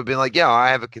 and they would have been like, yeah,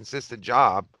 I have a consistent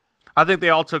job. I think they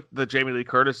all took the Jamie Lee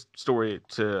Curtis story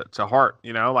to heart,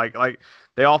 you know? Like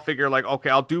they all figure like, okay,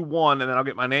 I'll do one and then I'll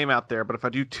get my name out there, but if I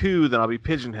do two, then I'll be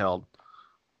pigeonholed.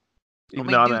 Even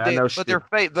though I know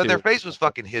their face was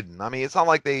fucking hidden. I mean, it's not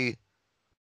like they.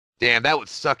 Damn, that would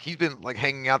suck. He's been like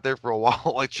hanging out there for a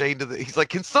while, like chained to the. He's like,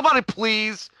 can somebody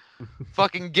please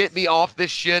fucking get me off this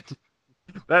shit?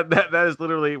 That is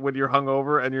literally when you're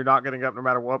hungover and you're not getting up no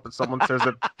matter what, but someone says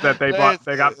that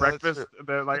they got breakfast.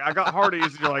 They're like, I got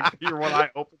Hardee's, and you're like, you're one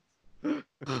eye open.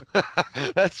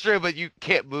 That's true, but you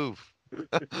can't move.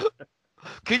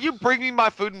 Can you bring me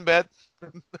my food in bed?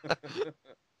 Well,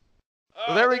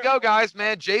 there we go, guys,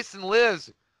 man. Jason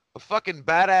Lives, a fucking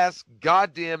badass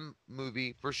goddamn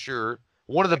movie for sure.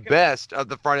 One of the best of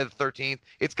the Friday the 13th.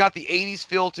 It's got the 80s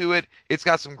feel to it. It's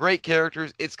got some great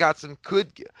characters. It's got some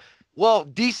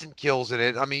decent kills in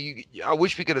it. I mean, I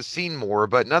wish we could have seen more,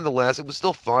 but nonetheless, it was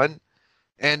still fun.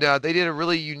 And they did a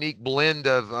really unique blend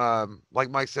of, like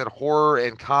Mike said, horror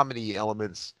and comedy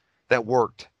elements that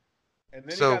worked. And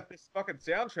then you got this fucking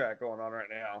soundtrack going on right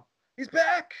now. He's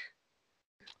back!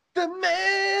 The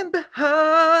man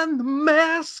behind the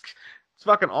mask. It's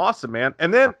fucking awesome, man.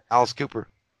 And then Alice Cooper.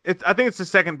 I think it's the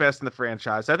second best in the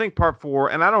franchise. I think part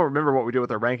 4, and I don't remember what we did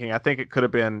with our ranking. I think it could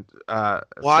have been. Well,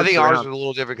 I think ours was a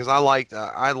little different because I liked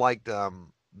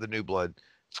the New Blood.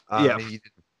 Yeah.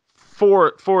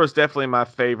 4 is definitely my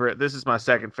favorite. This is my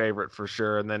second favorite for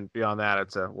sure, and then beyond that,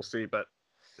 we'll see. But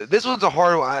this one's a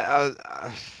hard one.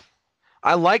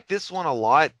 I like this one a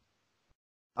lot.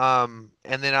 And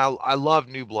then I love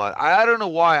New Blood. I don't know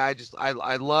why.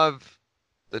 I love.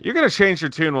 You're gonna change your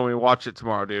tune when we watch it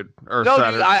tomorrow, dude. Or no,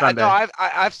 Saturday, dude, Sunday.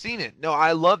 I've seen it. No,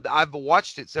 I've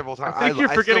watched it several times. I think you're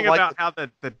forgetting about how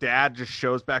the dad just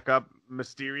shows back up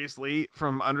mysteriously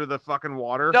from under the fucking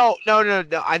water. No.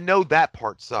 I know that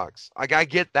part sucks. Like I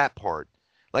get that part.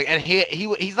 Like, and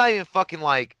he's not even fucking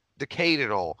like decayed at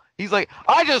all. He's like,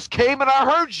 I just came and I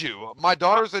heard you. My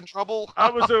daughter's in trouble. I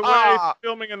was away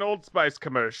filming an Old Spice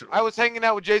commercial. I was hanging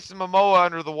out with Jason Momoa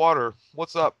under the water.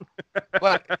 What's up?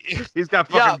 But he's got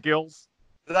fucking gills.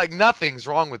 Like nothing's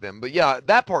wrong with him. But yeah,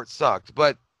 that part sucked.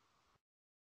 But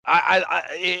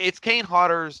it's Kane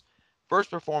Hodder's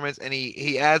first performance, and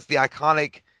he adds the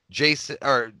iconic Jason,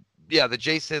 the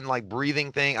Jason like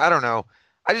breathing thing. I don't know.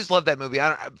 I just love that movie.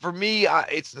 For me,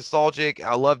 it's nostalgic.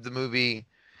 I love the movie.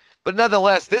 But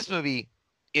nonetheless, this movie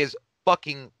is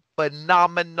fucking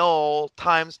phenomenal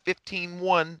times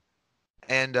 15-1.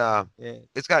 And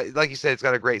it's got, like you said, it's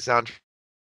got a great soundtrack.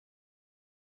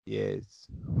 Yes.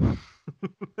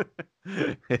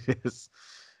 It is.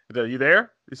 Are you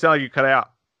there? You sound like you cut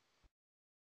out.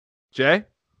 Jay?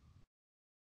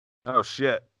 Oh,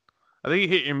 shit. I think you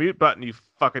hit your mute button, you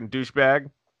fucking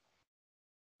douchebag.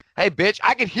 Hey, bitch,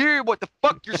 I can hear what the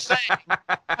fuck you're saying. My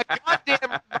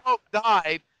goddamn remote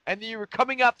died, and you were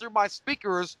coming out through my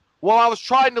speakers while I was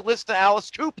trying to listen to Alice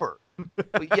Cooper.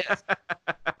 But yes.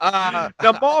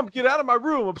 Now, Mom, get out of my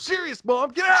room. I'm serious,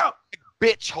 Mom. Get out.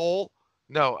 Bitch hole.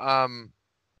 No,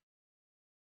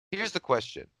 here's the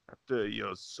question. After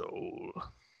your soul.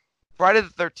 Friday the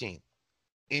 13th.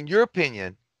 In your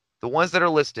opinion, the ones that are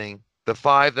listening, the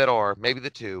 5 that are, maybe the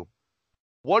 2,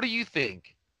 what do you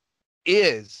think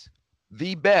is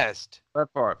the best? Brett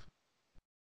Favre.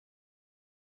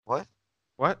 What?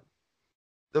 What?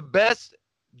 The best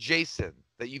Jason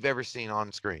that you've ever seen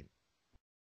on screen.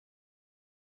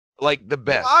 Like the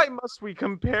best. Why must we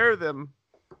compare them?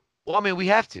 Well, I mean, we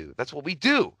have to. That's what we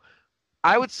do.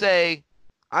 I would say,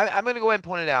 I'm going to go ahead and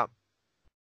point it out.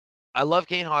 I love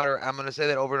Kane Hodder. I'm going to say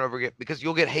that over and over again because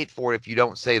you'll get hate for it if you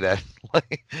don't say that.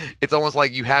 It's almost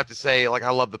like you have to say, like, I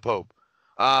love the Pope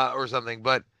or something.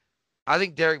 But I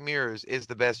think Derek Mears is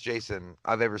the best Jason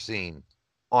I've ever seen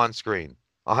on screen.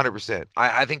 100%.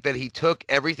 I think that he took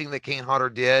everything that Kane Hodder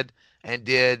did and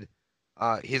did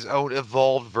his own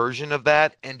evolved version of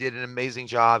that and did an amazing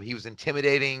job. He was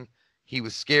intimidating. He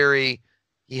was scary.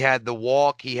 He had the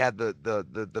walk. He had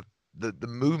the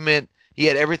movement. He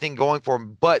had everything going for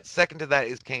him. But second to that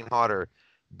is Kane Hodder.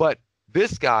 But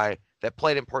this guy that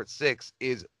played in part 6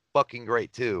 is fucking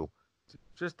great too.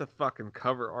 Just the fucking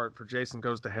cover art for Jason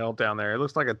Goes to Hell down there. It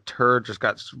looks like a turd just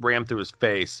got rammed through his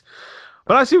face.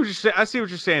 But I see what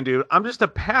you're saying, dude. I'm just a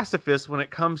pacifist when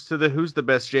it comes to the who's the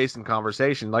best Jason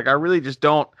conversation. Like, I really just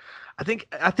don't. I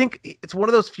think it's one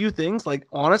of those few things. Like,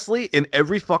 honestly, in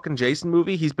every fucking Jason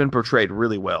movie, he's been portrayed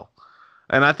really well.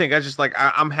 And I think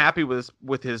I'm happy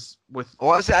with his. Well,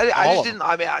 I just didn't.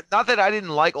 I mean, not that I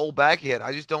didn't like Old Backhead.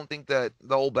 I just don't think that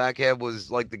the Old Backhead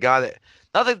was like the guy that.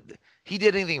 Not that he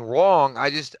did anything wrong.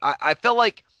 I felt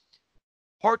like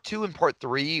part 2 and part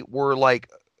 3 were like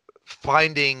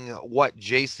finding what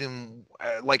Jason,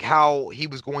 like how he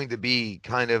was going to be,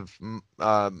 kind of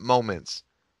moments.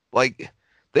 Like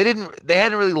they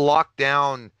hadn't really locked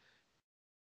down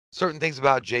certain things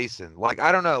about Jason. Like,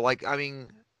 I don't know. Like, I mean,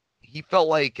 he felt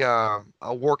like a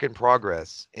work in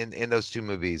progress in those 2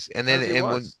 movies. And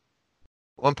then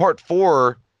when part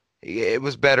 4, it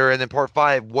was better. And then part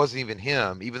 5 wasn't even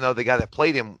him, even though the guy that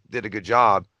played him did a good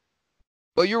job.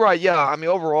 But you're right. Yeah. I mean,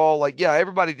 overall, like, yeah,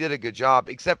 everybody did a good job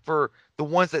except for the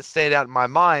ones that stand out in my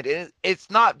mind. And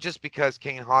it's not just because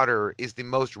Kane Hodder is the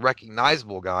most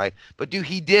recognizable guy, but dude,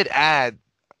 he did add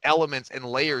elements and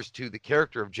layers to the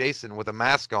character of Jason with a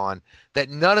mask on that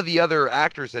none of the other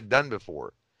actors had done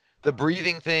before. The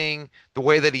breathing thing, the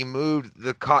way that he moved,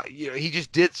 he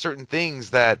just did certain things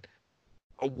that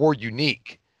were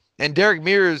unique. And Derek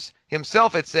Mears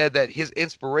himself had said that his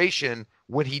inspiration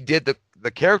when he did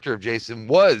the character of Jason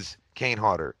was Kane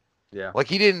Hodder. Yeah. Like,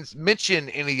 he didn't mention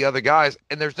any of the other guys,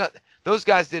 and those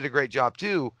guys did a great job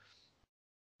too.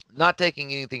 Not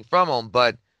taking anything from them,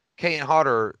 but Kane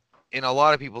Hodder, in a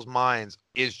lot of people's minds,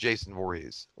 is Jason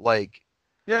Voorhees. Like,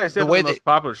 yeah, it's the most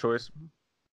popular choice.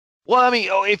 Well, I mean,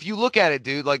 if you look at it,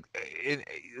 dude, like,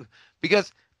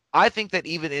 because I think that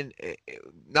even in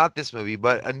not this movie,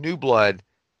 but A New Blood,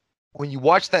 when you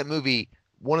watch that movie,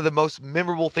 one of the most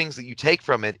memorable things that you take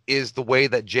from it is the way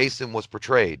that Jason was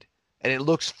portrayed, and it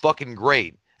looks fucking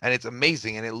great, and it's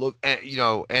amazing, and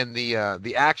and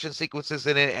the action sequences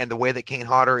in it, and the way that Kane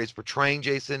Hodder is portraying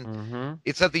Jason,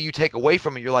 it's something you take away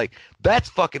from it. You're like, that's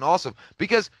fucking awesome,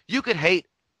 because you could hate,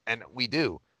 and we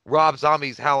do, Rob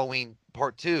Zombie's Halloween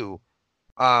Part 2,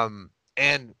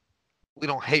 and we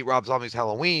don't hate Rob Zombie's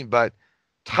Halloween, but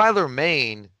Tyler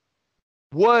Mane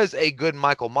was a good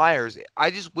Michael Myers.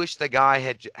 I just wish the guy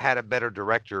had a better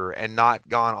director and not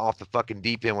gone off the fucking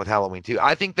deep end with Halloween 2.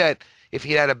 I think that if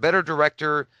he had a better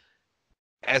director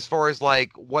as far as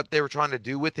like what they were trying to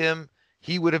do with him,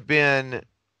 he would have been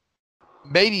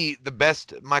maybe the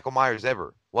best Michael Myers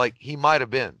ever. Like, he might have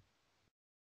been.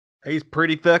 He's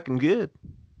pretty fucking good.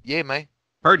 Yeah, man.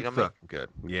 Pretty You know what I mean? fucking good.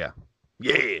 Yeah.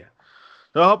 Yeah.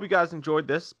 So I hope you guys enjoyed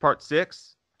this. Part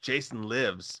 6. Jason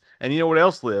lives. And you know what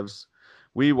else lives?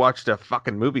 We watched a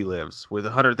fucking movie lives with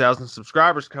 100,000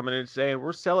 subscribers coming in today, and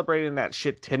we're celebrating that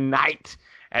shit tonight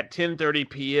at 10:30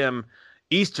 p.m.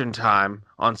 Eastern Time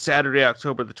on Saturday,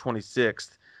 October the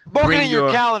 26th. Book it in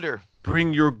your calendar.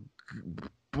 Bring your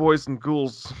boys and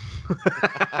ghouls.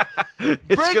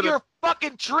 Bring your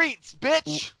fucking treats,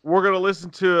 bitch. We're gonna listen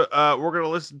to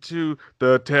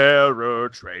the Terror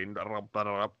Train.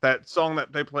 That song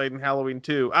that they played in Halloween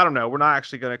 2. I don't know. We're not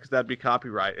actually gonna, because that'd be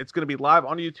copyright. It's gonna be live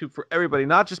on YouTube for everybody,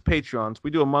 not just Patreons.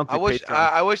 We do a monthly Patreon.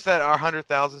 I wish that our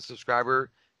 100,000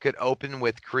 subscriber could open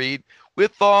with Creed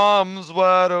with arms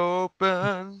wide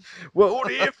open.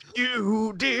 What if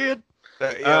you did?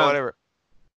 Whatever.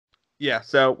 Yeah,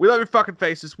 so we love your fucking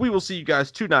faces. We will see you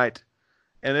guys tonight,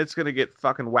 and it's going to get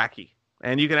fucking wacky.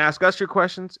 And you can ask us your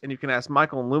questions, and you can ask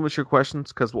Michael and Loomis your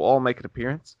questions, because we'll all make an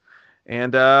appearance.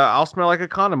 And I'll smell like a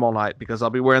condom all night, because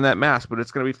I'll be wearing that mask, but it's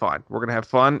going to be fine. We're going to have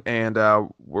fun, and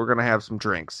we're going to have some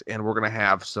drinks, and we're going to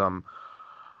have some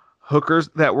hookers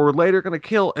that we're later going to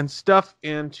kill and stuff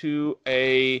into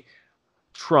a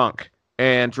trunk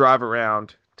and drive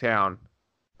around town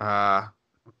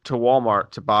to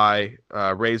Walmart to buy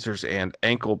razors and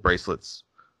ankle bracelets.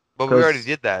 But we already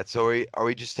did that. So are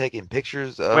we just taking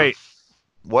pictures of... Wait.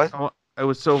 What? It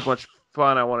was so much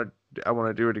fun. I want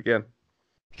to do it again.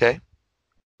 Okay.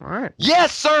 All right.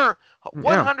 Yes, sir. Yeah.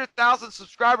 100,000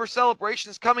 subscriber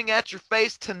celebrations coming at your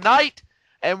face tonight,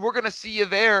 and we're going to see you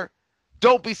there.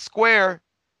 Don't be square.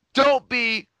 Don't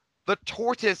be the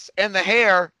tortoise and the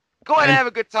hare. Go ahead and have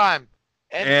a good time.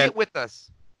 And get with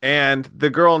us. And the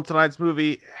girl in tonight's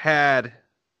movie had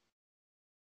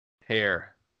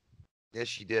hair. Yes,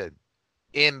 she did.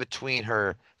 In between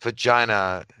her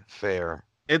vagina fair.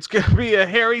 It's going to be a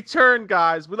hairy turn,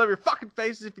 guys. We love your fucking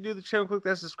faces. If you do the channel, click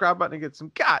that subscribe button and get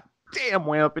some goddamn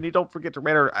way up. And you don't forget to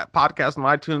rate our podcast on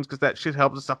iTunes, because that shit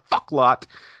helps us a fuck lot.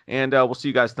 And we'll see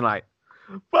you guys tonight.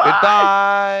 Bye.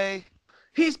 Goodbye.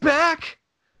 He's back.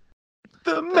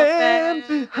 The man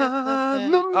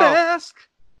behind the mask.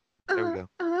 There we go.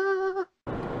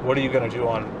 What are you going to do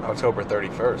on October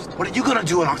 31st? What are you gonna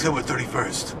do on October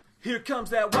 31st? Here comes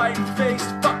that white-faced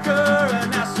fucker,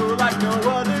 an asshole like no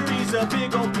other. He's a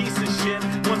big old piece of shit.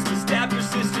 Wants to stab your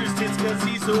sister's tits cause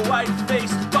he's a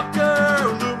white-faced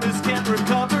fucker. Loomis can't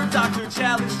recover. Dr.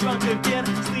 Challenge drunk again,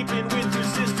 sleeping with your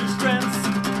sister's friends.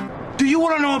 Do you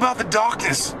wanna know about the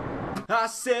darkness? I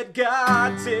said,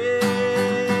 goddamn.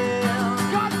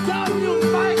 Goddamn you,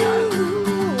 Michael.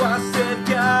 I said,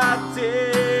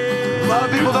 goddamn. A lot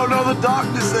of people don't know the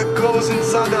darkness that goes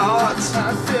inside their hearts.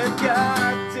 I said,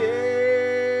 goddamn.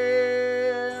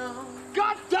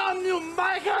 Goddamn you,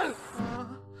 Michael.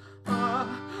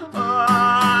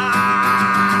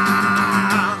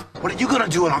 What are you gonna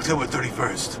do on October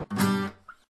 31st?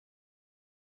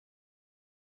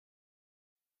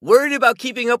 Worried about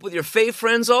keeping up with your fave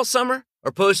friends all summer?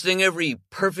 Or posting every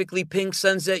perfectly pink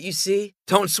sunset you see?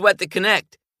 Don't sweat the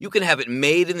Connect. You can have it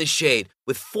made in the shade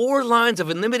with 4 lines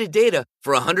of unlimited data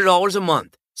for $100 a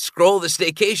month. Scroll the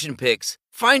staycation pics,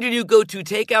 find your new go-to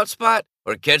takeout spot,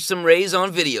 or catch some rays on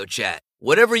video chat.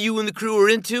 Whatever you and the crew are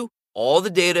into, all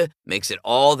the data makes it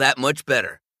all that much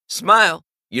better. Smile.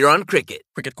 You're on Cricket.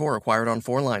 Cricket Core acquired on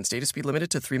 4 lines. Data speed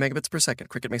limited to 3 megabits per second.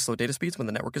 Cricket may slow data speeds when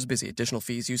the network is busy. Additional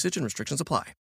fees, usage, and restrictions apply.